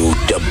listening to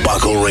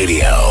Debacle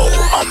Radio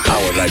on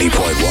Power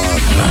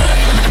 90.1.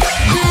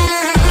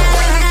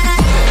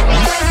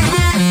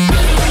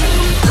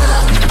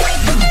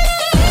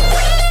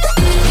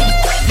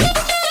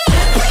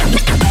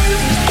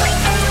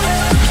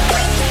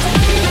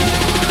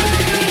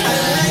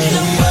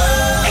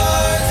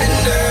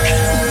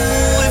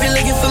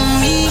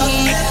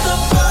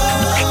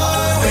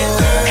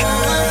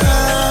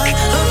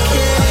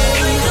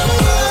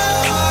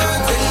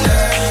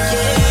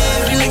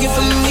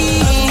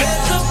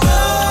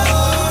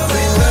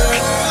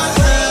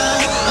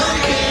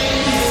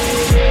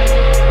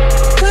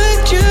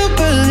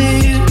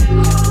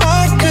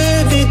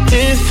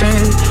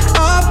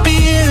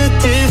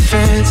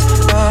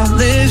 I'll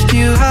lift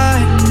you high,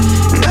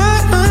 and I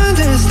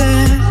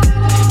understand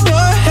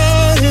your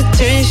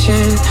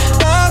hesitation,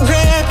 my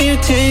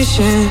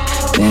reputation.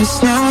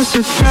 It's no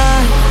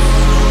surprise.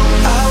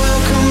 I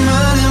will come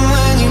running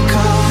when you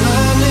call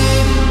my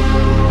name.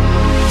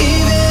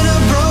 Even a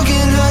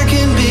broken heart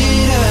can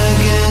beat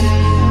again.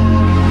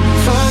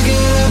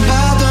 Forget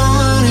about the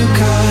one who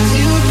caused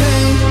you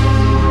pain.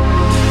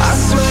 I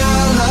swear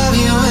I love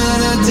you in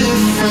a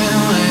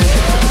different way.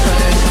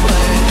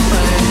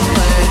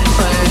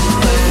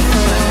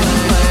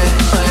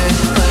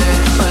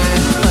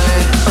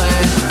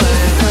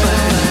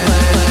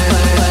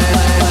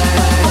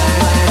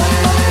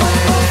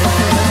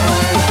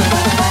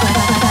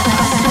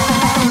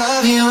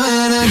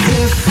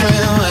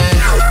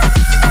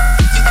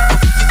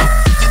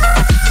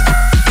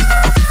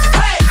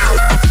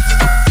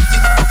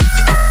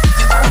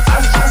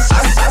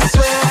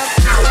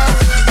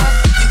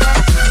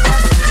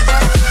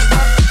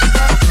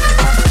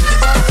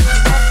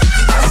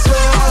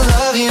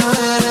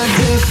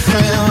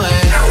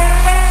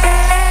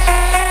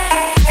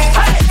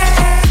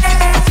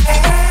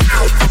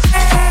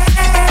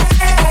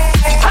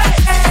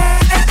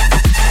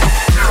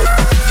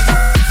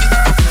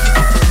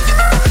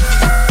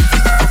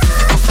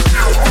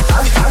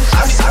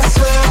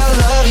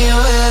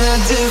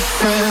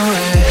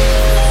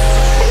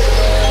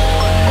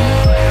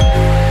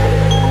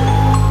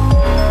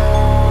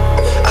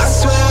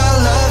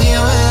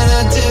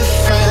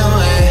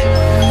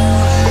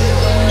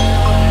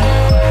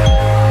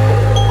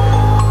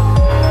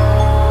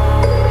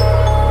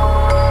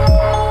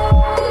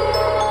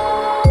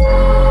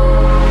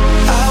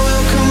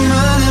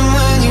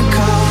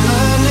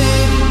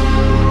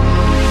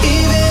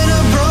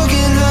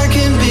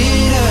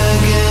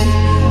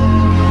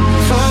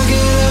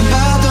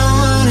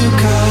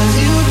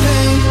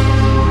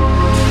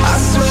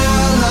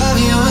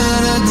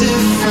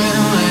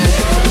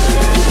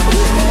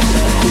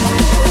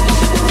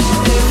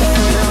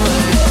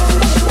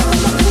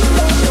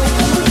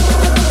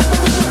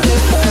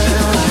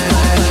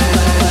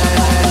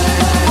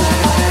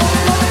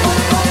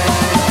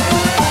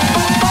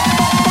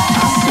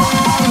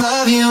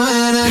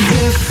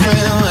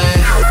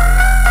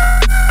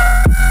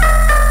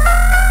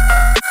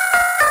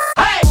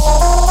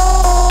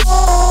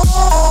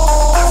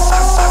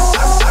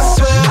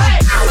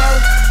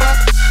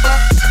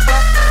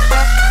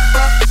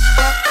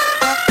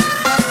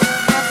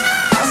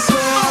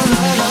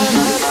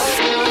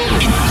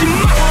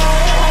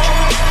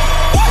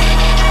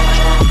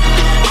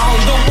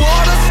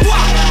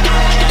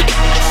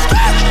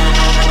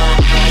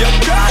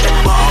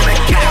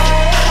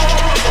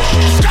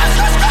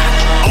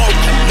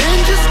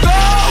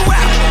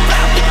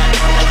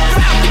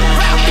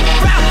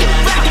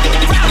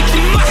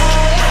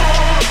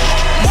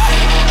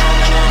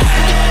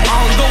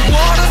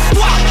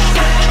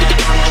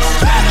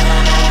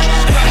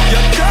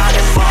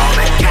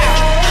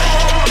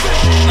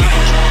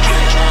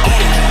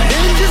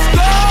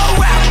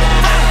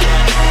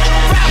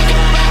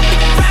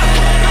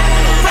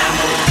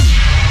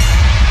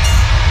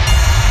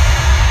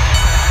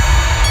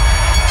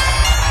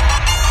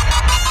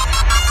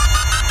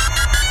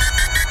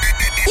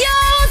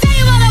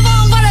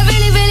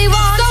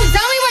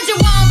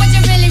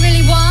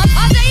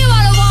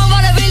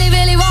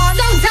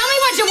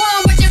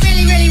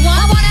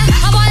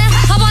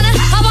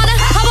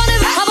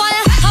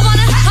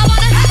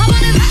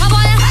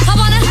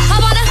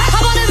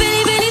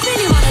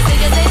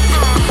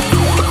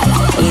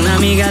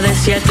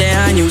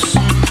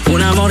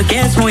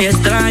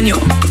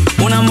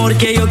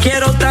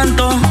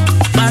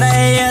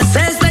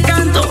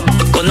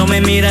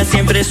 mira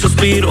siempre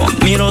suspiro,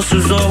 miro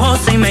sus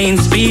ojos y me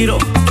inspiro.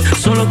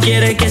 Solo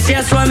quiere que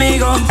sea su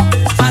amigo,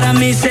 para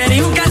mí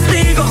sería un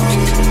castigo.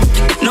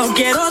 No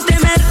quiero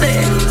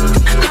temerte,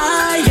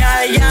 ay,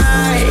 ay,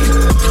 ay.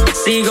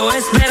 Sigo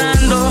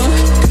esperando,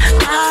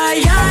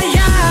 ay, ay,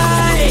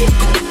 ay.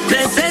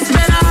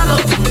 Desesperado,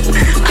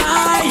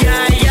 ay,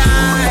 ay,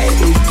 ay.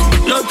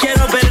 No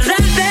quiero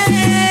perderte.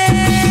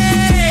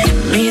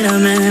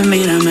 Mírame,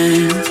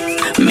 mírame,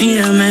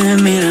 mírame,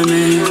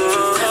 mírame.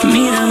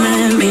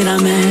 Mírame,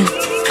 mírame,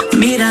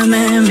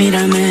 mírame,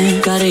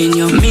 mírame,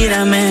 cariño,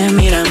 mírame,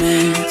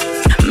 mírame,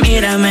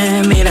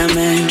 mírame,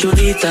 mírame,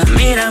 chulita,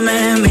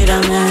 mírame,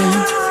 mírame,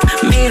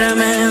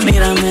 mírame,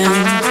 mírame.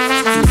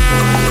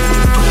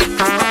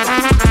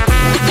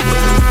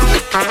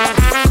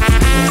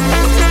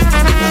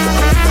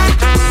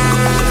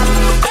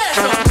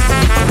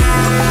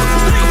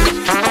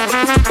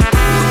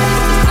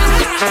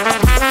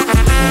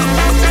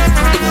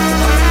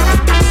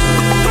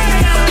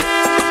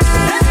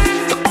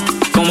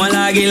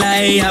 Águila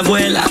ella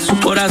vuela, su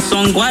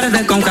corazón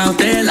guarda con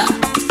cautela.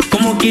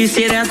 Como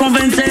quisiera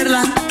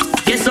convencerla,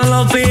 que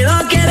solo pido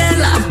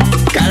quererla.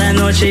 Cada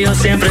noche yo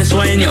siempre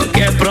sueño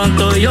que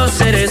pronto yo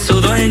seré su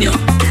dueño.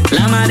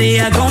 La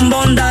amaría con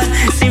bondad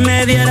si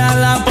me diera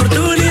la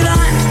oportunidad.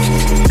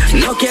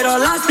 No quiero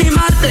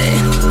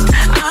lastimarte,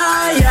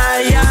 ay,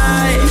 ay,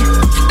 ay.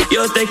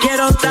 Yo te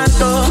quiero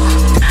tanto,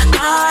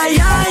 ay,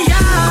 ay,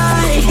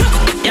 ay.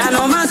 Ya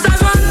no más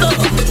aguanto,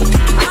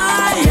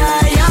 ay,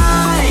 ay,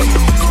 ay.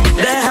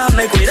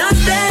 Déjame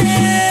cuidarte.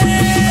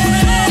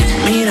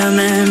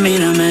 Mírame,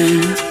 mírame,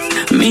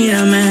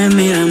 mírame,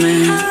 mírame,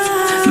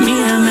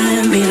 mírame,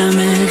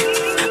 mírame,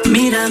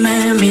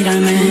 mírame,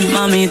 mírame,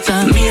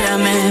 mamita,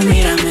 mírame,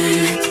 mírame,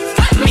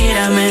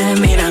 mírame,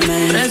 mírame,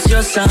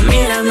 preciosa,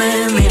 mírame,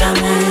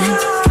 mírame,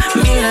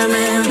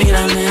 mírame,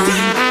 mírame.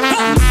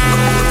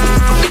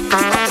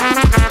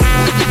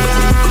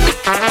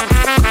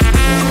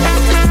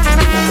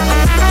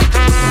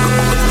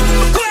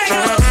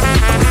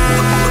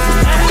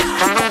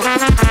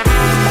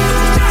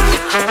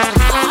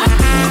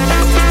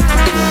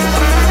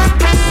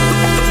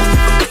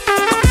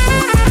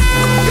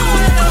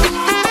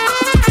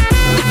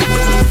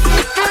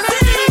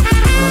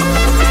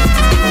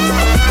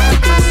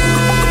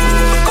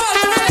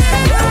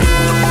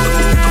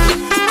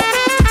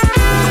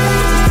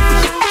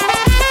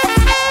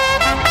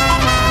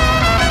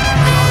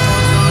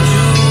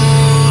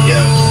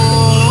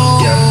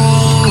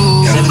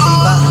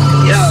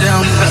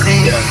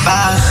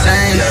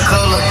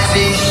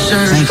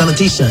 Same color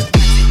t-shirt.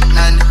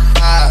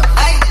 95,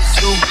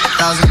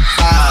 2005.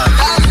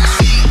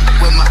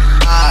 With my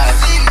eyes,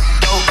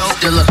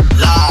 still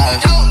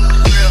alive.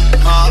 Real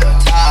mob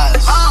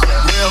ties,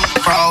 real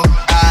pro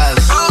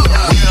eyes,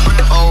 real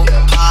old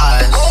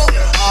pies,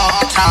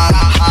 all time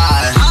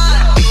high.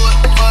 Do it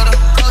for the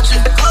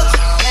culture,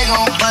 they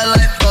gon' play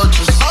like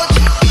vultures.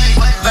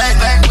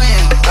 Back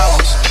when I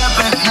was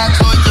stepping out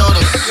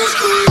Toyotas,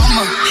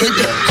 I'ma hit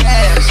the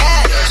gas,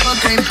 so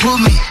can't pull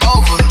me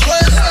over.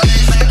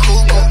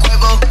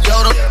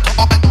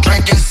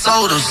 Drinking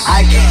sodas.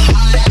 I get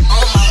high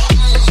on my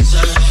own,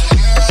 sir.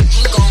 Girl,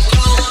 you gon'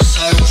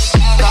 closer.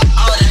 Got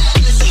all that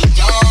pussy,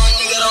 young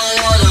nigga don't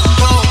wanna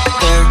go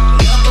there.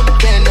 Never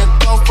been a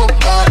gopher,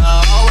 but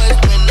I always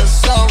been a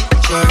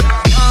soldier.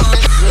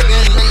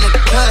 Slipping in the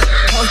cut,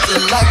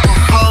 posted like a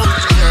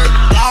vulture.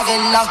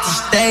 Logging off the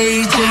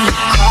stage in the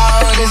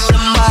crowd, it's a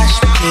mosh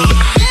pit.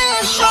 Yeah,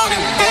 shorty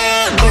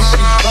bad, but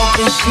she broke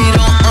and she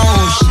don't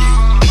own shit.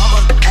 Mama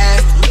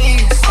asked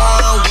me,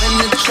 son, when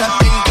the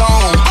trapping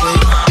gon'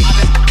 quit.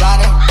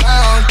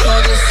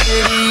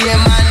 City in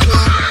my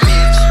new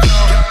bitch.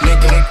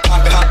 Nigga,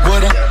 pop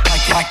with a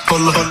like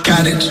full of a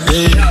cottage.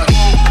 Yeah.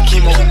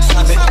 Chemo,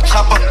 stop it,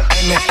 chopper,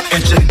 aim it,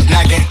 at your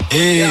noggin.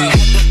 Yeah.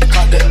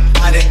 Caught the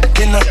body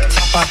in the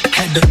top, I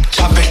had to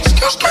chop it.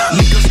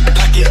 Niggas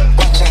pocket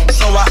watching,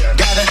 so I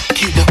gotta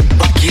keep the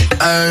rocket.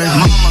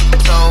 Mama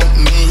told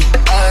me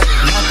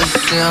not to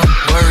sell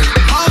word.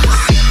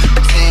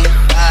 17,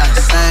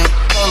 same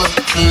color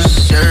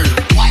t-shirt.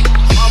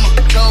 Mama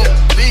told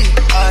me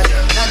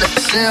not to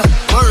sell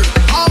word.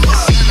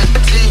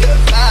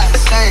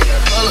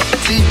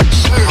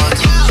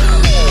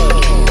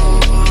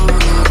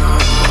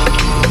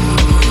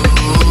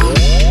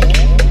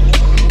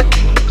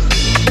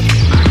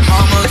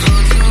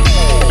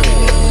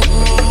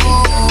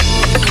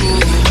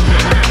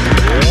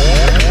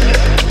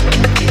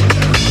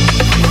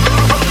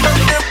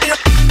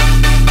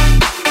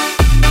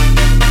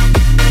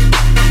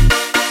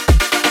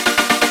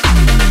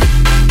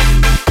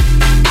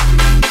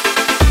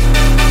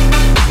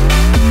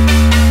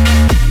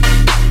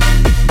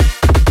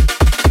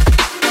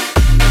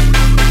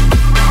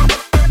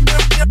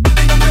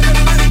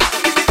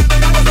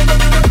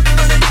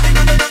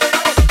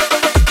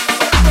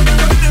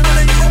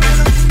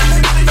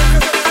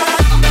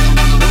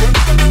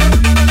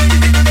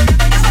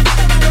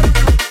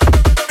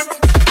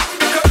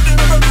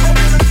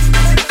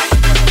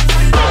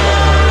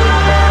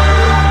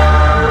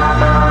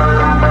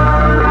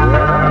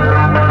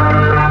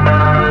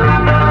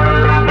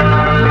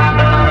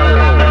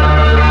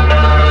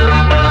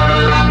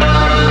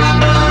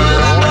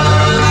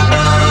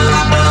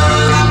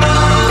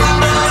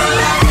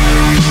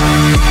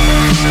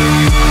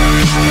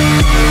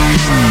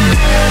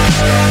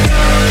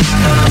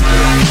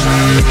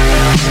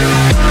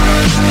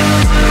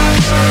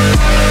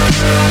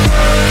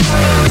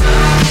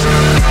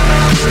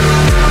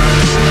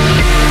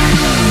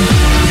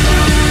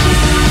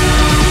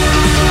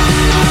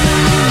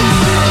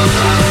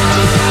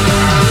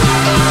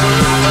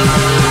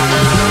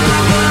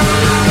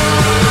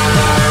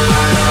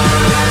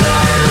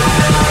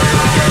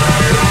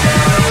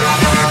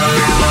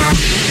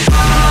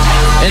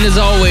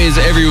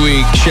 always, every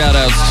week,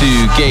 shout-outs to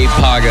Gabe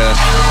Paga,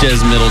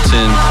 Des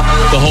Middleton,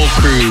 the whole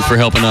crew for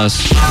helping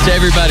us, to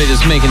everybody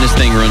that's making this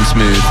thing run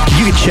smooth.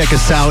 You can check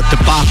us out,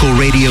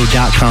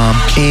 debacleradio.com,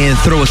 and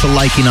throw us a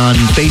liking on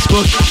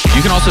Facebook.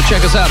 You can also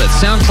check us out at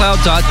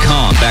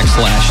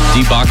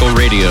soundcloud.com/Debacle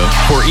Radio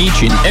for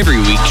each and every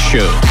week's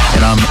show.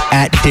 And I'm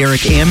at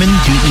Derek Ammon,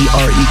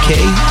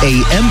 DerekAmmon.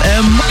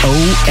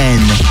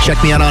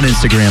 Check me out on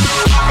Instagram.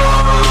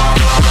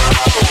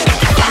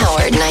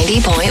 Powered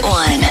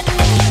 90.1.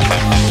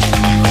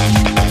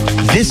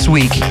 This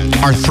week,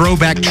 our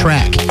throwback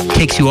track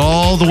takes you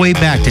all the way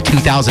back to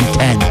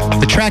 2010.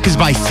 The track is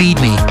by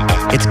Feed Me.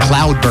 It's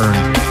Cloudburn.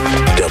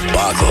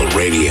 Debacle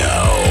Radio,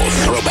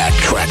 throwback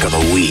track of the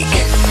week.